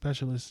kidney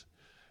specialist,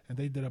 and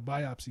they did a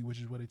biopsy, which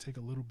is where they take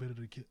a little bit of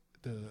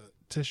the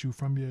tissue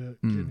from your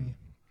kidney,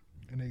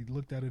 and they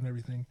looked at it and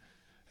everything,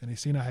 and they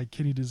seen I had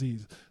kidney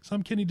disease.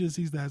 Some kidney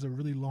disease that has a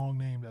really long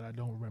name that I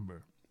don't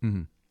remember.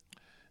 Mm-hmm.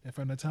 And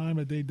from the time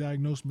that they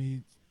diagnosed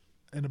me,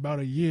 in about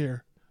a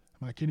year,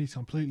 my kidneys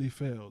completely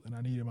failed, and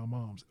I needed my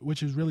mom's,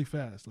 which is really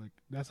fast. Like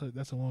that's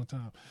a long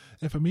time.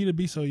 And for me to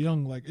be so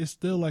young, like it's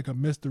still like a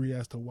mystery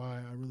as to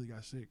why I really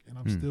got sick. And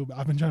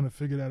I've been trying to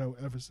figure that out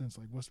ever since.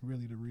 Like, what's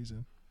really the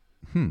reason?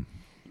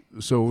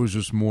 So it was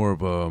just more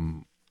of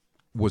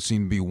what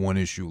seemed to be one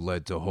issue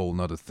led to a whole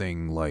nother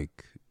thing,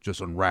 like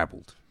just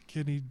unraveled.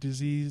 Kidney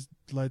disease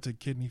led to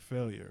kidney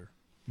failure.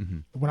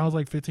 Mm-hmm. When I was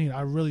like 15,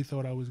 I really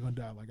thought I was going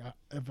to die. Like,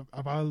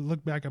 if I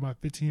look back at my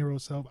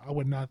 15-year-old self, I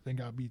would not think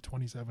I'd be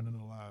 27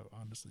 and alive,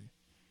 honestly.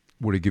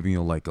 Were they giving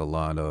you like a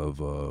lot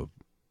of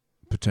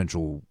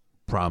potential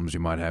problems you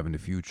might have in the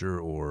future,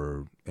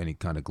 or any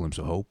kind of glimpse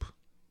of hope?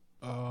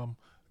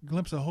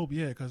 Glimpse of hope,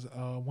 yeah, because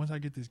once I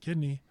get this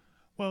kidney,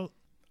 well,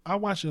 I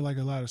watch it like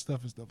a lot of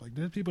stuff and stuff. Like,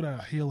 there's people that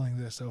are healing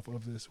themselves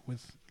of this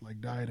with like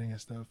dieting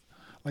and stuff.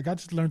 Like, I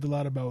just learned a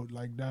lot about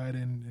like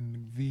dieting and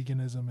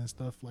veganism and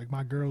stuff. Like,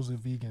 my girl's a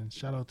vegan.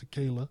 Shout out to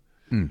Kayla.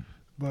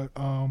 But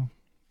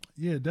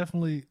yeah,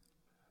 definitely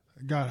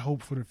got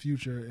hope for the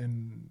future,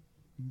 and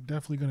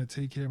definitely gonna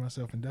take care of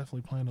myself, and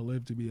definitely plan to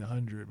live to be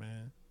 100,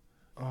 man.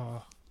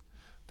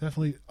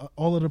 definitely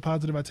all of the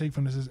positive I take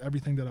from this is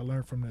everything that I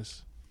learned from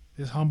this.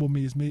 It's humbled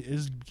me.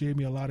 It's gave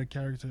me a lot of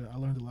character. I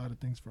learned a lot of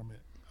things from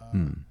it.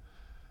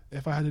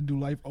 If I had to do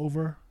life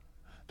over,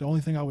 the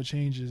only thing I would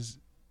change is,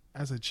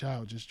 as a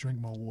child, just drink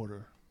more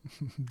water.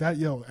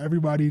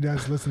 Everybody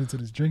that's listening to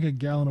this, drink a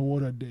gallon of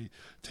water a day.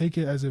 Take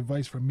it as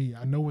advice from me.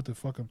 I know what the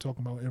fuck I'm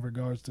talking about in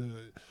regards to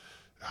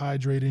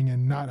hydrating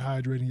and not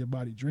hydrating your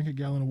body. Drink a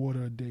gallon of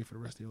water a day for the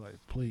rest of your life,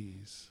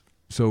 please.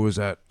 So is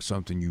that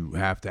something you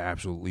have to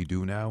absolutely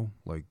do now,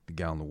 like the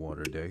gallon of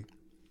water a day?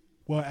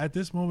 Well, at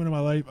this moment in my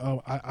life,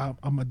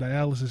 I'm a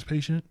dialysis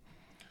patient,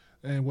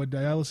 and what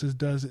dialysis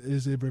does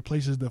is it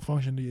replaces the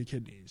function of your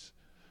kidneys.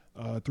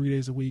 3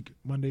 days a week,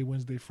 Monday,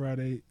 Wednesday,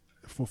 Friday,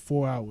 for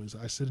 4 hours.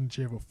 I sit in the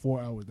chair for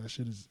 4 hours. That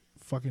shit is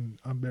fucking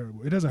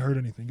unbearable. It doesn't hurt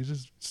anything. It's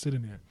just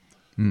sitting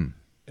there.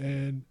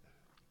 And,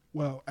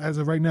 well, as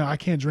of right now, I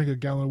can't drink a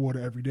gallon of water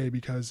every day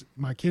because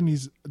my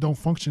kidneys don't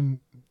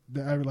function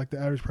like the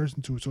average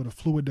person to, so the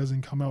fluid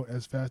doesn't come out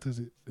as fast as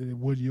it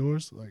would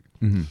yours.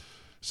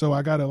 So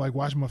I gotta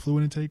watch my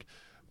fluid intake.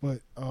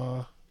 But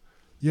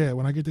yeah,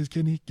 when I get this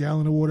kidney,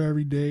 gallon of water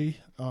every day.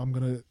 I'm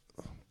gonna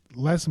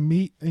less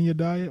meat in your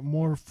diet,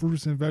 more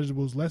fruits and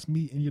vegetables. Less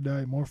meat in your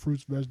diet, more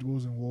fruits,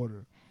 vegetables, and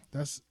water.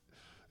 That's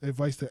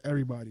advice to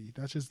everybody.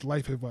 That's just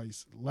life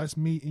advice. Less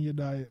meat in your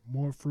diet,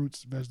 more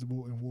fruits,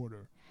 vegetable, and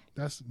water.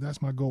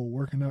 That's my goal.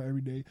 Working out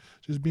every day,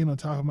 just being on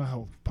top of my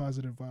health,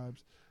 positive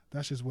vibes.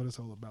 That's just what it's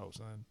all about,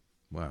 son.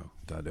 Wow,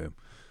 goddamn.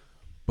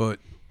 But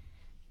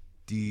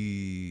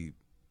the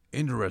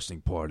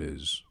interesting part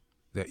is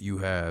that you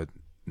had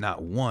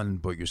not one,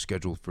 but you're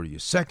scheduled for your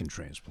second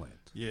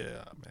transplant.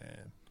 Yeah,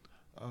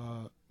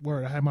 man.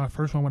 Word, I had my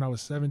first one when I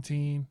was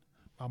 17.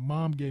 My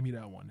mom gave me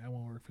that one. That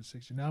one worked for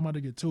 60. Now I'm about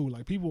to get two.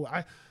 Like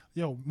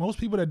most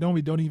people that know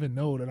me don't even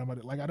know that I'm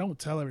about to, I don't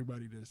tell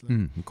everybody this.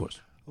 Of course.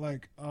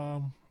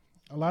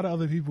 A lot of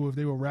other people, if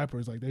they were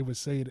rappers, they would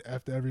say it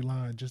after every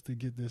line just to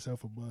get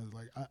themselves a buzz.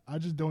 I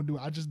just don't do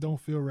it. I just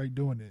don't feel right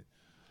doing it.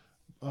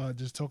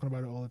 Just talking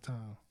about it all the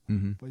time.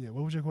 But yeah,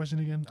 what was your question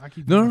again? I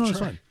keep No, it's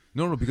fine.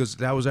 No, because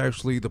that was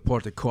actually the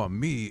part that caught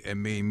me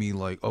and made me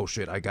like, oh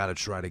shit, I gotta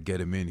try to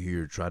get him in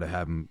here, try to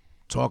have him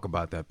talk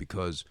about that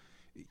because,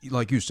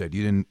 like you said,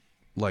 you didn't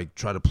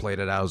try to play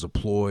that out as a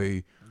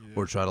ploy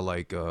or try to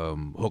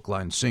hook,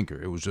 line,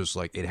 sinker. It was just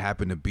it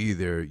happened to be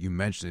there. You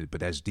mentioned it, but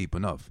that's deep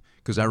enough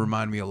because that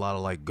reminded me a lot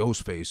of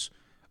Ghostface.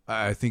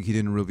 I think he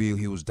didn't reveal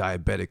he was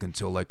diabetic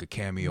until a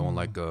cameo on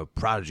a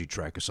Prodigy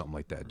track or something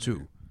like that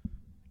too.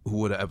 Who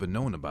would have ever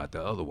known about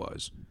that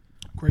otherwise?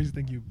 Crazy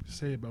thing you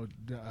say about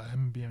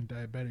him being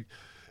diabetic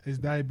is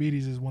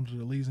diabetes is one of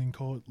the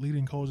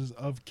leading causes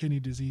of kidney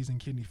disease and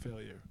kidney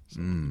failure.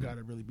 So you got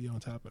to really be on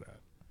top of that.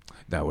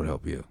 That would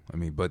help you. I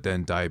mean, but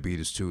then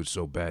diabetes too is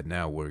so bad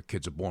now where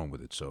kids are born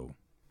with it. So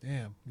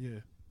damn, yeah.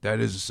 That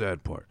is the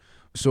sad part.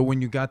 So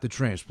when you got the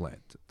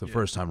transplant the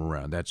first time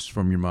around, that's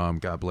from your mom.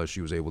 God bless,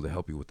 she was able to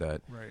help you with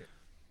that. Right.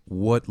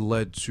 What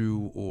led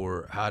to,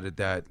 or how did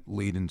that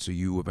lead into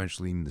you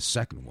eventually in the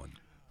second one?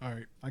 All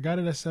right, I got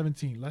it at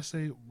 17. Let's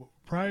say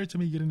prior to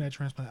me getting that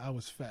transplant, I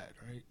was fat,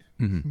 right?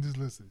 Just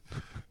listen.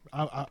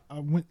 I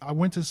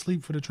went to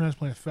sleep for the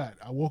transplant fat.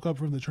 I woke up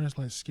from the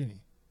transplant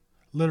skinny.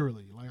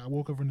 Literally. I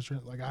woke up from the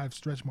transplant, I have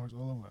stretch marks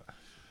all over.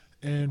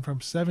 And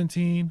from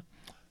 17,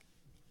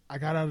 I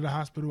got out of the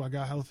hospital. I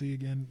got healthy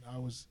again.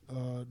 I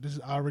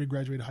already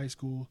graduated high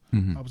school.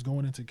 I was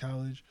going into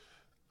college.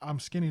 I'm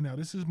skinny now.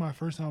 This is my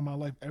first time in my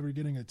life ever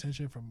getting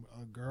attention from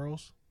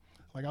girls.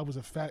 I was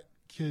a fat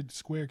kid,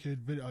 square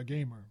kid,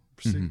 gamer,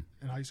 sick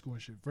in high school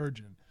and shit,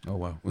 virgin. Oh,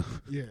 wow.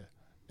 Yeah.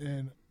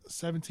 And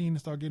 17, I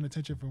started getting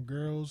attention from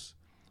girls,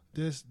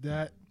 this,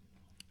 that.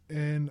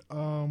 And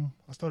I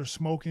started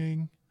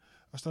smoking.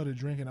 I started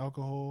drinking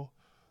alcohol.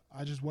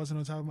 I just wasn't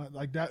on top of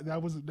my,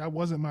 that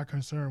wasn't my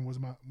concern. Was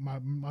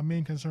my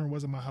main concern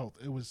wasn't my health.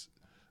 It was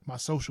my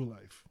social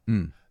life.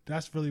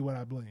 That's really what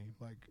I blame.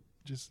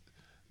 Just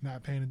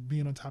not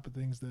being on top of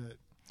things that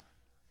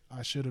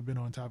I should have been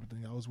on top of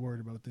things. I was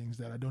worried about things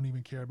that I don't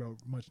even care about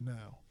much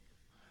now.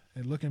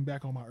 And looking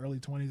back on my early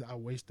 20s, I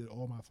wasted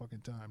all my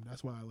fucking time.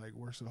 That's why I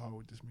work so hard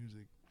with this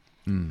music.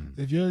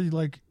 If you're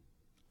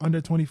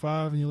under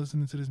 25 and you're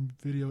listening to this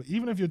video,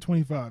 even if you're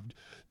 25,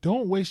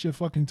 don't waste your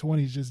fucking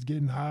 20s just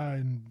getting high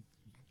and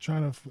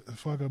trying to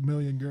fuck a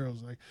million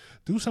girls.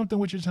 Do something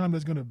with your time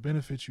that's going to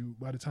benefit you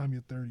by the time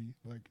you're 30.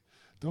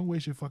 Don't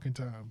waste your fucking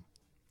time.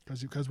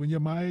 Because when you're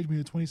my age, when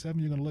you're 27,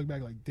 you're going to look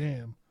back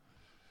damn.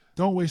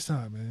 Don't waste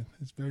time, man.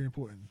 It's very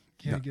important.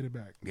 Can't get it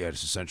back. Yeah,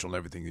 it's essential in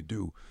everything you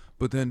do.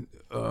 But then,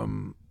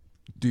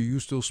 do you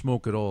still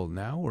smoke at all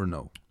now or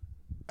no?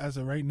 As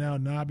of right now,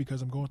 nah,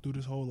 because I'm going through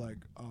this whole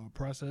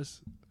process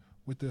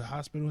with the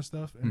hospital and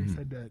stuff, and they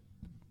said that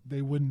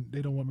they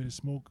don't want me to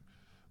smoke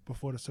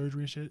before the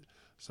surgery and shit.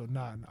 So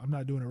nah, I'm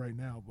not doing it right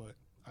now, but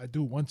I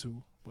do want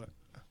to, but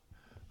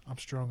I'm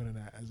stronger than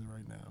that as of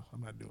right now.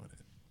 I'm not doing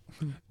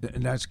it.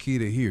 And that's key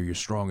to hear. You're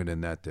stronger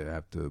than that to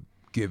have to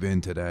give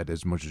in to that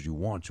as much as you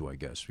want to, I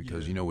guess,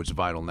 because it's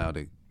vital now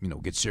to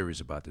get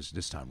serious about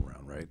this time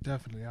around, right?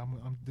 Definitely.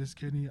 I'm this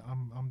kidney.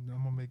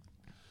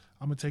 I'm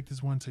I'm gonna take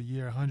this one to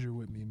year 100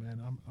 with me,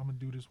 man. I'm gonna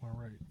do this one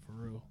right for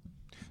real.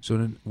 So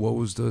then, what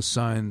was the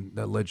sign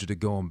that led you to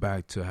going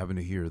back to having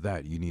to hear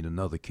that you need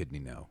another kidney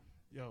now?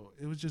 Yo,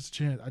 it was just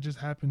chance. I just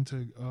happened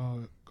to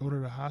go to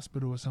the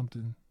hospital or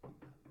something. I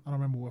don't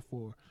remember what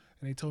for.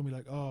 And they told me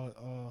like,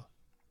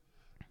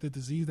 the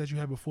disease that you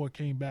had before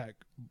came back.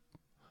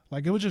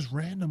 Like it was just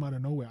random out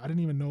of nowhere. I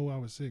didn't even know I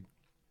was sick.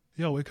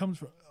 Yo, it comes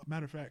from.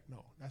 Matter of fact,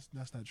 no,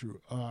 that's not true.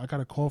 I got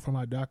a call from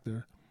my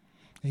doctor,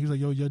 and he was like,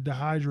 "Yo, you're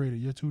dehydrated.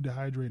 You're too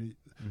dehydrated."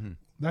 Mm-hmm.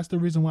 That's the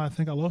reason why I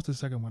think I lost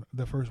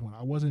the first one.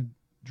 I wasn't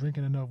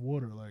drinking enough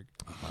water. Like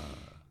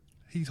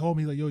he told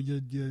me like, "Yo,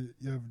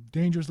 you're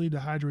dangerously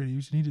dehydrated.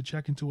 You need to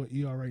check into an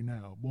ER right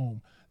now."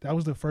 Boom. That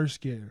was the first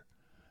scare,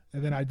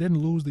 and then I didn't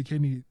lose the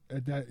kidney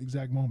at that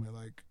exact moment.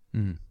 Like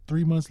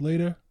 3 months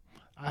later,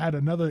 I had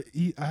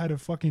a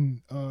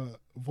fucking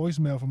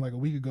voicemail from like a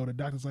week ago. The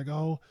doctor's like,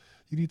 "Oh,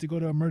 you need to go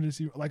to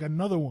emergency," like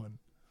another one,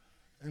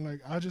 and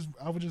like I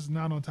was just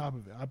not on top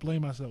of it. I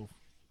blame myself.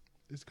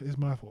 It's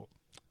my fault.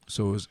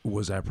 So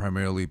was that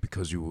primarily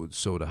because you were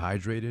so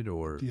dehydrated,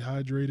 or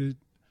Dehydrated,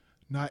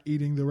 not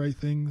eating the right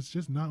things,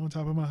 just not on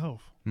top of my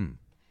health.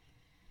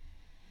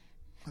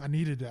 I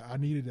needed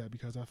that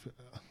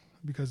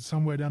because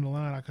somewhere down the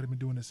line I could have been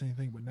doing the same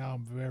thing, but now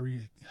I'm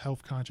very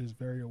health conscious,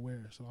 very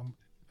aware. So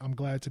I'm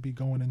glad to be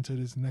going into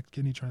this next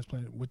kidney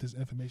transplant with this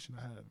information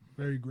I have.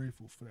 Very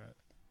grateful for that.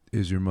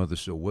 is your mother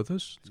still with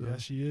us? Yeah,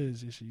 she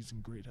is. She's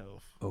in great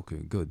health.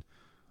 Okay, good.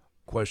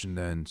 Question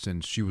then,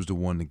 since she was the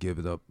one to give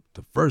it up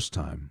the first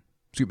time.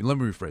 Excuse me, let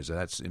me rephrase that.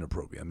 That's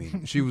inappropriate. I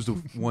mean, she was the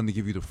one to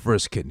give you the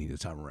first kidney the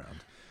time around.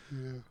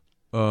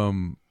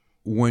 Yeah.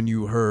 When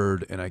you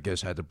heard, and I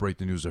guess had to break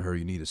the news to her,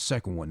 you need a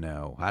second one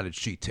now, how did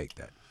she take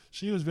that?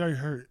 She was very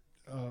hurt.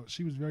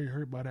 She was very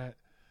hurt by that,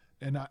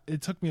 and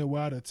it took me a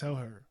while to tell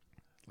her.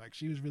 Like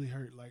she was really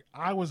hurt. Like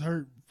I was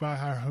hurt by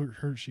how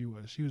hurt she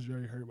was. She was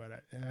very hurt by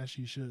that, and as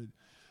she should,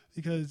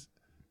 because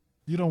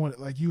you don't want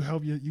like you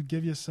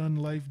give your son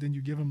life, then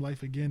you give him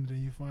life again, and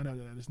then you find out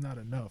that it's not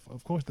enough.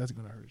 Of course, that's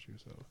gonna hurt you.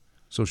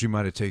 So she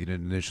might have taken it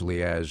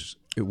initially as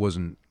it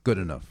wasn't good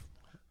enough.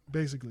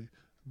 Basically,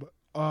 but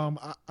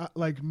I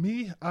like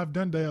me, I've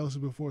done dialysis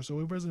before, so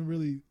it wasn't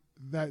really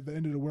that the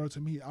end of the world to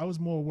me. I was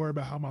more worried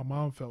about how my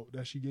mom felt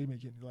that she gave me a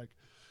kidney. Like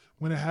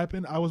when it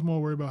happened, I was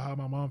more worried about how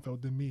my mom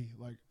felt than me.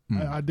 Like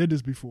I did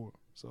this before,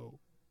 so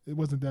it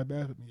wasn't that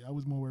bad for me. I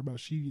was more worried about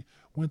she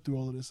went through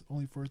all of this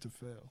only for it to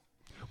fail.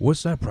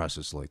 What's that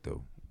process like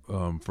though?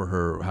 For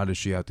her, how does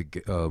she have to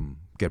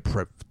get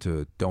prepped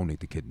to donate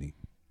the kidney?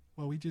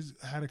 Well, we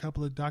just had a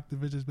couple of doctor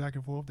visits back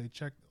and forth. They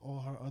checked all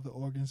her other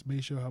organs,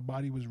 made sure her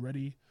body was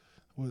ready,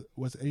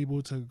 was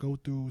able to go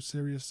through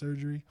serious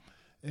surgery.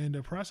 And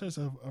the process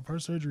of her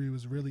surgery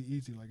was really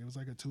easy. Like it was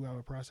like a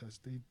 2-hour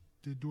process.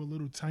 They do a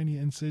little tiny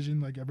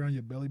incision like around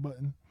your belly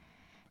button,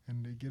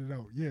 and they get it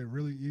out. Yeah,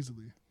 really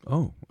easily.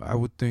 Oh, I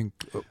would think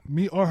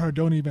me or her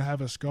don't even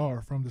have a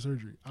scar from the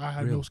surgery. I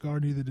had no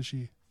scar, neither did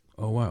she.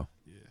 Oh wow.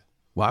 Yeah.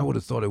 Well, I would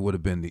have thought it would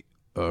have been the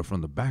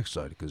from the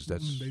backside because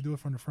that's they do it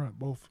from the front,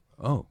 both.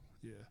 Oh.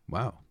 Yeah.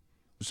 Wow.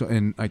 So,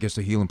 and I guess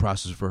the healing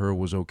process for her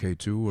was okay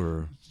too,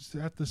 or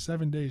after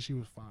 7 days she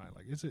was fine.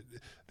 Like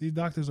these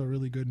doctors are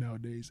really good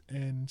nowadays,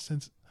 and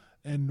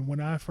when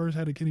I first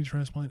had a kidney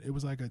transplant, it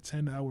was like a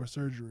 10-hour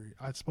surgery.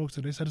 I spoke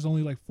to, they said it's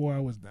only like 4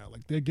 hours now.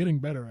 Like they're getting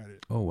better at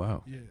it. Oh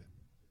wow. Yeah.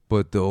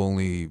 But the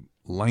only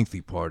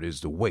lengthy part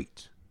is the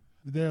wait.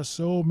 There are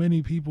so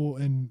many people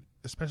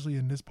especially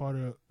in this part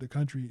of the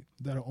country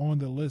that are on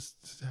the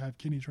list to have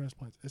kidney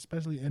transplants,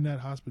 especially in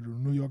that hospital,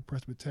 New York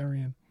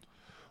Presbyterian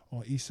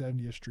on East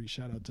 70th Street.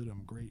 Shout out to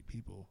them, great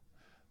people.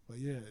 But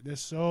yeah, there's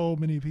so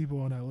many people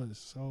on that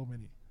list, so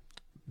many.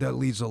 That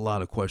leads a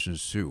lot of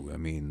questions too. I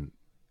mean,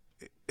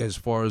 as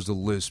far as the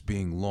list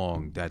being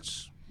long,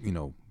 that's,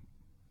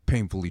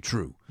 painfully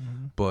true.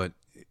 Mm-hmm. But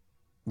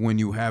when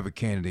you have a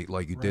candidate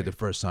like you did the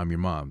first time, your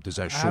mom, does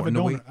that shorten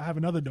the wait? I have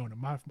another donor.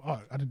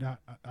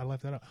 I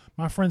left that out.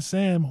 My friend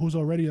Sam, who's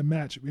already a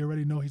match, we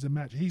already know he's a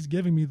match. He's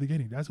giving me the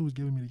kidney. That's who's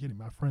giving me the kidney.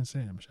 My friend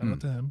Sam. Shout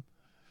out to him.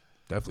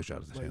 Definitely shout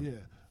out to Sam. Yeah.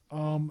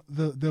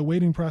 The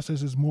waiting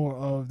process is more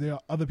of there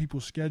are other people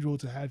scheduled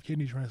to have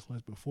kidney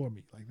transplants before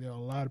me. Like there are a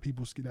lot of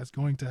people that's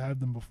going to have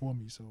them before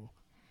me. So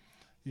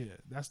yeah,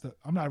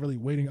 I'm not really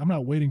waiting. I'm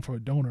not waiting for a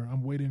donor.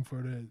 I'm waiting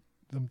for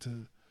them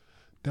to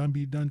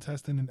be done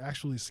testing and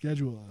actually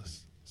schedule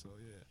us. So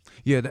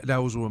yeah. Yeah, that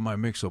was what my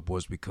mix-up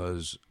was,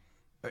 because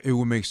it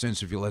would make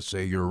sense if let's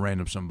say you're a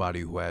random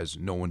somebody who has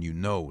no one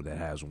that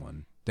has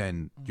one.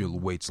 Then your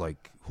wait's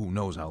like who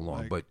knows how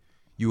long, but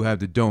you have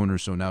the donor,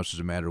 so now it's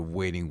just a matter of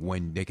waiting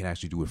when they can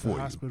actually do it for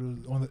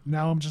you.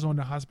 Now I'm just on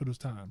the hospital's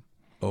time.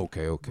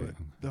 Okay. But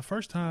the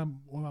first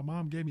time when my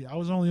mom gave me, I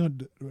was only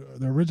on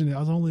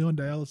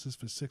dialysis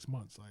for 6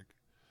 months. Like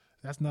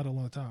that's not a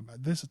long time.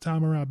 This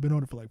time around, I've been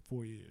on it for like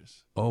 4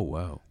 years. Oh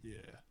wow. Yeah.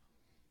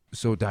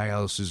 So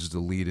dialysis is the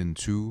lead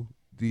into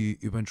the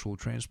eventual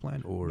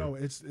transplant, or no?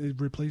 It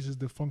replaces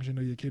the function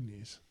of your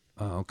kidneys.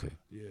 Oh, okay.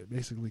 Yeah,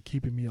 basically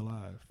keeping me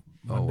alive.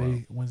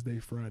 Monday, Wednesday,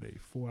 Friday,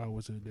 4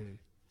 hours a day.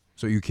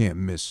 So you can't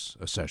miss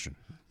a session.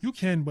 You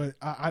can, but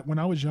I when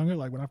I was younger,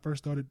 like when I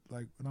first started,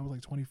 like when I was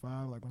like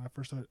 25, like when I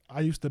first started, I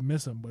used to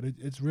miss them, but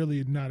it's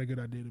really not a good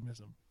idea to miss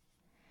them.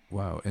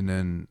 Wow. And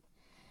then,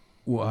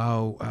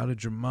 well, how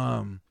did your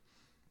mom?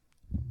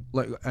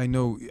 Like, I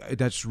know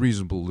that's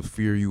reasonable. The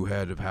fear you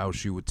had of how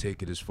she would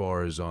take it, as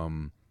far as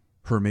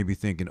her maybe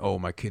thinking, "Oh,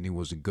 my kidney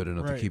wasn't good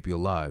enough to keep you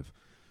alive."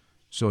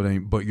 So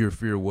then, but your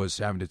fear was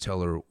having to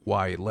tell her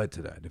why it led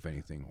to that, if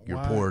anything, your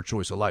poor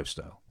choice of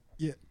lifestyle.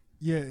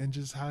 Yeah, and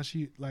just how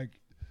she like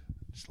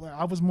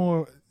I was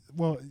more,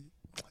 well,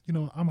 you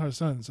know, I'm her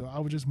son, so I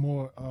was just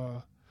more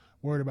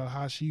worried about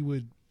how she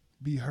would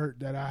be hurt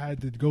that I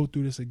had to go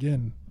through this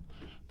again.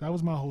 That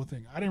was my whole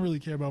thing. I didn't really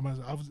care about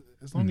myself. I was,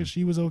 as long as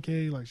she was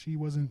okay, like she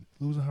wasn't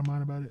losing her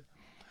mind about it,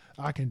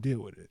 I can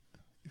deal with it.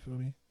 You feel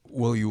me?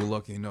 Well, you were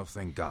lucky enough,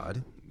 thank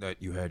God, that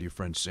you had your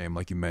friend Sam,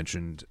 like you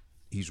mentioned.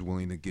 He's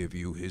willing to give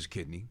you his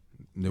kidney.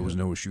 There was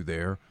no issue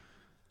there.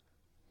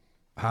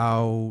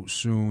 How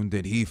soon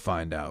did he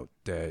find out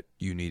that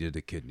you needed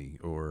a kidney,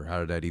 or how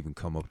did that even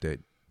come up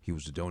that he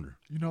was the donor?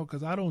 You know,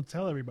 because I don't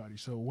tell everybody.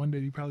 So one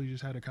day he probably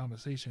just had a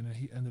conversation, and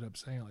he ended up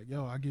saying like,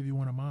 "Yo, I'll give you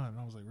one of mine." And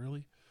I was like,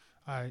 "Really?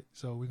 All right."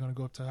 So we're gonna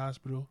go up to the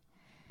hospital,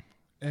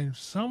 and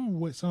some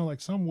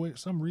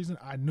reason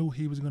I knew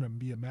he was gonna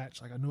be a match.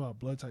 Like I knew our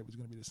blood type was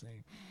gonna be the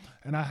same,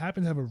 and I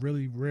happen to have a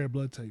really rare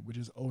blood type, which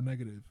is O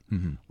negative,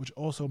 which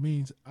also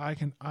means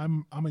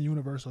I'm a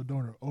universal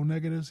donor. O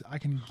negatives, I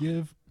can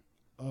give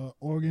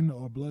organ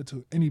or blood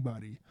to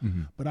anybody,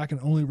 but I can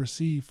only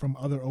receive from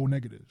other O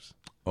negatives.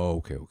 Oh,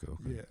 okay.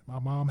 Yeah, my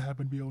mom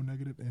happened to be O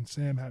negative, and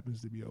Sam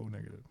happens to be O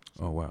negative.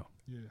 So, oh, wow.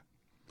 Yeah.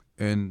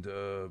 And,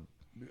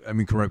 I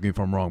mean, correct me if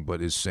I'm wrong,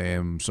 but is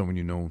Sam someone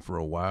you known for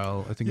a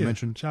while, I think you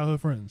mentioned?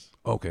 Childhood friends.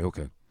 Okay.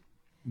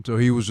 So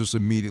he was just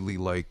immediately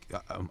like,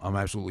 I'm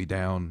absolutely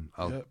down.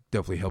 I'll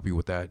definitely help you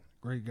with that.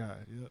 Great guy,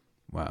 yep.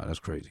 Wow, that's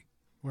crazy.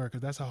 Where, because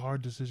that's a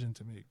hard decision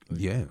to make. Like,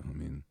 yeah, I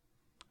mean...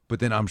 But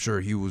then I'm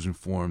sure he was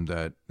informed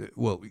that,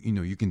 well, you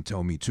know, you can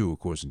tell me too, of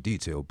course, in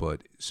detail,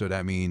 but so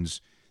that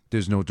means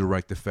there's no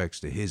direct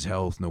effects to his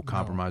health, no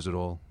compromise at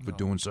all for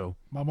doing so?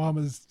 My mom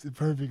is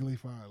perfectly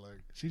fine.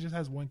 Like, she just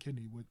has one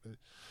kidney.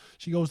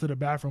 She goes to the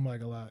bathroom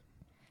like a lot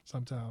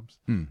sometimes,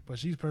 but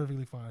she's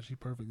perfectly fine. She's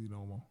perfectly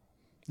normal.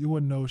 You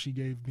wouldn't know she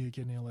gave me a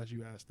kidney unless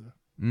you asked her.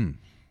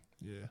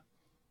 Yeah.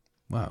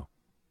 Wow.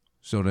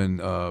 So then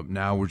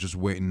now we're just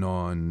waiting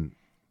on...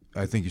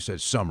 I think you said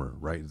summer,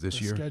 right?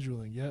 This year?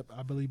 Scheduling, yep.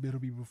 I believe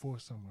it'll be before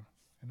summer.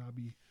 And I'll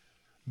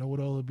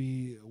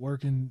be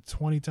working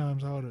 20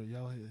 times harder.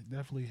 Y'all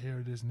definitely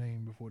hear this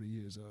name before the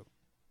year's up.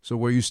 So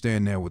where you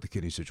stand now with the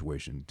kidney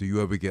situation? Do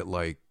you ever get,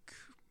 like,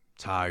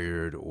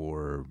 tired,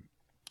 or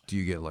do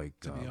you get, like...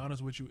 To be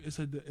honest with you, it's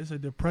a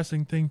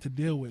depressing thing to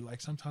deal with. Like,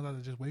 sometimes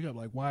I just wake up,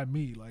 like, why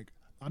me? Like,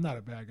 I'm not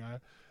a bad guy.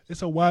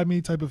 It's a why me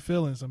type of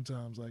feeling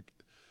sometimes. Like,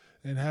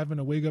 and having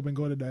to wake up and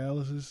go to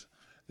dialysis...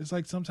 It's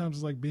like sometimes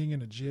it's like being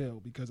in a jail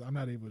because I'm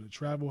not able to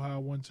travel how I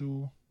want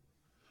to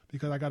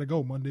because I got to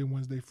go Monday,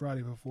 Wednesday,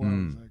 Friday for 4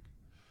 hours. Like,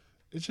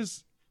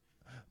 it's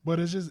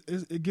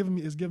giving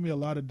me a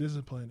lot of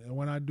discipline. And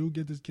when I do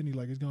get this kidney,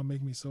 like, it's going to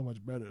make me so much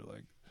better.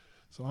 Like,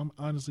 so I'm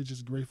honestly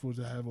just grateful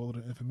to have all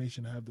the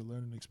information, to have the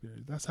learning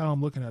experience. That's how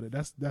I'm looking at it.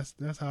 That's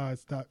how I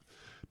stop.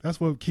 That's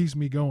what keeps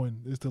me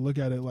going, is to look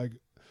at it like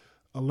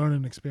a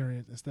learning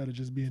experience instead of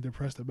just being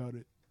depressed about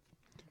it.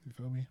 You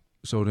feel me?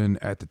 So then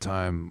at the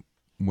time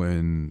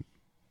when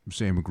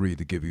Sam agreed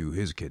to give you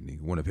his kidney,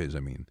 one of his, I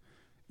mean,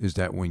 is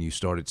that when you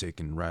started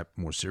taking rap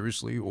more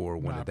seriously, or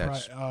when did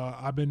that?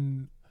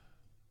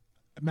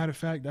 Matter of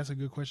fact, that's a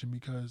good question,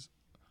 because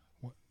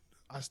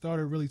I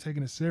started really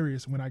taking it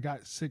serious when I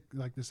got sick,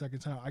 like the second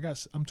time.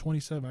 I'm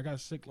 27. I got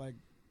sick like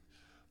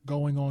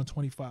going on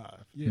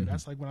 25. Yeah,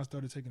 that's like when I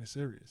started taking it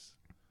serious.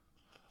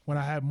 When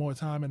I had more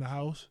time in the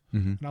house,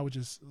 and I would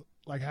just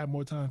like have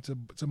more time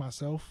to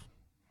myself,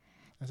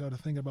 and started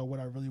thinking about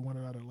what I really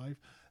wanted out of life.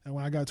 And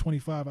when I got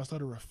 25, I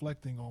started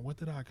reflecting on what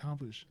did I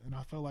accomplish, and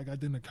I felt like I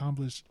didn't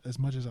accomplish as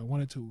much as I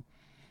wanted to,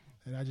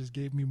 and that just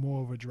gave me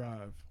more of a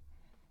drive.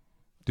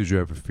 Did you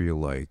ever feel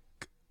like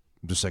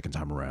the second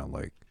time around,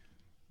 like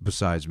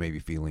besides maybe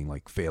feeling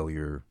like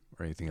failure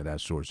or anything of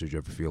that sort, did you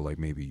ever feel like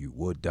maybe you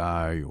would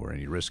die or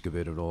any risk of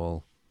it at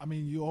all? I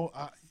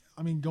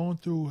mean, going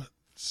through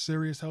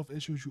serious health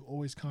issues, you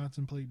always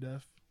contemplate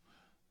death,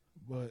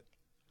 but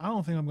I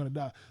don't think I'm going to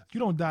die.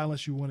 You don't die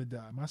unless you want to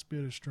die. My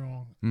spirit is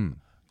strong.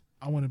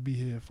 I want to be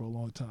here for a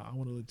long time. I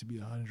want to live to be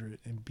 100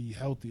 and be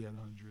healthy at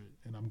 100,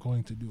 and I'm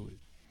going to do it.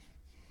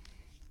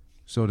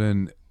 So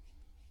then,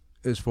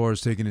 as far as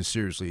taking it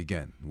seriously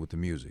again with the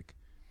music,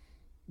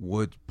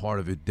 would part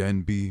of it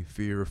then be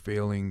fear of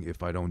failing?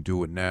 If I don't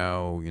do it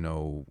now, you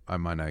know, I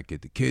might not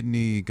get the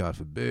kidney, God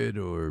forbid,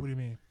 or... What do you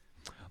mean?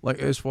 Like,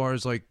 as far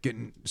as, like,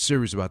 getting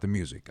serious about the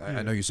music.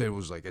 I know you said it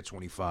was, like, at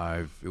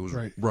 25. It was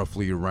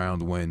roughly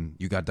around when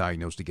you got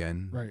diagnosed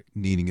again,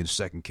 needing a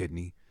second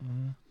kidney.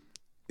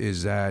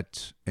 Is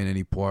that in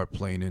any part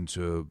playing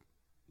into,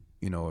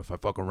 you know, if I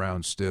fuck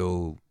around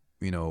still,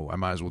 you know, I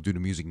might as well do the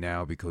music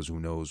now because who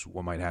knows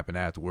what might happen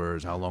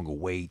afterwards, how long a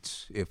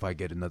wait if I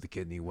get another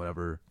kidney,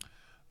 whatever.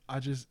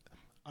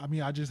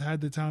 I just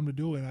had the time to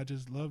do it. And I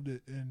just loved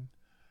it. And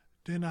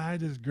then I had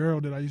this girl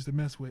that I used to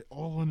mess with.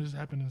 All of this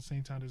happened at the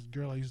same time. This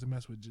girl I used to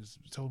mess with just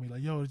told me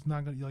like, "Yo, it's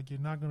not gonna you're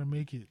not gonna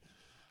make it.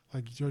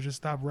 Like, yo, just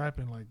stop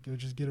rapping. Like, yo,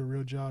 just get a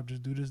real job.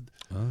 Just do this."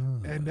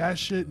 And that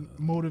shit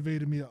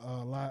motivated me a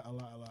lot.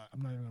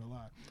 I'm not even gonna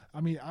lie.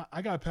 I mean,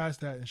 I got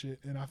past that and shit,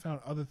 and I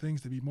found other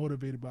things to be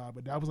motivated by.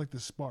 But that was like the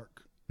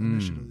spark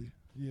initially.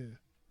 Yeah.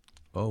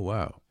 Oh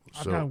wow.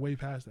 I've So gotten way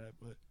past that,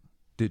 but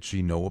did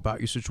she know about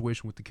your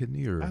situation with the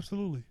kidney, or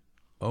absolutely.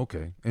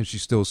 okay? And she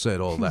still said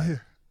all that. Yeah.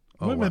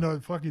 Oh, Women wow. are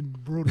fucking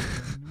brutal.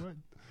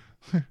 Man.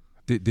 What?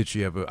 Did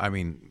she ever? I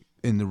mean,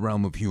 in the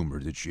realm of humor,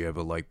 did she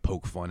ever like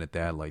poke fun at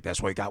that? Like,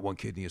 that's why I got one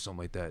kidney or something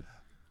like that?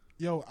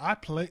 Yo, I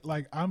play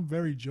like I'm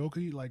very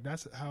jokey. Like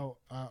that's how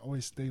I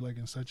always stay like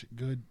in such a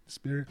good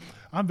spirit.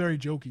 I'm very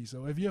jokey.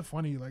 So if you're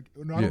funny, like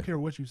no, I Yeah. don't care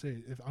what you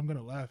say. If I'm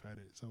gonna laugh at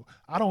it, so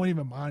I don't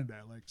even mind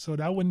that. Like so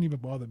that wouldn't even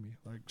bother me.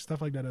 Like stuff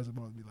like that doesn't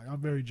bother me. Like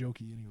I'm very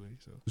jokey anyway.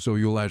 So So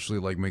you'll actually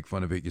like make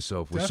fun of it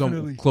yourself with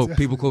Definitely, some people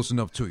definitely. close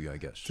enough to you, I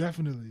guess.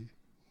 definitely.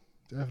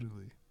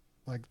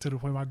 Like to the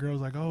point my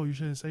girl's like, "Oh, you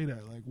shouldn't say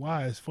that." Like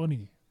why? It's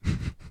funny.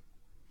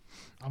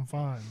 I'm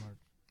fine. Like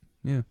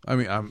Yeah, I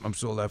mean, I'm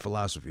still that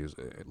philosophy. Is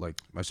like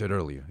I said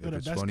earlier, yo, if the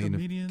it's best funny, enough,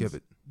 comedians, give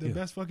it. the Yeah.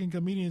 best fucking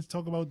comedians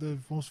talk about the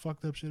most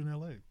fucked up shit in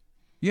LA.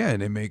 Yeah,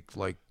 and they make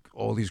like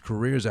all these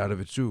careers out of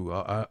it too,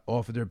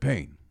 off of their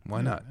pain. Why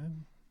Yeah, not?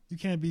 Man. You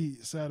can't be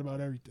sad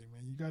about everything,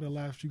 man. You gotta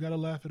laugh. You gotta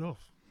laugh it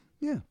off.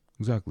 Yeah,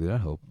 exactly.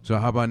 That helped. So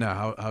how about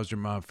now? How's your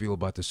mom feel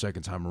about the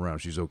second time around?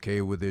 She's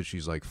okay with it.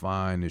 She's like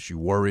fine. Is she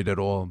worried at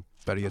all?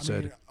 Better yet I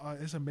said. mean,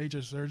 it's a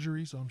major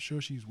surgery, so I'm sure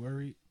she's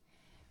worried.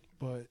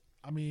 But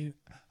I mean,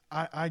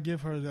 I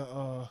give her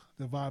the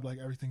vibe like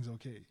everything's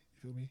okay.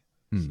 You feel me?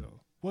 So,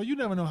 well, you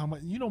never know how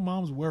much. You know,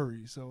 moms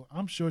worry, so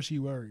I'm sure she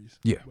worries.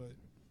 Yeah. But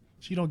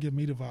she don't give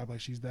me the vibe like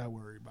she's that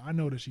worried. But I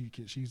know that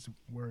she's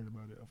worried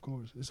about it. Of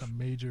course, it's a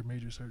major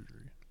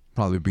surgery.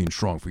 Probably being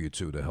strong for you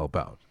too to help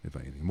out, if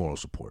anything, moral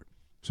support.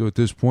 So at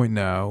this point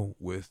now,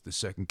 with the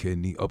second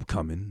kidney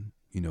upcoming,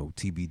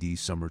 TBD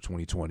summer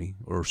 2020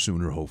 or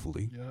sooner,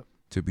 hopefully, Yep.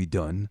 to be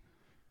done,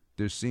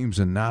 there seems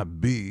to not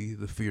be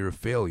the fear of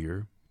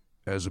failure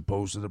as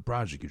opposed to the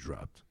project you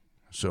dropped.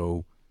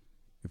 So,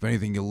 if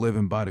anything, you're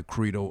living by the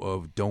credo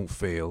of don't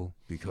fail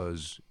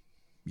because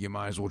you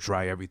might as well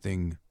try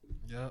everything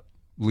Yep.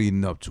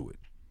 leading up to it.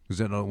 Because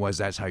then otherwise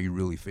that's how you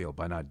really fail,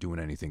 by not doing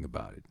anything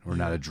about it or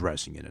not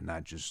addressing it and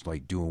not just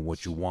like doing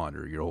what you want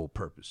or your whole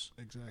purpose.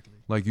 Exactly.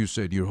 Like you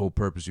said, your whole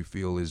purpose you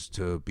feel is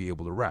to be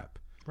able to rap.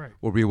 Right.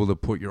 Or be able to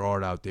put your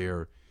art out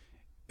there,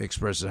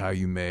 express it how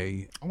you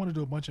may. I want to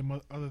do a bunch of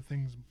other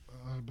things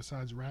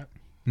besides rap.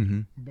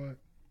 Mm-hmm. But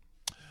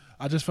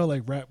I just felt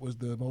like rap was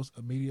the most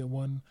immediate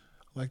one,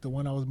 like the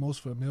one I was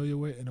most familiar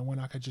with, and the one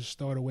I could just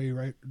start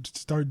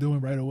doing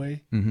right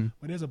away. Mm-hmm.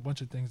 But there's a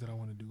bunch of things that I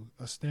want to do.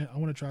 I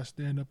want to try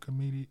stand-up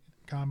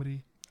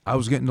comedy. I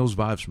was getting those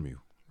vibes from you.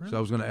 Really? So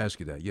I was going to ask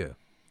you that, yeah.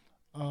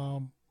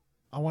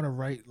 I want to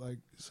write like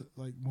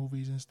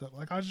movies and stuff.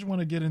 Like I just want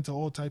to get into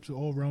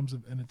all realms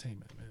of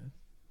entertainment, man.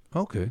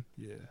 Okay.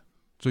 Yeah.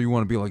 So you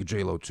want to be like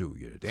J-Lo too.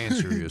 You're a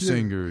dancer, you're a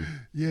singer,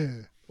 Yeah.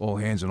 all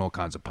hands in all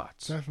kinds of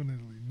pots.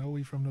 Definitely. Know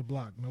it from the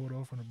block. Know it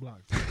all from the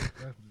block.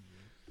 Definitely.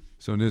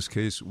 So in this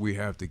case, we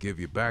have to give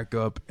you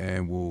backup,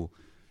 and we'll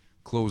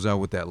close out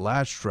with that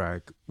last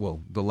track.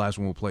 Well, the last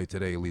one we'll play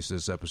today, at least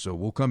this episode.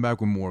 We'll come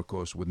back with more, of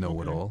course, with Know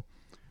It All.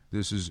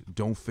 This is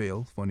Don't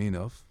Fail, funny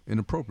enough, and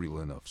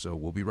appropriately enough. So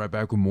we'll be right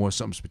back with more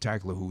Something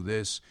Spectacular. Who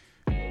This?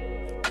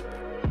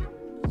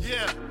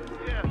 Yeah.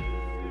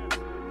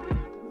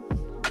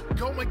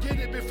 Go and get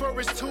it before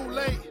it's too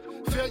late.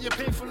 Failure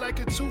painful like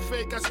a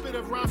toothache. I spit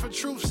a rhyme for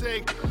truth's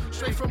sake.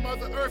 Straight from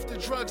Mother Earth, the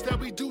drugs that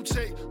we do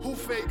take. Who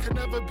fake could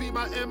never be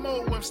my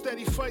MO. I'm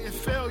steady fighting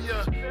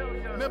failure.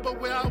 Remember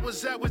where I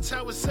was at when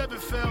Tower 7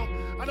 fell.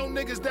 I know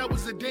niggas that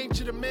was a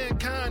danger to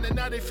mankind, and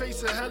now they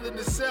face a hell in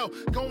the cell.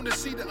 Going to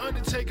see the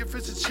Undertaker if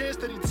it's a chance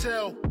that he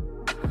tell.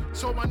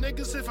 Told my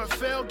niggas if I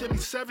fail, give me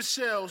 7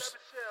 shells.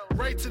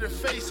 Right to the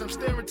face, I'm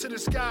staring to the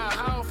sky,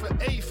 high for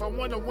eighth. I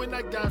wanna win,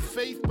 I got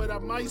faith, but I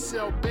might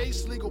sell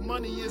base. Legal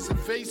money is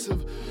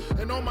evasive,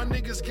 and all my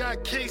niggas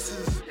got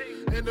cases.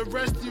 And the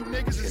rest of you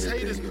niggas is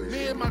haters.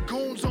 Me and my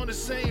goons on the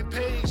same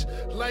page,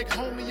 like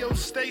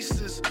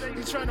homeostasis.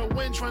 We tryna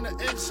win, tryna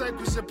end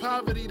cycles of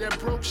poverty. That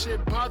broke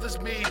shit bothers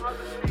me.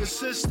 The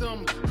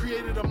system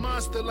created a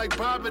monster like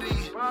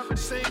Bobbity.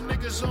 Same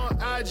niggas on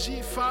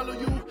IG follow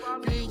you.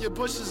 Be in your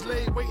bushes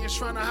laid, waiting,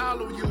 tryna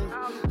hollow you.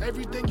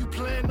 Everything you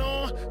plan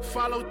on,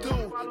 follow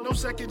through. No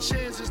second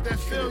chances, that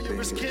failure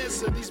is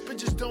cancer. These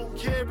bitches don't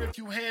care if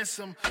you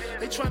handsome.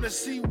 They tryna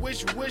see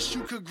which wish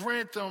you could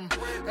grant them.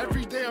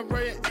 Every day I'm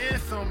writing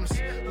anthems.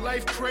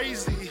 Life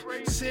crazy.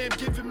 Sam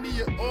giving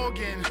me an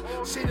organ.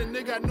 See the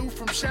nigga I knew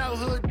from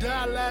childhood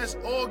died last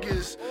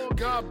August.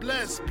 God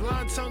bless.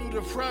 Blind tunnel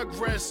to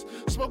progress.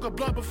 Smoke a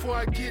blunt before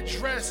I get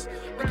dressed.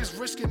 Niggas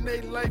risking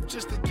their life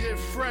just to get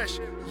fresh.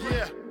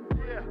 Yeah.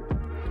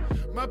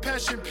 My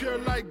passion pure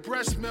like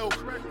breast milk.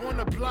 On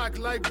the block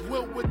like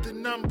Wilt with the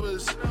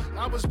numbers.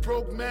 I was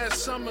broke mad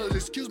summers,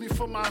 excuse me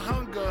for my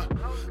hunger.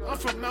 I'm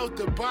from out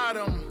the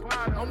bottom.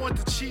 I want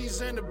the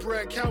cheese and the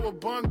bread,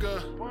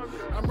 cowabunga.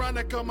 I'm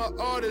Ronick, I'm an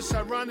artist,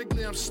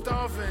 ironically I'm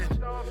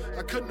starving.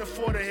 I couldn't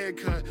afford a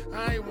haircut,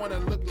 I ain't wanna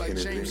look like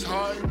James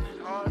Harden.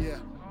 Yeah.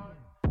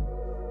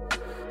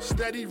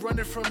 Steady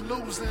running from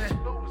losing.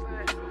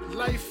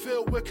 Life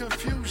filled with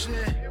confusion.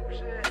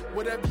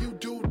 Whatever you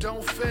do,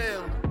 don't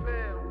fail.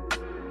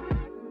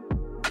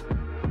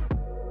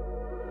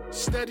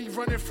 Steady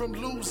running from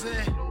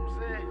losing.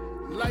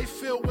 Life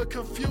filled with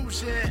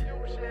confusion.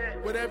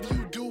 Whatever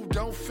you do,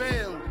 don't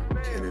fail.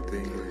 Kenneth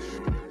English.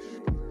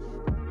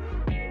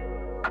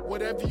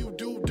 Whatever you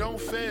do, don't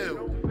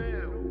fail.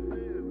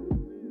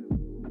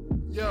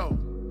 Yo,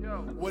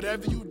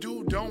 whatever you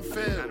do, don't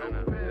fail.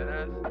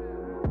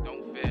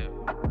 Don't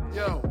fail.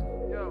 Yo,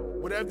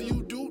 whatever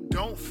you do,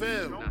 don't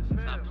fail.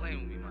 Stop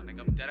playing with me, my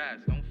nigga. I'm dead ass.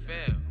 Don't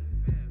fail.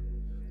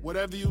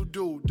 Whatever you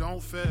do,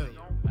 don't fail.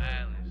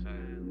 Violence,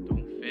 son.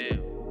 Don't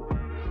fail.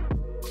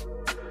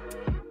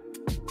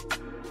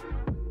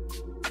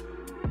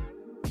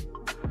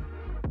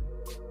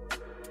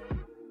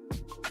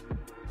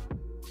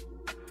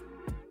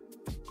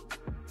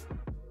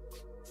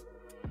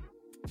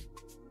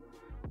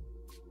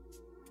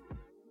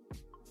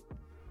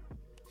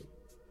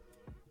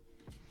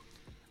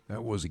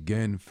 That was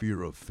again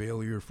Fear of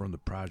Failure from the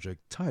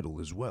project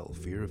title as well,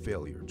 Fear of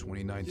Failure,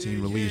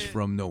 2019 release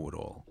from Know It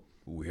All,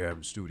 who we have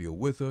in studio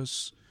with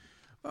us.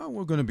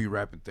 We're going to be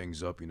wrapping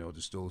things up,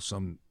 there's still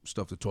some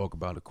stuff to talk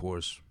about, of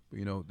course.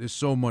 But, there's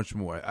so much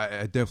more.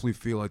 I definitely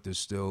feel like there's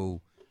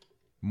still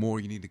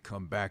more you need to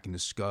come back and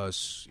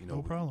discuss.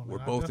 No problem. We're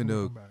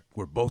man.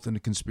 we're both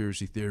into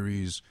conspiracy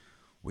theories.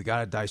 We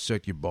got to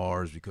dissect your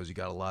bars because you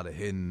got a lot of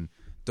hidden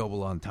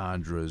double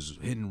entendres,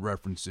 hidden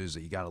references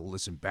that you got to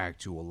listen back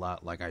to a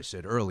lot. Like I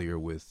said earlier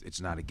with It's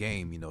Not a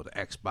Game, the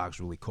Xbox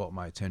really caught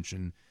my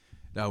attention.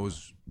 That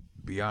was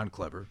beyond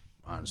clever,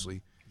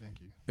 honestly. Thank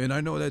you. And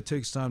I know that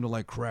takes time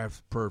to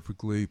craft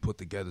perfectly, put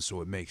together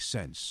so it makes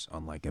sense,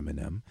 unlike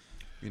Eminem,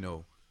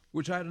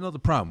 which I had another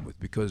problem with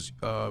because,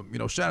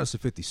 shout outs to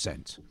 50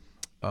 Cent.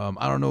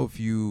 I don't know if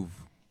you've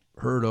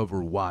heard of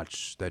or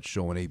watched that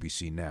show on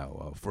ABC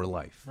now, For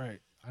Life. Right.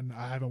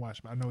 I haven't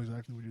watched, but I know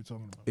exactly what you're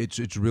talking about.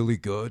 It's really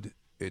good.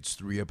 It's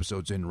 3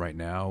 episodes in right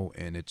now,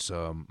 and it's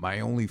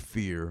my only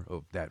fear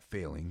of that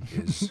failing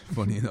is,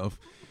 funny enough,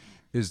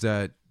 is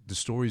that the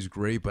story's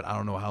great, but I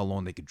don't know how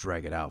long they could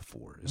drag it out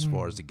for. As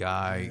far as the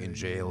guy in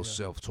jail,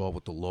 self-taught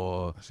with the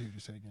law, I see what you're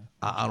saying.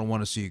 I don't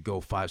want to see it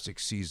go 5-6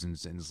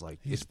 seasons, and it's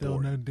He it's still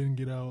boring. didn't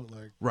get out.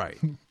 Right,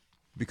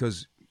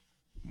 because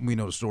we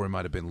know the story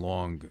might have been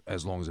long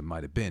as it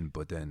might have been,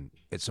 but then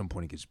at some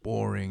point it gets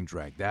boring,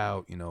 dragged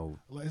out,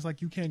 It's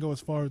like you can't go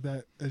as far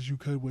as you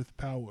could with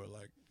Power.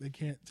 They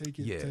can't take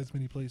it to as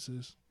many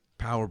places.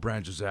 Power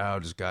branches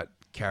out, it's got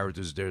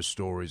characters, their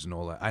stories and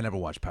all that. I never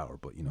watched Power,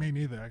 but Me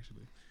neither,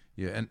 actually.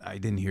 Yeah, and I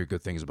didn't hear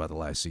good things about the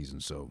last season,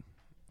 so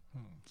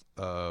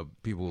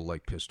people were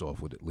pissed off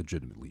with it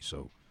legitimately,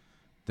 so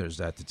there's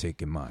that to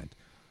take in mind.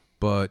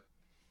 But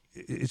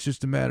it's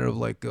just a matter of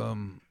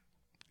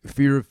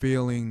fear of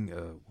failing.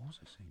 What was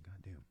I saying?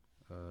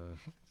 Goddamn.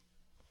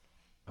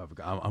 I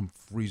forgot. I'm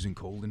freezing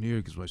cold in here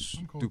because my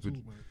I'm cold stupid.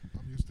 too,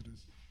 but I'm used to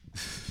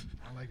this.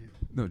 I like it.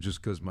 No,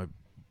 just because my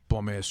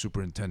bum ass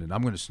superintendent.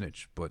 I'm gonna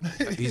snitch, but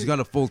he's got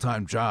a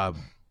full-time job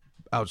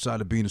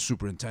outside of being a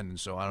superintendent.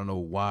 So I don't know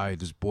why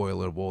this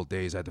boiler of all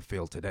days had to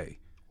fail today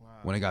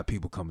when I got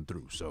people coming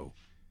through. So,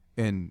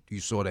 and you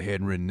saw the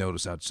handwritten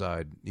notice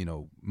outside.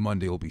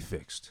 Monday will be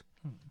fixed.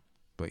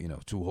 But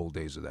 2 whole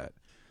days of that.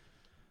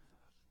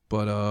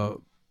 But,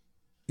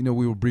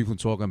 we were briefly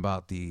talking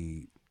about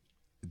the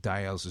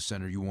dialysis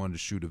center. You wanted to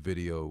shoot a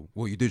video.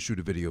 Well, you did shoot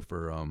a video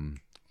for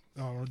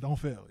Don't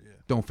Fail, yeah.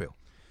 Don't Fail.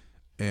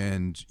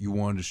 And you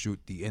wanted to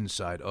shoot the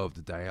inside of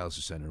the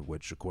dialysis center,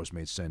 which, of course,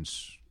 made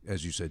sense.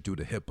 As you said, due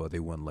to HIPAA, they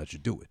wouldn't let you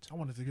do it. I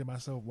wanted to get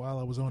myself while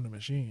I was on the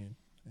machine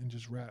and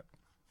just rap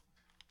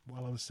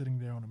while I was sitting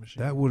there on the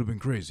machine. That would have been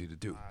crazy to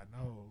do. I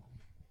know.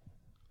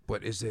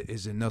 But is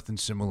it nothing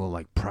similar,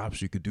 like props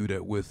you could do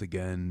that with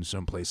again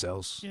someplace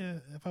else? Yeah,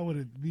 if I were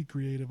to be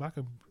creative, I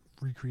could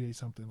recreate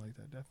something like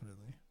that,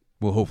 definitely.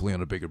 Well, hopefully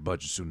on a bigger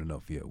budget soon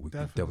enough. Yeah, we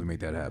could definitely make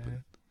that happen.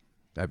 Man.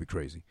 That'd be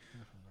crazy.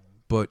 Definitely.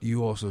 But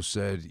you also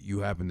said you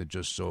happen to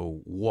just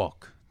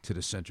walk to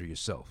the center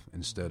yourself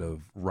instead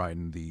of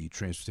riding the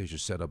transportation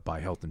set up by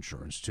health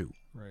insurance too.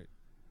 Right.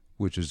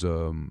 Which is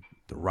the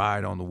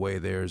ride on the way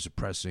there is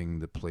depressing.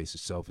 The place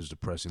itself is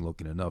depressing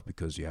looking enough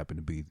because you happen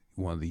to be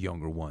one of the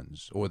younger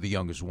ones or the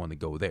youngest one to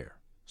go there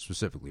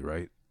specifically,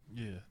 right?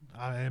 Yeah,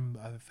 I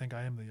think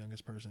I am the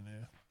youngest person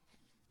there.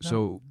 Now,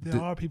 So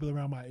there are people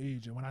around my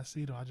age, and when I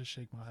see them, I just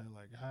shake my head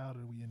like, how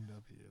did we end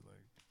up here?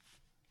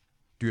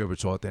 do you ever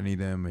talk to any of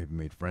them? Have you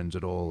made friends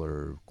at all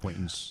or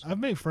acquaintance? I've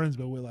made friends,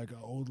 but with an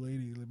old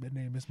lady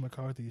named Miss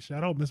McCarthy.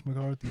 Shout out Miss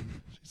McCarthy.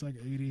 She's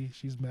 80.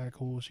 She's mad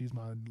cool. She's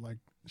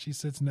she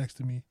sits next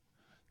to me.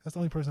 That's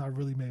the only person I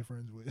really made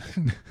friends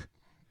with.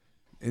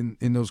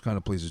 in those kind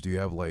of places, do you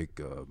have like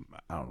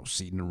I don't know,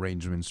 seating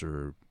arrangements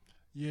or?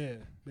 Yeah,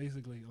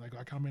 basically. Like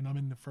I come in, I'm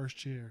in the first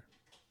chair.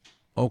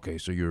 Okay,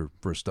 so you're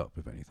first up,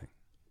 if anything.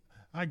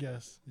 I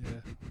guess.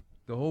 Yeah.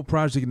 The whole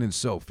project in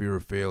itself, Fear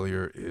of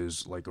Failure,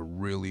 is like a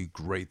really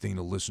great thing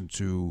to listen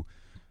to.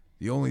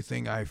 The only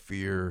thing I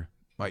fear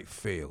might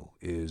fail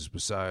is,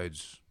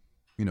 besides,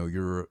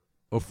 you're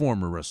a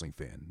former wrestling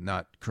fan,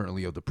 not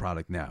currently of the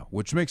product now,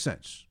 which makes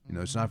sense.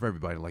 It's not for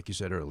everybody, like you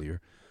said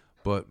earlier.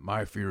 But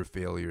my fear of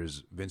failure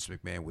is Vince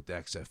McMahon with the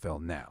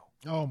XFL now.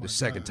 Oh my the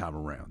second God. time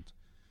around,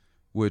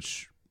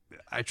 which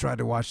I tried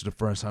to watch it the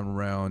first time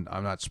around.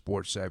 I'm not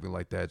sports savvy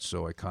like that,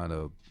 so I kind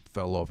of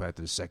fell off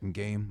after the second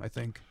game, I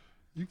think.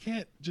 You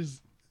can't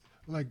just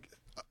like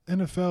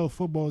NFL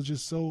football is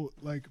just so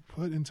like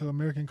put into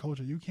American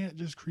culture. You can't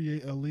just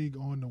create a league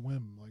on the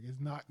whim. Like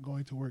it's not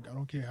going to work. I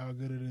don't care how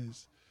good it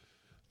is.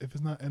 If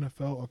it's not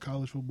NFL or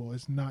college football,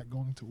 it's not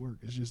going to work.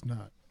 It's just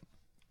not.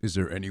 Is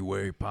there any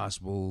way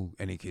possible,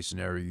 any case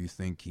scenario you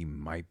think he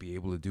might be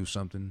able to do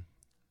something?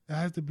 It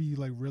has to be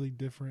like really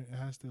different. It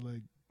has to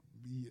like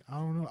be. I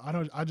don't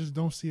know. I just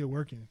don't see it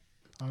working.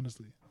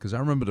 Honestly. Because I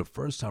remember the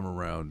first time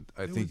around,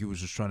 I think he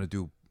was just trying to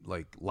do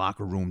like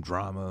locker room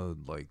drama,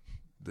 like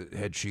the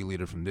head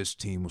cheerleader from this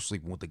team was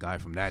sleeping with the guy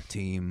from that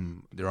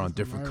team. They're on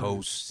different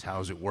coasts.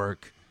 How's it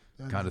work?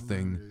 Kind of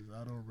thing.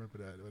 I don't remember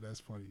that, but that's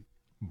funny.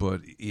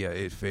 But yeah,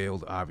 it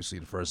failed obviously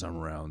the first time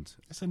around.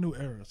 It's a new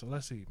era, so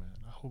let's see,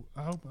 man.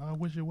 I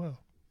wish it well.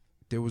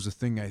 There was a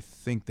thing I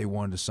think they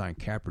wanted to sign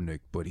Kaepernick,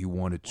 but he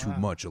wanted too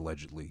much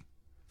allegedly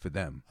for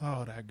them.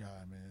 Oh, that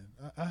guy,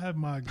 man. I have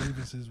my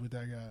grievances with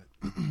that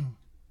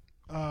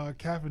guy.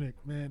 Kaepernick,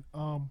 man.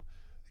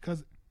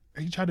 Because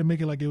he tried to make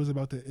it like it was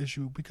about the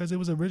issue, because it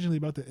was originally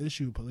about the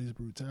issue, police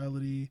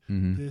brutality,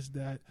 this,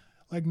 that.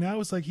 Like now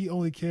it's like he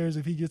only cares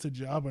if he gets a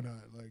job or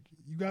not. Like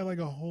you got like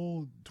a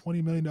whole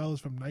 $20 million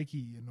from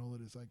Nike and all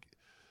of this. Like,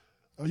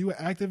 are you an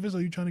activist or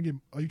are you trying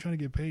to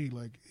get paid?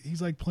 Like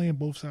he's like playing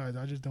both sides.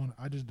 I just don't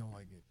like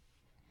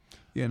it.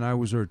 Yeah, and I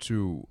was there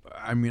too.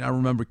 I mean, I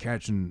remember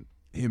catching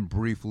him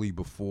briefly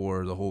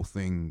before the whole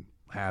thing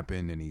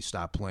happened and he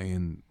stopped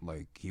playing.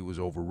 Like he was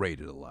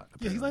overrated a lot.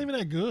 Apparently. Yeah, he's not even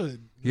that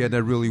good. He had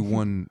that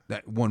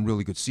one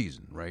really good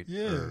season, right?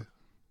 Yeah.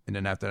 And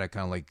then after that,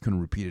 kind of like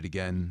couldn't repeat it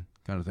again,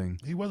 kind of thing.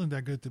 He wasn't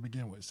that good to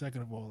begin with.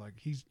 Second of all, like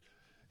he's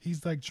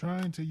like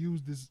trying to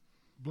use this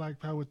Black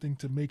Power thing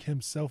to make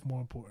himself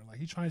more important. Like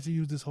he's trying to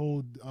use this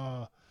whole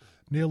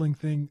kneeling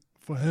thing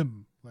for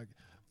him. Like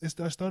it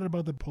started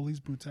about the police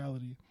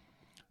brutality.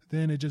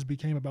 Then it just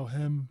became about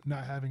him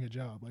not having a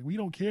job. Like we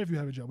don't care if you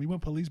have a job. We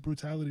want police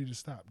brutality to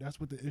stop. That's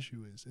what the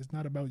issue is. It's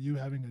not about you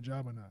having a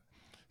job or not.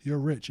 You're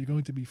rich. You're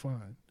going to be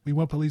fine. We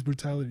want police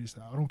brutality to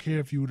stop. I don't care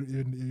if you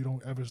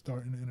don't ever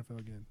start in the NFL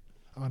again.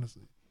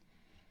 Honestly.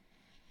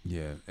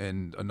 Yeah,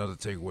 and another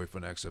takeaway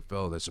from the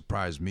XFL that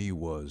surprised me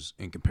was,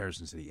 in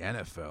comparison to the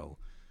NFL,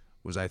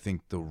 was I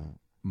think the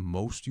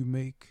most you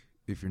make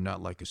if you're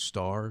not like a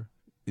star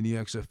in the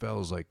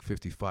XFL is like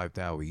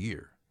 $55,000 a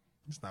year.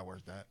 It's not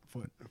worth that.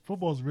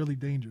 Football is really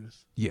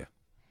dangerous. Yeah.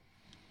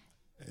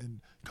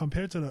 And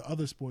compared to the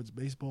other sports,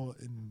 baseball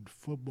and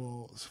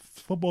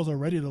football's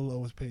already the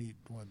lowest paid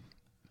one.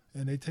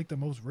 And they take the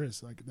most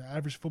risks. Like the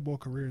average football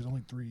career is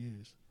only 3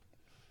 years.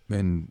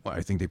 And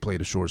I think they play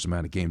the shortest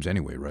amount of games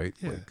anyway, right?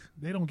 Yeah.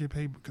 They don't get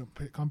paid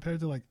compared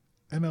to like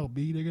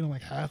MLB. They're getting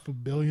like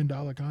 $500 million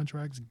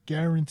contracts,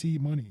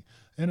 guaranteed money.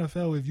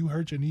 NFL, if you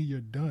hurt your knee, you're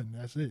done.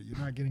 That's it. You're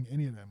not getting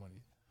any of that money.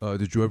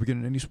 Did you ever get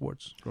in any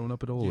sports growing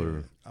up at all? Yeah,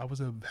 or? I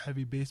was a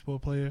heavy baseball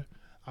player.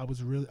 I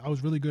was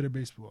really good at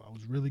baseball. I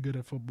was really good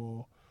at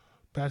football.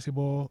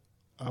 Basketball,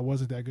 I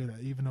wasn't that good at,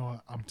 even though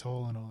I'm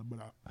tall and all. But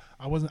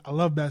I wasn't. I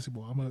love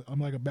basketball. I'm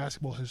like a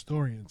basketball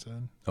historian,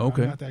 son.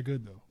 Okay. I'm not that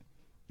good though.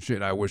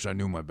 Shit, I wish I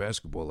knew my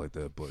basketball like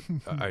that, but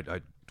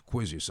I'd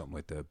quiz you something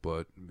like that.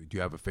 But do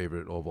you have a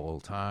favorite of all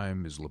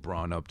time? Is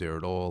LeBron up there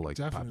at all? Like,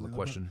 Definitely. popular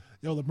question.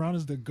 LeBron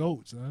is the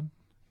GOAT, son.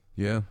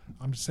 Yeah.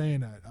 I'm just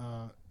saying that.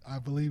 I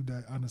believe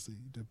that, honestly,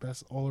 the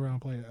best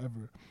all-around player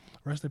ever.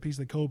 Rest in peace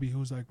to Kobe,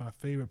 who's like my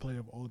favorite player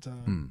of all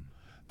time.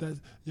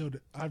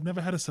 I've never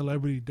had a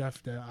celebrity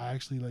death that I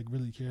actually like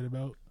really cared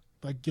about.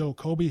 Like,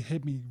 Kobe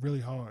hit me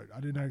really hard. I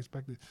did not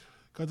expect it.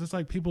 Because it's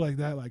like people like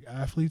that, like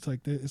athletes,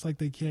 like it's like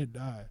they can't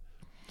die.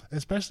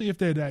 Especially if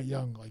they're that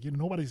young. Like,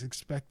 nobody's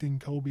expecting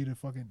Kobe to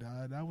fucking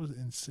die. That was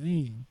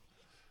insane.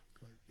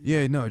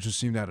 Yeah, no, it just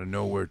seemed out of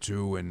nowhere,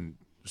 too. And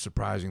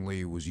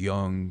surprisingly, it was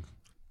young.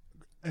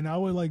 In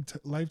our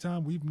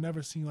lifetime, we've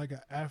never seen like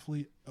an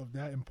athlete of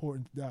that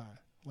importance die.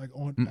 Like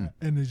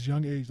in his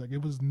young age. Like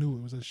it was new.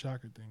 It was a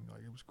shocker thing.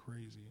 Like it was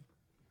crazy.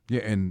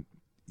 Yeah, and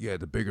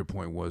the bigger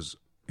point was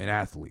an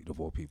athlete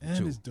of all people, and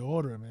too. His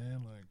daughter,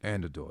 man.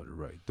 And a daughter,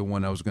 right. The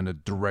one that was going to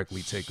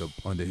directly take up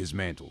under his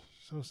mantle.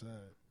 So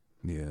sad.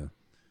 Yeah.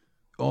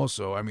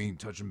 Also, I mean,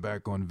 touching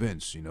back on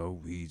Vince,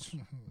 he's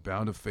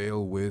bound to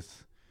fail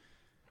with,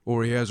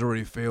 or he has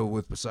already failed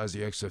with, besides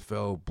the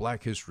XFL,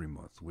 Black History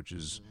Month, which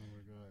is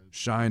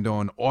shined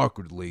on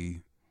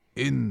awkwardly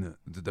in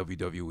the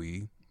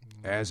WWE,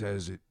 as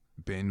has it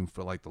been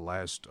for like the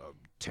last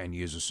 10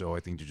 years or so. I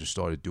think they just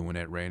started doing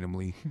that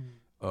randomly.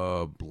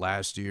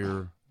 Last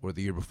year or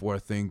the year before, I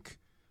think,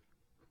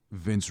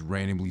 Vince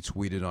randomly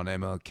tweeted on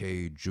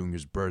MLK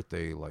Jr.'s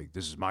birthday, like,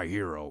 "This is my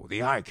hero,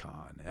 the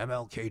icon,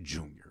 MLK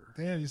Jr."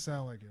 Damn, you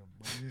sound like him.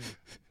 But yeah.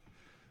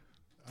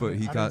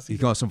 But he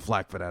got some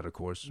flack for that, of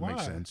course. Why?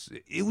 Makes sense.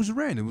 It was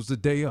random. It was the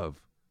day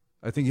of.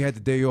 I think he had the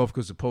day off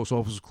because the post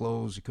office was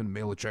closed. He couldn't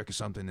mail a check or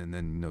something, and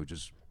then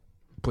just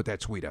put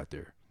that tweet out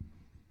there.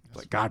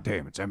 Like, God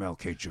damn, it's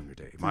MLK Jr.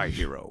 Day, my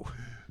hero.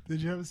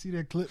 Did you ever see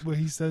that clip where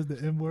he says the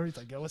N word? He's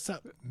like, "Yo, what's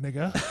up,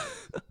 nigga?"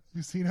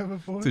 You seen that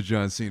before? To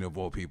John Cena, of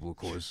all people, of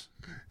course.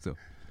 So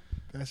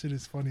That shit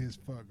is funny as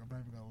fuck. I'm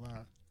not even gonna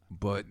lie.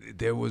 But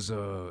there was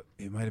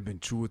it might have been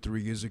 2 or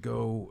 3 years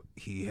ago,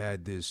 he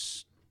had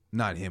this,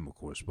 not him, of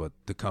course, but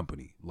the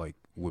company, like,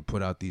 would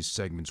put out these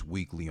segments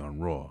weekly on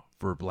Raw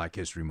for Black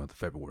History Month of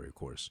February, of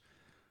course.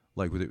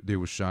 Like, they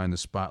would shine the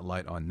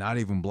spotlight on not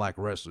even black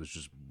wrestlers,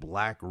 just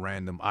black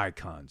random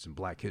icons in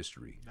black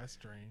history. That's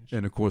strange.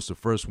 And, of course, the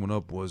first one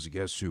up was,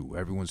 guess who?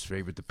 Everyone's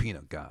favorite, the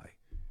Peanut Guy,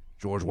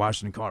 George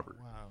Washington Carver.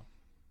 Wow.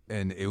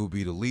 And it would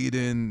be the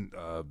lead-in.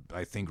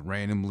 I think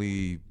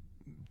randomly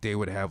they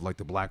would have, like,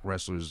 the black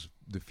wrestlers,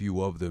 the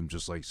few of them,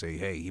 just, like, say,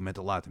 "Hey, he meant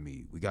a lot to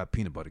me. We got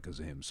peanut butter because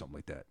of him," something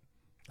like that.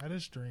 That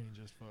is strange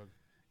as fuck.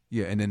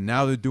 Yeah, and then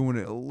now they're doing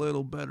it a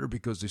little better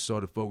because they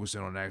started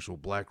focusing on actual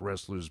black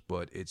wrestlers,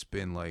 but it's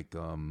been, like,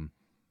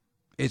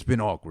 it's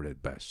been awkward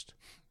at best.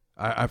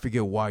 I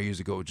forget why years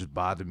ago it just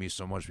bothered me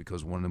so much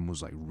because one of them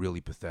was, like, really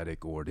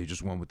pathetic, or they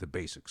just went with the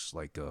basics.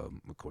 Like, of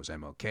course,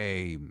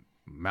 MLK,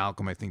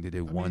 Malcolm, I think they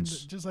did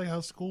once. Just like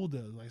how school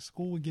does. Like,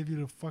 school would give you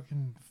the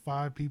fucking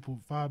five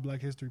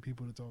black history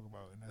people to talk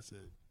about, and that's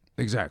it.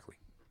 Exactly.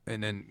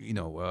 And then,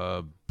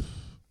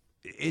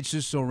 it's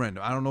just so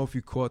random. I don't know if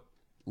you caught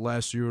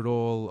last year at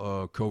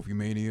all, Kofi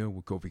Mania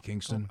with Kofi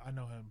Kingston. I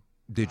know him.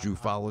 Did you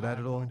follow that I at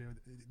have no all? idea.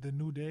 The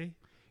New Day?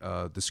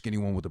 The skinny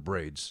one with the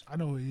braids. I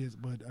know who he is,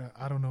 but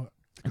I don't know.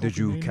 Did Kofi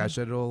you Mania? catch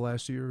that at all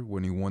last year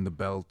when he won the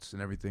belt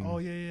and everything? Oh,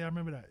 yeah, I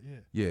remember that, yeah.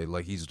 Yeah,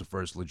 like he's the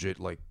first legit,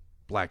 like,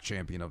 black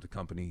champion of the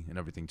company and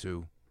everything,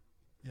 too.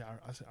 Yeah,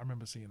 I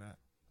remember seeing that.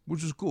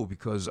 Which is cool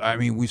because,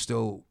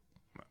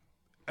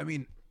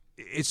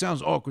 it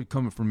sounds awkward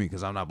coming from me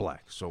because I'm not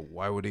black, so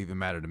why would it even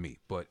matter to me?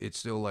 But it's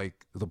still,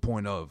 like, the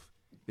point of,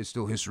 it's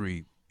still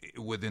history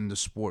within the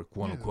sport,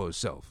 quote-unquote,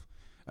 itself.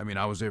 I mean,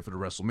 I was there for the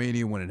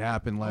WrestleMania when it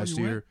happened last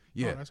you year. went?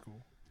 Yeah. Oh, that's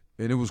cool.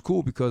 And it was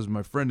cool because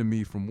my friend and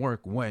me from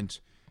work went,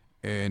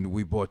 and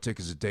we bought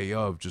tickets the day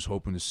of, just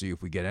hoping to see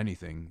if we get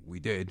anything. We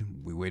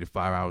did. We waited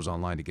 5 hours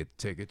online to get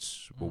the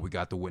tickets, but we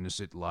got to witness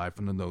it live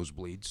from the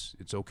nosebleeds.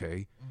 It's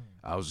okay.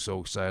 I was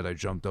so excited I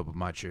jumped up in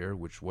my chair,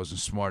 which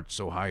wasn't smart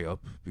so high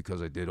up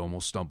because I did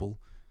almost stumble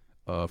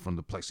from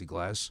the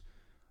plexiglass.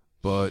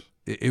 But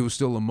it was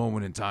still a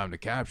moment in time to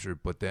capture,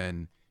 but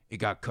then it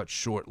got cut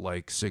short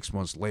like 6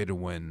 months later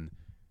when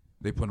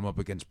they put him up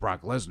against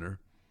Brock Lesnar,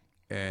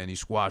 and he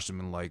squashed him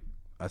in, like,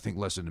 I think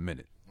less than a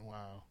minute.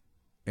 Wow.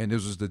 And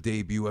this was the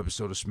debut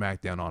episode of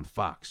SmackDown on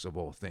Fox, of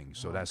all things.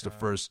 So that's the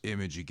first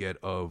image you get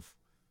of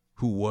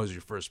who was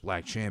your first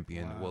black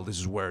champion. Wow. Well, this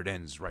is where it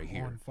ends right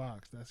here. On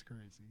Fox, that's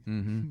crazy.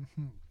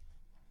 Mm-hmm.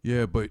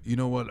 Yeah, but you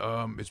know what?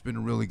 It's been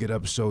a really good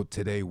episode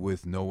today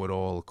with Know It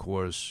All, of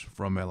course,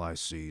 from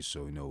LIC.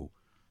 So,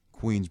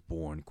 Queens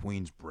born,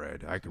 Queens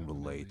bred. I can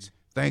relate.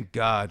 Thank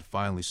God,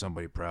 finally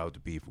somebody proud to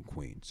be from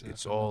Queens. Definitely.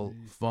 It's all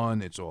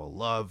fun. It's all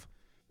love.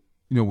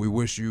 We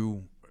wish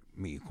you,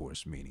 me, of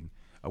course, meaning,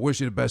 I wish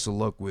you the best of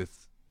luck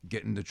with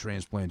getting the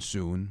transplant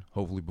soon,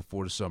 hopefully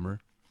before the summer,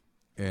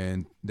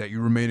 and that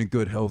you remain in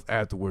good health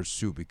afterwards,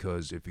 too,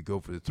 because if you go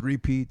for the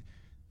three-peat,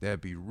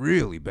 that'd be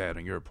really bad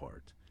on your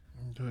part.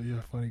 You're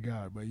a funny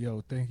guy, but,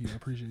 yo, thank you. I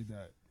appreciate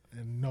that.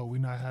 And, no,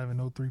 we're not having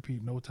no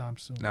three-peat no time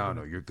soon.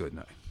 No, you're good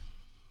now.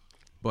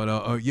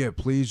 But, yeah,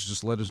 please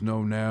just let us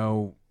know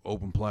now,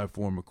 open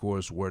platform, of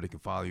course, where they can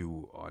follow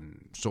you on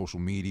social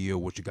media,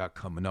 what you got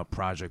coming up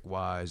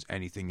project-wise,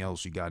 anything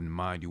else you got in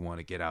mind you want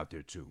to get out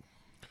there, too.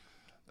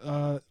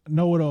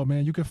 Know It All,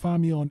 man. You can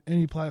find me on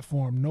any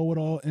platform, Know It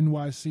All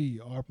NYC,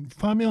 or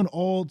find me on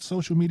all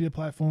social media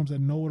platforms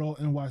at Know It All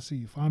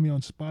NYC. Find me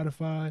on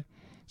Spotify,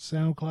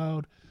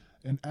 SoundCloud,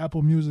 and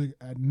Apple Music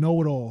at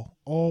Know It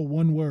all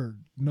one word,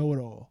 Know It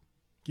All.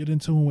 Get in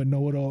tune with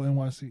Know It All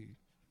NYC.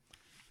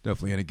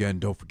 Definitely, and again,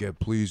 don't forget,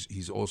 please,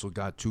 he's also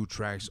got 2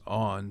 tracks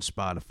on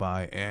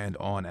Spotify and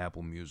on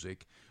Apple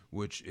Music,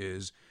 which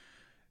is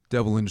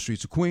Devil in the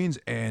Streets of Queens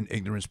and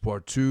Ignorance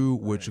Part 2,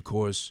 which, of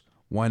course,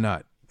 why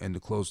not? And to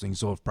close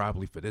things off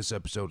properly for this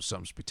episode of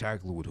Something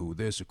Spectacular with Who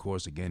This, of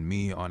course, again,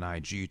 me on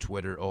IG,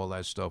 Twitter, all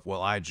that stuff.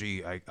 Well,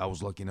 IG, I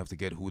was lucky enough to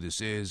get Who This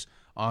Is.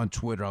 On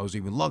Twitter, I was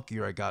even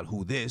luckier. I got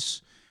Who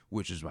This,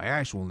 which is my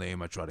actual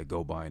name I try to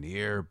go by in the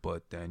air.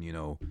 But then,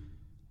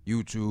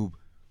 YouTube,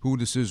 Who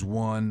This Is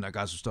 1. I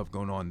got some stuff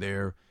going on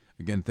there.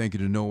 Again, thank you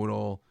to Know It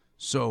All.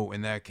 So,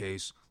 in that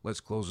case,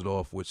 let's close it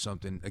off with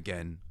something,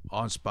 again,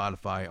 on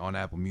Spotify, on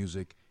Apple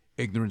Music,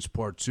 Ignorance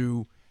Part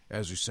 2,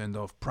 as we send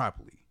off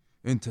properly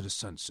into the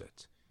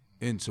sunset,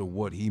 into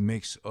what he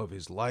makes of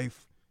his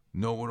life,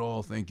 Know It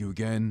All, thank you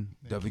again.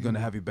 Definitely going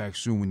to have you back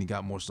soon when you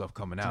got more stuff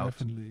coming out.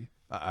 Definitely.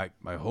 I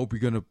hope you're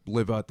going to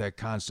live out that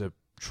concept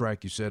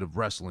track you said of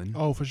wrestling.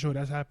 Oh, for sure.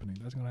 That's happening.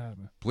 That's going to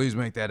happen. Please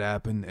make that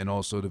happen. And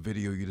also the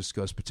video you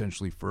discussed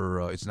potentially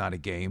for It's Not a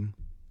Game.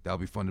 That'll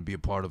be fun to be a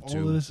part of, too.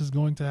 All of this is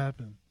going to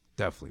happen.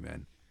 Definitely,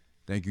 man.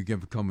 Thank you again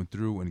for coming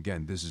through. And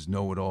again, this is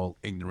Know It All,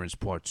 Ignorance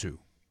Part 2.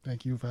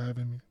 Thank you for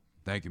having me.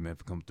 Thank you, man,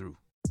 for coming through.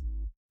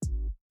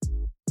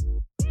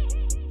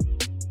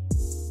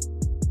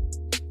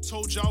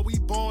 Told y'all we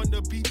born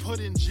to be put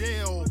in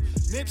jail.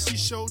 Nipsey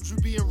showed you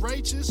being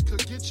righteous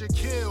could get you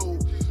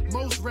killed.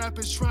 Most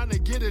rappers trying to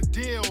get a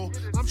deal.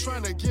 I'm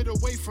trying to get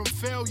away from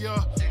failure.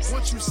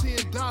 Once you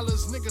seeing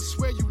dollars, niggas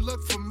swear you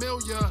look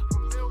familiar.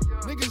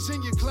 Niggas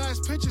in your class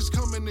pictures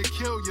coming to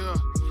kill ya.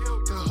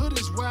 The hood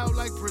is wild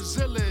like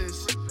Brazil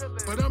is,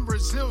 but I'm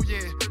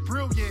Brazilian,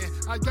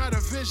 brilliant, I got a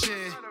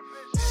vision.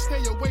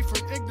 Stay away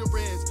from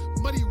ignorance,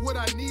 muddy what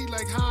I need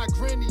like how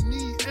granny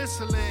need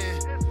insulin.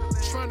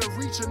 Trying to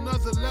reach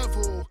another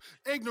level,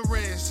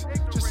 ignorance,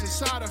 just a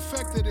side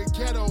effect of the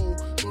ghetto.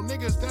 No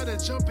niggas that'll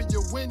jump in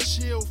your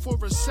windshield for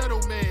a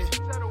settlement.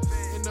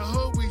 In the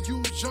hood we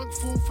use junk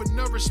food for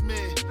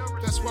nourishment,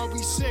 that's why we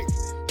sick.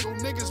 No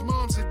niggas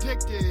moms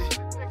addicted.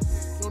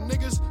 No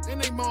niggas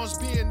and they moms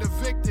being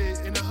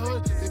evicted. In the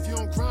hood, if you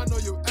don't grind, all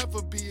you'll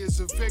ever be is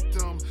a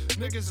victim.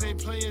 Niggas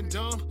ain't playing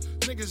dumb,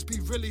 niggas be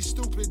really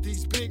stupid.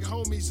 These big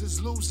homies is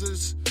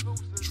losers,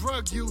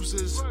 drug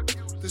users.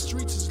 The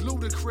streets is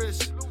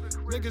ludicrous.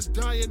 Niggas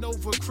dying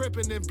over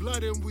crippin' and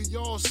blood, and we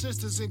all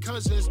sisters and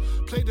cousins.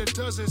 Play the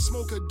dozen,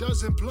 smoke a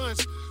dozen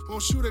blunts.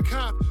 Won't shoot a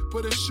cop,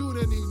 but a shoot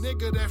any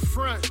nigga that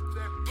front.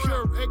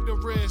 Pure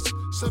ignorance,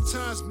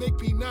 sometimes make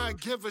me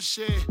not give a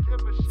shit.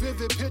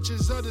 Vivid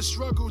pictures of the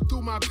struggle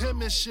through my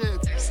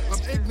penmanship.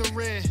 I'm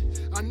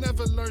ignorant, I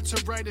never learned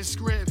to write a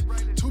script.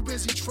 Too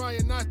busy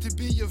trying not to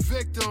be a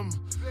victim.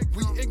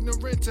 We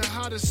ignorant to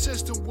how the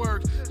system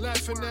work.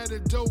 Laughing at a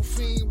dope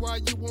fiend while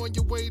you on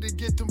your way to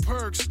get them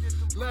perks.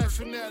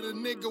 Laughing at a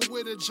nigga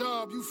with a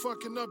job, you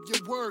fucking up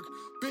your work.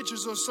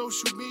 Bitches on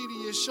social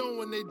media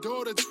showing they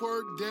daughter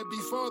twerk.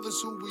 Deadbeat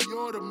fathers who we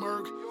ought to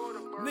murk.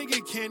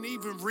 Nigga can't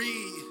even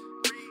read.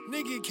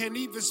 Nigga can't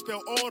even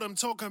spell autumn.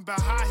 Talking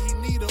about how he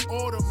need an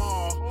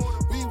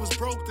Audemars. We was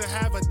broke to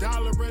have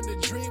 $1 and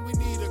a dream. We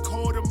need a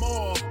quarter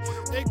more.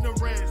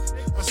 Ignorance,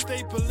 a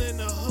staple in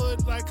the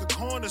hood like a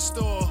corner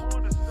store.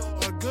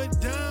 A good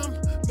dime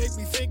make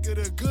me think of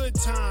the good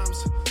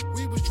times.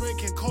 We was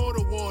drinking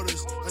quarter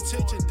waters.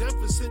 Attention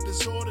deficit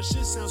disorder.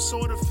 Shit sounds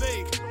sorta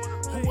fake.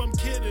 Who I'm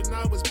kidding?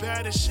 I was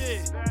bad as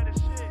shit.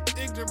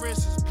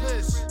 Ignorance is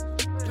bliss.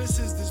 Bliss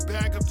is this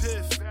bag of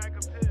piff.